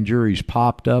those grand juries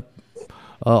popped up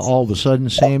all of a sudden,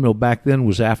 Samuel, back then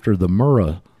was after the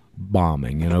Murrah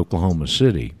bombing in Oklahoma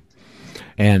City.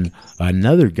 And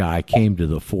another guy came to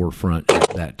the forefront at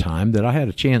that time that I had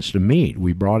a chance to meet.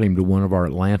 We brought him to one of our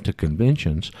Atlanta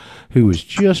conventions, who was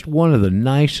just one of the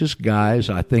nicest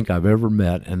guys I think I've ever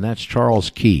met, and that's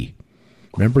Charles Key.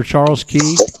 Remember Charles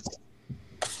Key?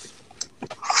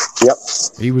 Yep.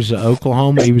 He was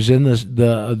Oklahoma. He was in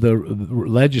the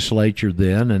legislature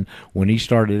then, and when he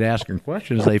started asking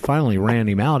questions, they finally ran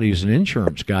him out. He's an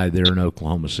insurance guy there in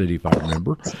Oklahoma City, if I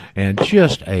remember, and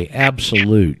just a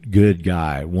absolute good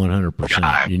guy,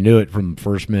 100%. You knew it from the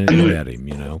first minute you met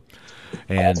him,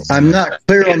 And I'm not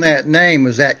clear on that name.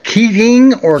 Was that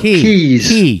Keating or Keys?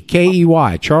 Key,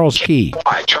 K-E-Y, Charles Key.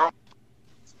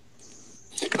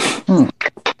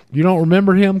 You don't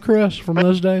remember him, Chris, from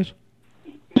those days?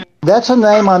 That's a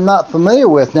name I'm not familiar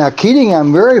with. Now, Keating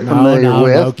I'm very familiar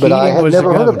with, but I have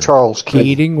never heard of Charles Keating.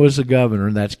 Keating was the governor,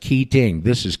 and that's Keating.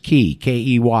 This is Key,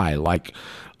 K-E-Y, like,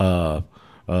 what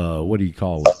do you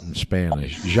call it in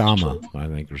Spanish? Llama, I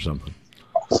think, or something.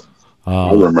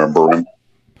 I remember him.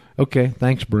 Okay,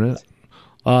 thanks, Brent.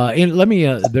 And let me.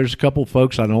 There's a couple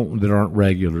folks that aren't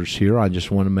regulars here. I just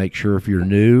want to make sure if you're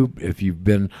new, if you've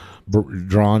been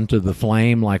drawn to the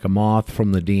flame like a moth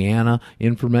from the Deanna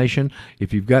information,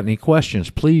 if you've got any questions,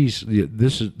 please.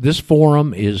 This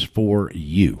forum is for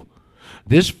you.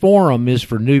 This forum is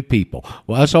for new people.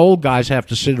 Well, us old guys have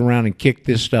to sit around and kick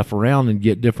this stuff around and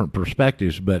get different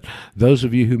perspectives. But those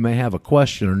of you who may have a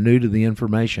question or new to the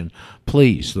information,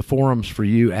 please, the forum's for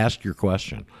you. Ask your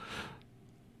question.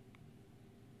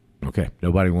 Okay,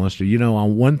 nobody wants to.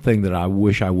 On one thing that I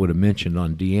wish I would have mentioned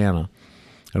on Deanna,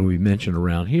 and we mentioned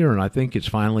around here, and I think it's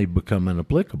finally becoming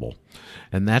applicable,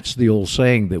 and that's the old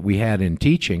saying that we had in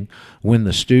teaching: when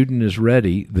the student is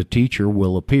ready, the teacher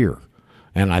will appear.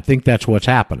 And I think that's what's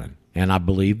happening, and I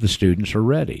believe the students are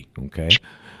ready, okay?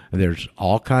 There's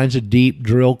all kinds of deep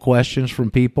drill questions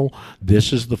from people.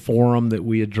 This is the forum that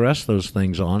we address those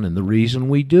things on, and the reason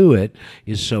we do it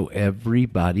is so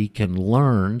everybody can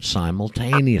learn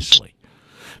simultaneously.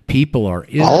 People are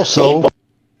also,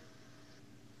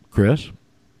 Chris?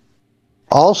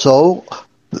 Also,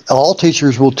 all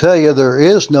teachers will tell you there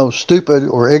is no stupid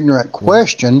or ignorant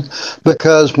question,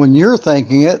 because when you're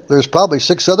thinking it, there's probably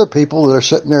 6 other people that are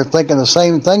sitting there thinking the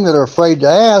same thing that are afraid to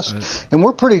ask. And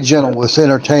we're pretty gentle with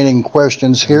entertaining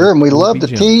questions here, and we love to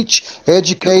teach,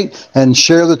 educate, and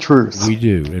share the truth. We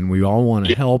do, and we all want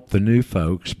to help the new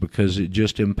folks because it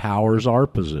just empowers our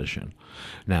position.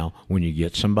 Now, when you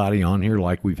get somebody on here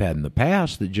like we've had in the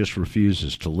past that just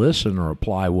refuses to listen or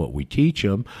apply what we teach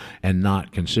them and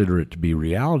not consider it to be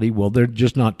reality, well, there's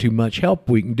just not too much help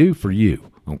we can do for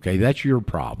you. Okay, that's your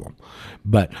problem.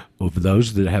 But of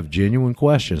those that have genuine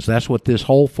questions, that's what this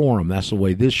whole forum, that's the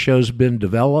way this show's been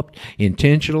developed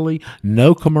intentionally,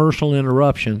 no commercial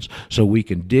interruptions, so we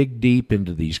can dig deep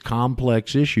into these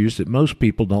complex issues that most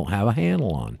people don't have a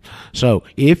handle on. So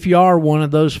if you are one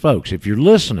of those folks, if you're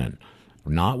listening,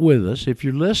 not with us, if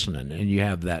you're listening and you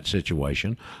have that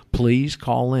situation, please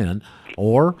call in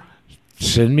or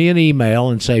send me an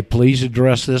email and say, please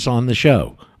address this on the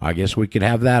show. I guess we could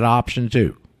have that option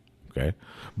too. Okay.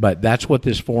 But that's what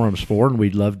this forum's for, and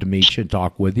we'd love to meet you and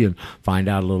talk with you and find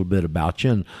out a little bit about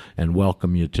you and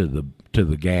welcome you to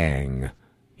the gang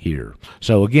here.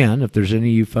 So again, if there's any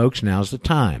of you folks, now's the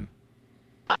time.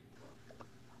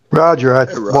 Roger,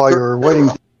 while you're waiting,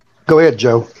 go ahead,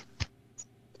 Joe.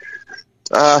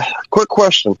 Quick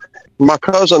question. My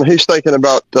cousin, he's thinking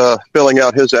about filling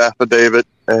out his affidavit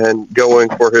and going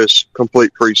for his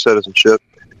complete free citizenship.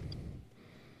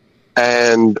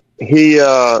 And he's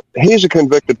a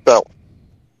convicted felon.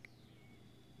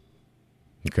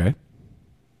 Okay.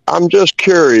 I'm just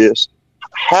curious,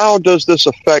 how does this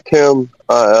affect him,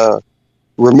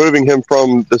 removing him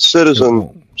from the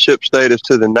citizenship status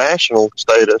to the national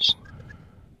status?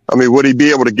 I mean, would he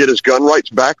be able to get his gun rights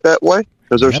back that way?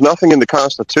 Because there's nothing in the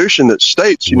Constitution that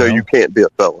states, you can't be a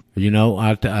felon.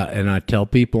 I tell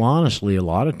people honestly, a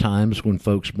lot of times when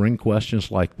folks bring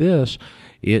questions like this,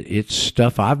 it's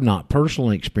stuff I've not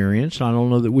personally experienced. I don't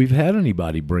know that we've had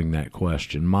anybody bring that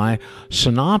question. My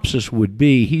synopsis would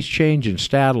be he's changing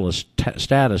status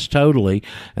totally,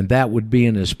 and that would be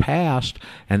in his past.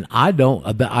 And I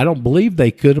don't believe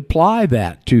they could apply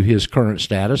that to his current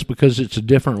status because it's a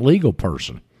different legal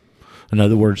person. In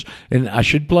other words, and I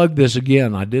should plug this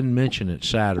again, I didn't mention it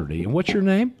Saturday. And what's your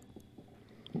name?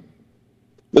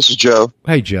 This is Joe.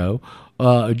 Hey, Joe.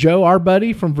 Joe, our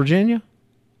buddy from Virginia?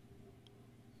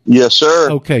 Yes,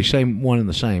 sir. Okay, same one and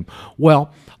the same.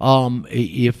 Well,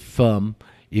 if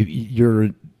you're,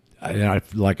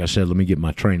 like I said, let me get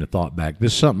my train of thought back.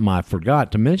 This is something I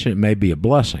forgot to mention. It may be a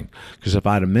blessing, because if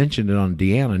I'd have mentioned it on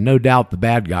Deanna, no doubt the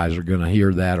bad guys are going to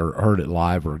hear that or heard it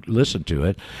live or listen to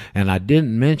it. And I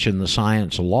didn't mention the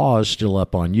Science of Law is still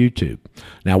up on YouTube.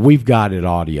 Now, we've got it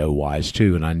audio-wise,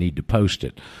 too, and I need to post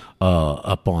it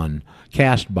up on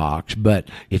CastBox, but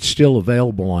it's still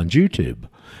available on YouTube.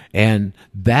 And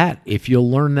that, if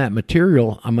you'll learn that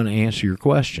material, I'm going to answer your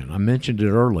question. I mentioned it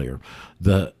earlier.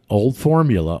 The old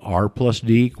formula, R plus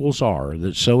D equals R,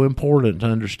 that's so important to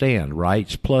understand.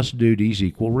 Rights plus duties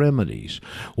equal remedies.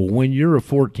 Well, when you're a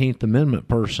 14th Amendment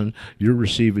person, you're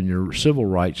receiving your civil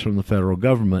rights from the federal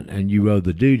government, and you owe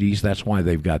the duties. That's why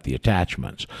they've got the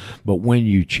attachments. But when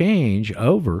you change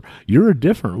over, you're a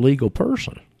different legal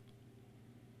person.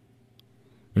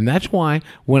 And that's why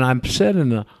when I'm said in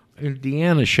the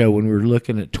Deanna show, when we were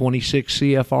looking at 26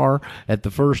 CFR, at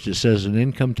the first it says an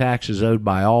income tax is owed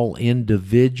by all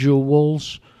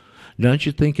individuals. Don't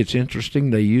you think it's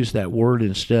interesting they use that word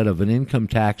instead of an income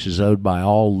tax is owed by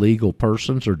all legal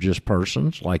persons or just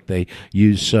persons, like they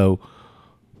use so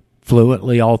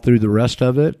fluently all through the rest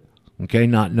of it? Okay,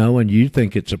 not knowing you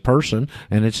think it's a person,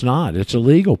 and it's not. It's a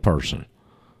legal person.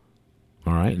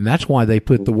 All right, and that's why they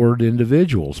put the word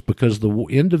individuals, because the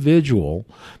individual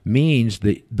means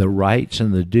that the rights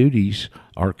and the duties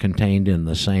are contained in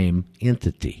the same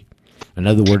entity. In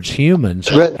other words, humans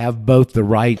have both the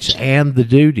rights and the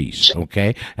duties,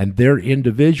 okay? And they're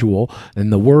individual,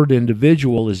 and the word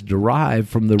individual is derived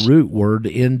from the root word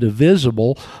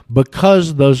indivisible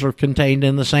because those are contained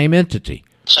in the same entity.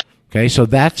 Okay, so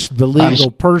that's the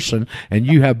legal person, and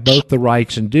you have both the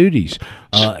rights and duties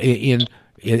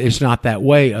It's not that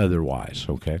way otherwise,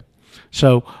 okay?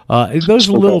 So those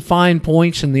are little fine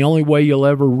points, and the only way you'll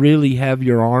ever really have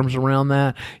your arms around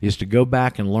that is to go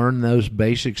back and learn those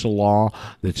basics of law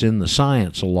that's in the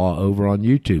Science of Law over on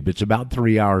YouTube. It's about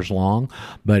 3 hours long,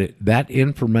 but that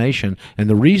information, and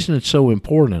the reason it's so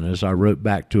important, as I wrote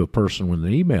back to a person with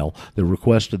an email that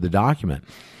requested the document,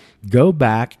 go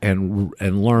back and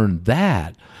learn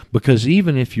that, because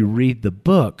even if you read the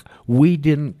book, we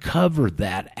didn't cover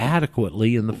that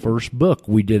adequately in the first book.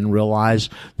 We didn't realize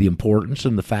the importance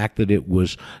and the fact that it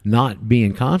was not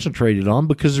being concentrated on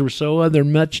because there was so other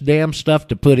much damn stuff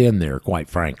to put in there, quite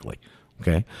frankly.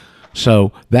 Okay?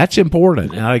 So that's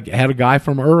important. And I had a guy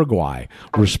from Uruguay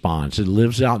respond. He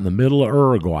lives out in the middle of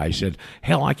Uruguay. He said,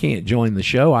 hell, I can't join the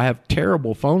show. I have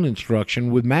terrible phone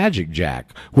instruction with Magic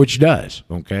Jack, which does,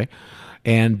 okay?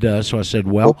 And so I said,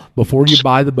 well, before you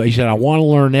buy the book, he said, I want to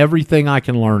learn everything I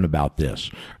can learn about this.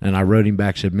 And I wrote him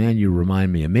back, said, man, you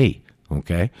remind me of me.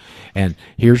 Okay, and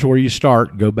here's where you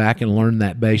start. Go back and learn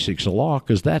that basics of law,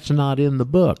 because that's not in the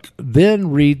book.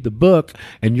 Then read the book,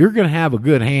 and you're going to have a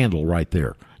good handle right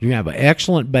there. You have an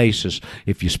excellent basis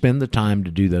if you spend the time to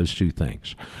do those two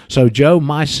things. So, Joe,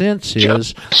 my sense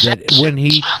is that when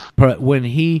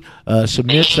he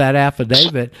submits that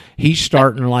affidavit, he's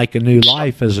starting like a new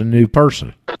life as a new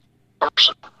person.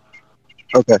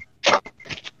 Okay.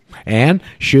 And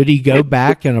should he go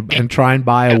back and try and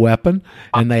buy a weapon,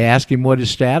 and they ask him what his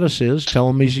status is, tell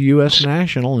him he's a U.S.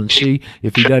 national, and see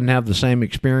if he doesn't have the same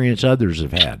experience others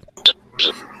have had.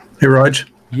 Hey, Raj.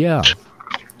 Yeah.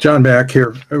 John back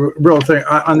here. Real thing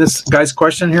on this guy's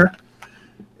question here.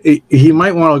 He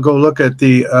might want to go look at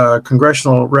the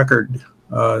congressional record,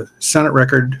 Senate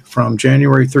record from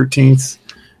January 13th,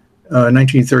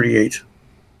 1938.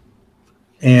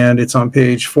 And it's on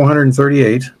page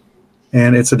 438.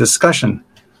 And it's a discussion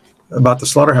about the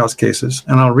slaughterhouse cases.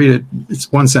 And I'll read it. It's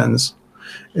one sentence,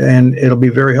 and it'll be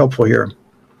very helpful here.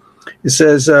 It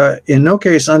says, in no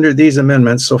case under these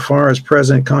amendments, so far as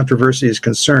present controversy is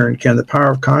concerned, can the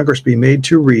power of Congress be made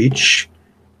to reach,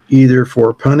 either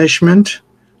for punishment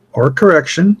or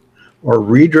correction or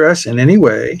redress in any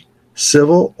way,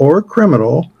 civil or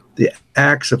criminal, the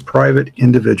acts of private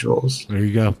individuals. There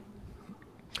you go.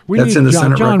 That's in the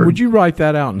Senate John, record. would you write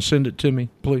that out and send it to me,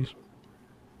 please?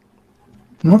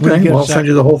 Okay, well, I'll send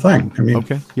you the whole thing. I mean,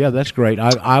 okay, yeah, that's great.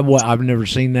 I've never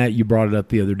seen that. You brought it up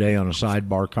the other day on a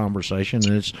sidebar conversation,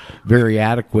 and it's very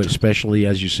adequate, especially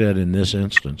as you said in this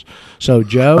instance. So,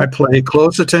 Joe, I pay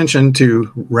close attention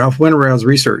to Ralph Winterow's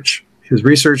research. His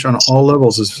research on all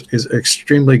levels is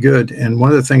extremely good. And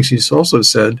one of the things he's also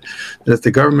said that if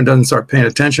the government doesn't start paying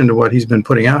attention to what he's been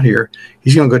putting out here,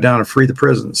 he's going to go down and free the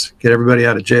prisons, get everybody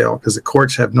out of jail, because the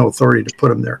courts have no authority to put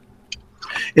them there.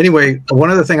 Anyway, one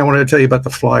other thing I wanted to tell you about the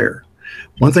flyer.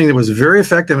 One thing that was very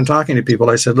effective in talking to people,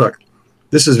 I said, look,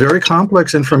 this is very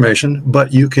complex information,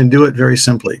 but you can do it very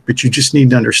simply, but you just need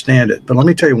to understand it. But let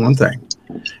me tell you one thing.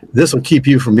 This will keep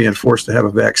you from being forced to have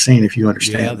a vaccine if you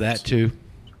understand. Yeah, that too.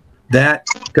 That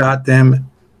got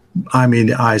them, I mean,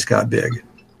 the eyes got big.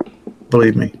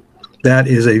 Believe me. That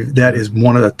is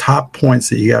one of the top points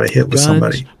that you got to hit with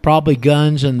somebody. Probably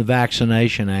guns and the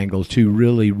vaccination angle, two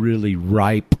really, really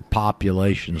ripe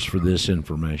populations for this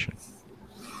information.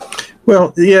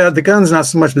 Well, yeah, the guns not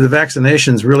so much, but the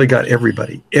vaccinations really got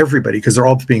everybody, because they're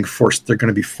all being forced. They're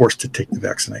going to be forced to take the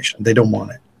vaccination. They don't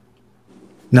want it.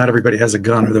 Not everybody has a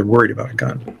gun, or they're worried about a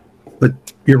gun. But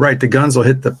you're right, the guns will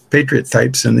hit the Patriot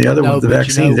types, and the other ones, the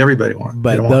vaccines, everybody wants.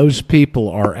 But those people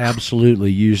are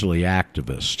absolutely usually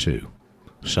activists, too.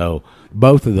 So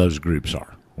both of those groups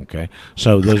are, okay?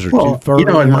 So those are two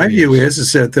further and my view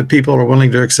is that the people are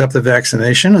willing to accept the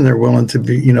vaccination, and they're willing to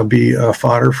be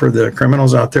fodder for the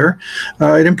criminals out there.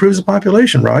 It improves the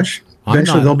population, Raj.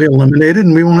 Eventually they'll be eliminated,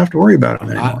 and we won't have to worry about it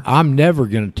anymore. I'm never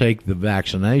going to take the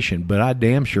vaccination, but I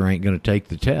damn sure ain't going to take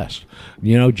the test.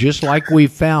 Just like we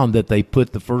found that they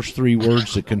put the first three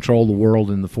words that control the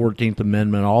world in the 14th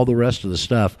Amendment, all the rest of the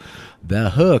stuff,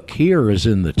 the hook here is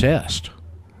in the test.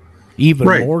 Even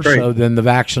more so than the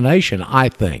vaccination, I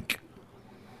think.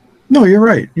 No, you're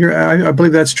right. I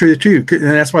believe that's true too, and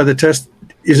that's why the test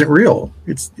isn't real.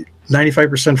 It's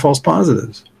 95% false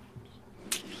positives.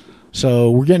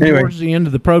 So we're getting towards the end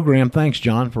of the program. Thanks,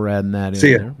 John, for adding that in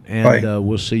there. And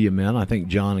we'll see you, man. I think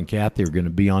John and Kathy are going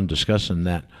to be on discussing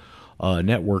that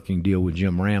networking deal with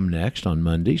Jim Ram next on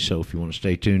Monday. So if you want to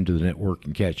stay tuned to the Network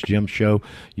and Catch Jim show,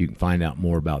 you can find out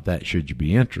more about that should you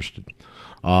be interested.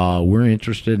 We're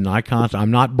interested in icons.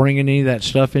 I'm not bringing any of that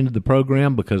stuff into the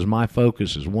program because my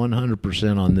focus is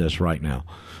 100% on this right now.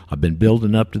 I've been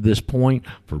building up to this point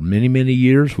for many, many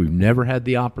years. We've never had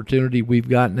the opportunity we've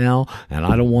got now, and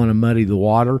I don't want to muddy the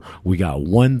water. We got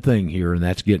one thing here, and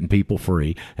that's getting people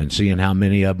free and seeing how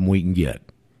many of them we can get.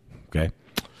 Okay?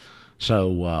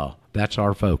 So that's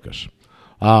our focus.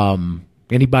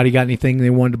 Anybody got anything they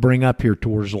wanted to bring up here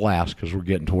towards the last, because we're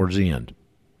getting towards the end?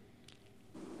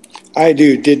 I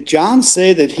do. Did John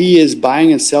say that he is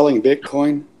buying and selling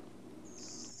Bitcoin?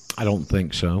 I don't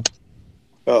think so.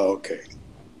 Oh, okay.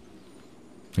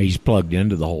 He's plugged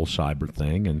into the whole cyber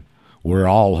thing, and we're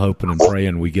all hoping and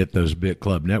praying we get those Bit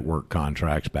Club Network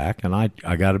contracts back. And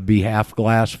I got to be half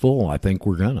glass full. I think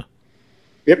we're gonna.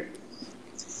 Yep.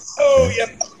 Oh, yep.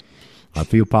 I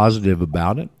feel positive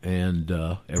about it, and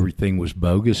everything was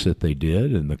bogus that they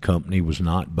did, and the company was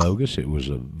not bogus. It was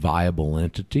a viable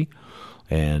entity,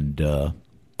 and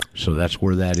so that's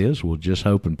where that is. We'll just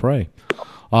hope and pray.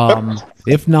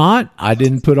 If not, I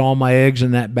didn't put all my eggs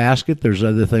in that basket. There's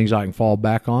other things I can fall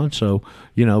back on, so,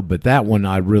 but that one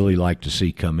I'd really like to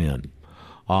see come in.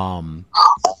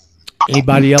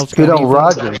 Anybody else?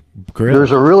 Roger,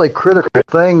 there's a really critical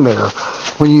thing there.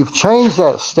 When you've changed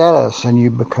that status and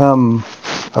you become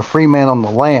a free man on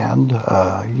the land,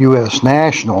 U.S.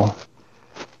 national,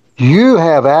 you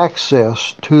have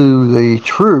access to the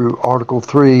true Article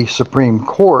 3 Supreme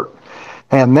Court,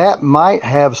 and that might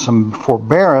have some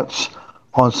forbearance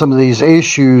on some of these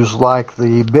issues like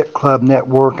the Bit Club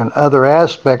Network and other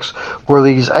aspects where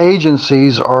these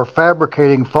agencies are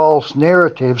fabricating false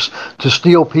narratives to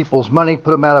steal people's money,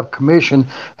 put them out of commission,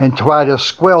 and try to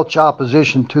squelch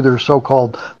opposition to their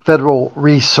so-called Federal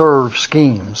Reserve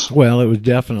schemes. Well, it was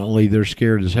definitely, they're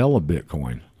scared as hell of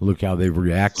Bitcoin. Look how they've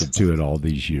reacted to it all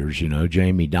these years.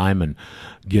 Jamie Dimon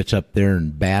gets up there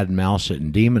and badmouths it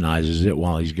and demonizes it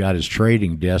while he's got his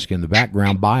trading desk in the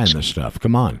background buying the stuff.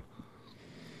 Come on.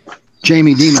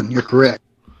 Jamie Dimon, you're correct.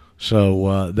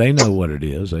 So they know what it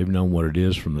is. They've known what it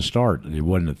is from the start. It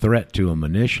wasn't a threat to them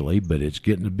initially, but it's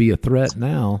getting to be a threat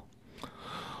now.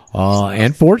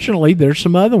 And fortunately, there's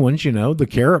some other ones. The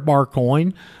Carrot Bar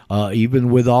coin,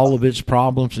 even with all of its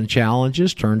problems and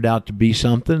challenges, turned out to be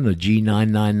something. The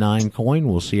G999 coin,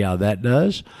 we'll see how that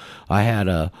does. I had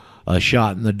a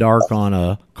shot in the dark on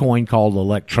a coin called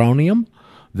Electronium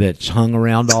that's hung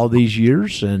around all these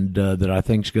years and that I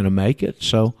think is going to make it.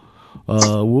 So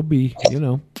we'll be,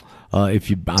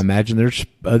 I imagine there's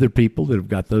other people that have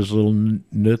got those little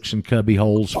nooks and cubby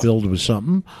holes filled with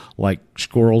something, like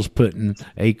squirrels putting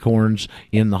acorns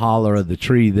in the hollow of the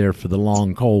tree there for the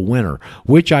long, cold winter,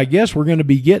 which I guess we're going to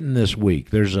be getting this week.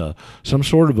 There's some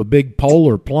sort of a big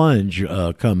polar plunge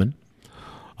coming.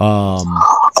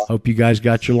 Hope you guys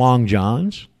got your long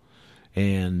johns.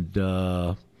 And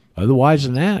otherwise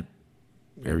than that,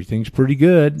 everything's pretty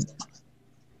good.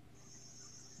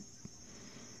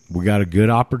 We got a good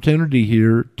opportunity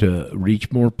here to reach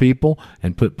more people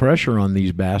and put pressure on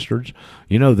these bastards.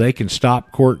 They can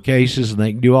stop court cases and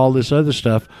they can do all this other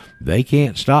stuff. They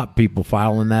can't stop people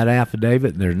filing that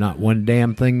affidavit, and there's not one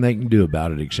damn thing they can do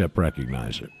about it except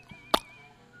recognize it.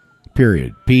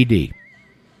 Period. PD.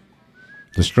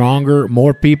 The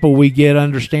more people we get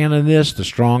understanding this, the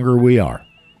stronger we are.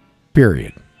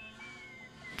 Period.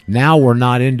 Now we're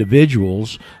not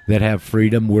individuals that have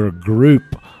freedom. We're a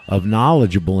group of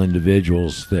knowledgeable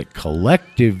individuals that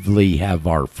collectively have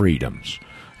our freedoms.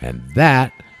 And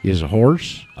that is a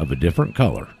horse of a different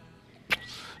color.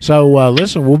 So,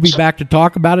 listen, we'll be back to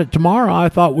talk about it tomorrow. I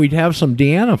thought we'd have some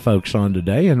Deanna folks on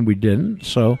today, and we didn't.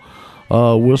 So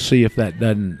we'll see if that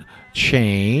doesn't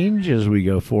change as we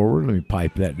go forward. Let me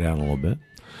pipe that down a little bit.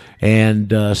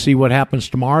 And see what happens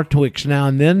tomorrow. Twixt now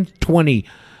and then,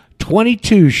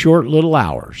 22 short little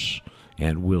hours.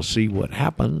 And we'll see what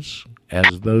happens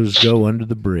as those go under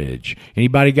the bridge.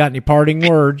 Anybody got any parting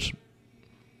words?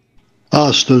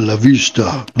 Hasta la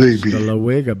vista, baby. Hasta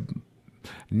luego,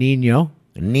 Nino.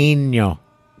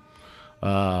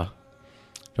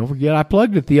 Don't forget, I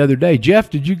plugged it the other day. Jeff,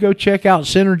 did you go check out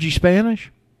Synergy Spanish?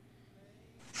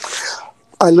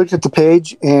 I looked at the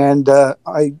page, and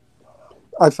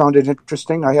I found it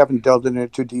interesting. I haven't delved into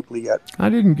it too deeply yet. I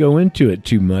didn't go into it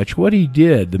too much. What he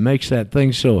did that makes that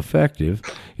thing so effective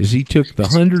is he took the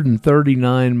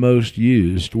 139 most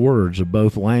used words of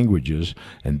both languages,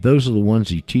 and those are the ones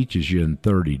he teaches you in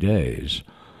 30 days.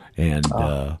 And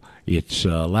it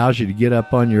allows you to get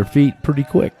up on your feet pretty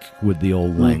quick with the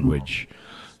old language.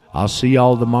 I'll see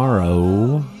y'all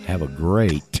tomorrow. Have a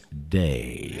great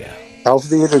day.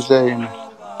 Auf Wiedersehen.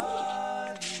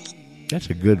 That's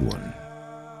a good one.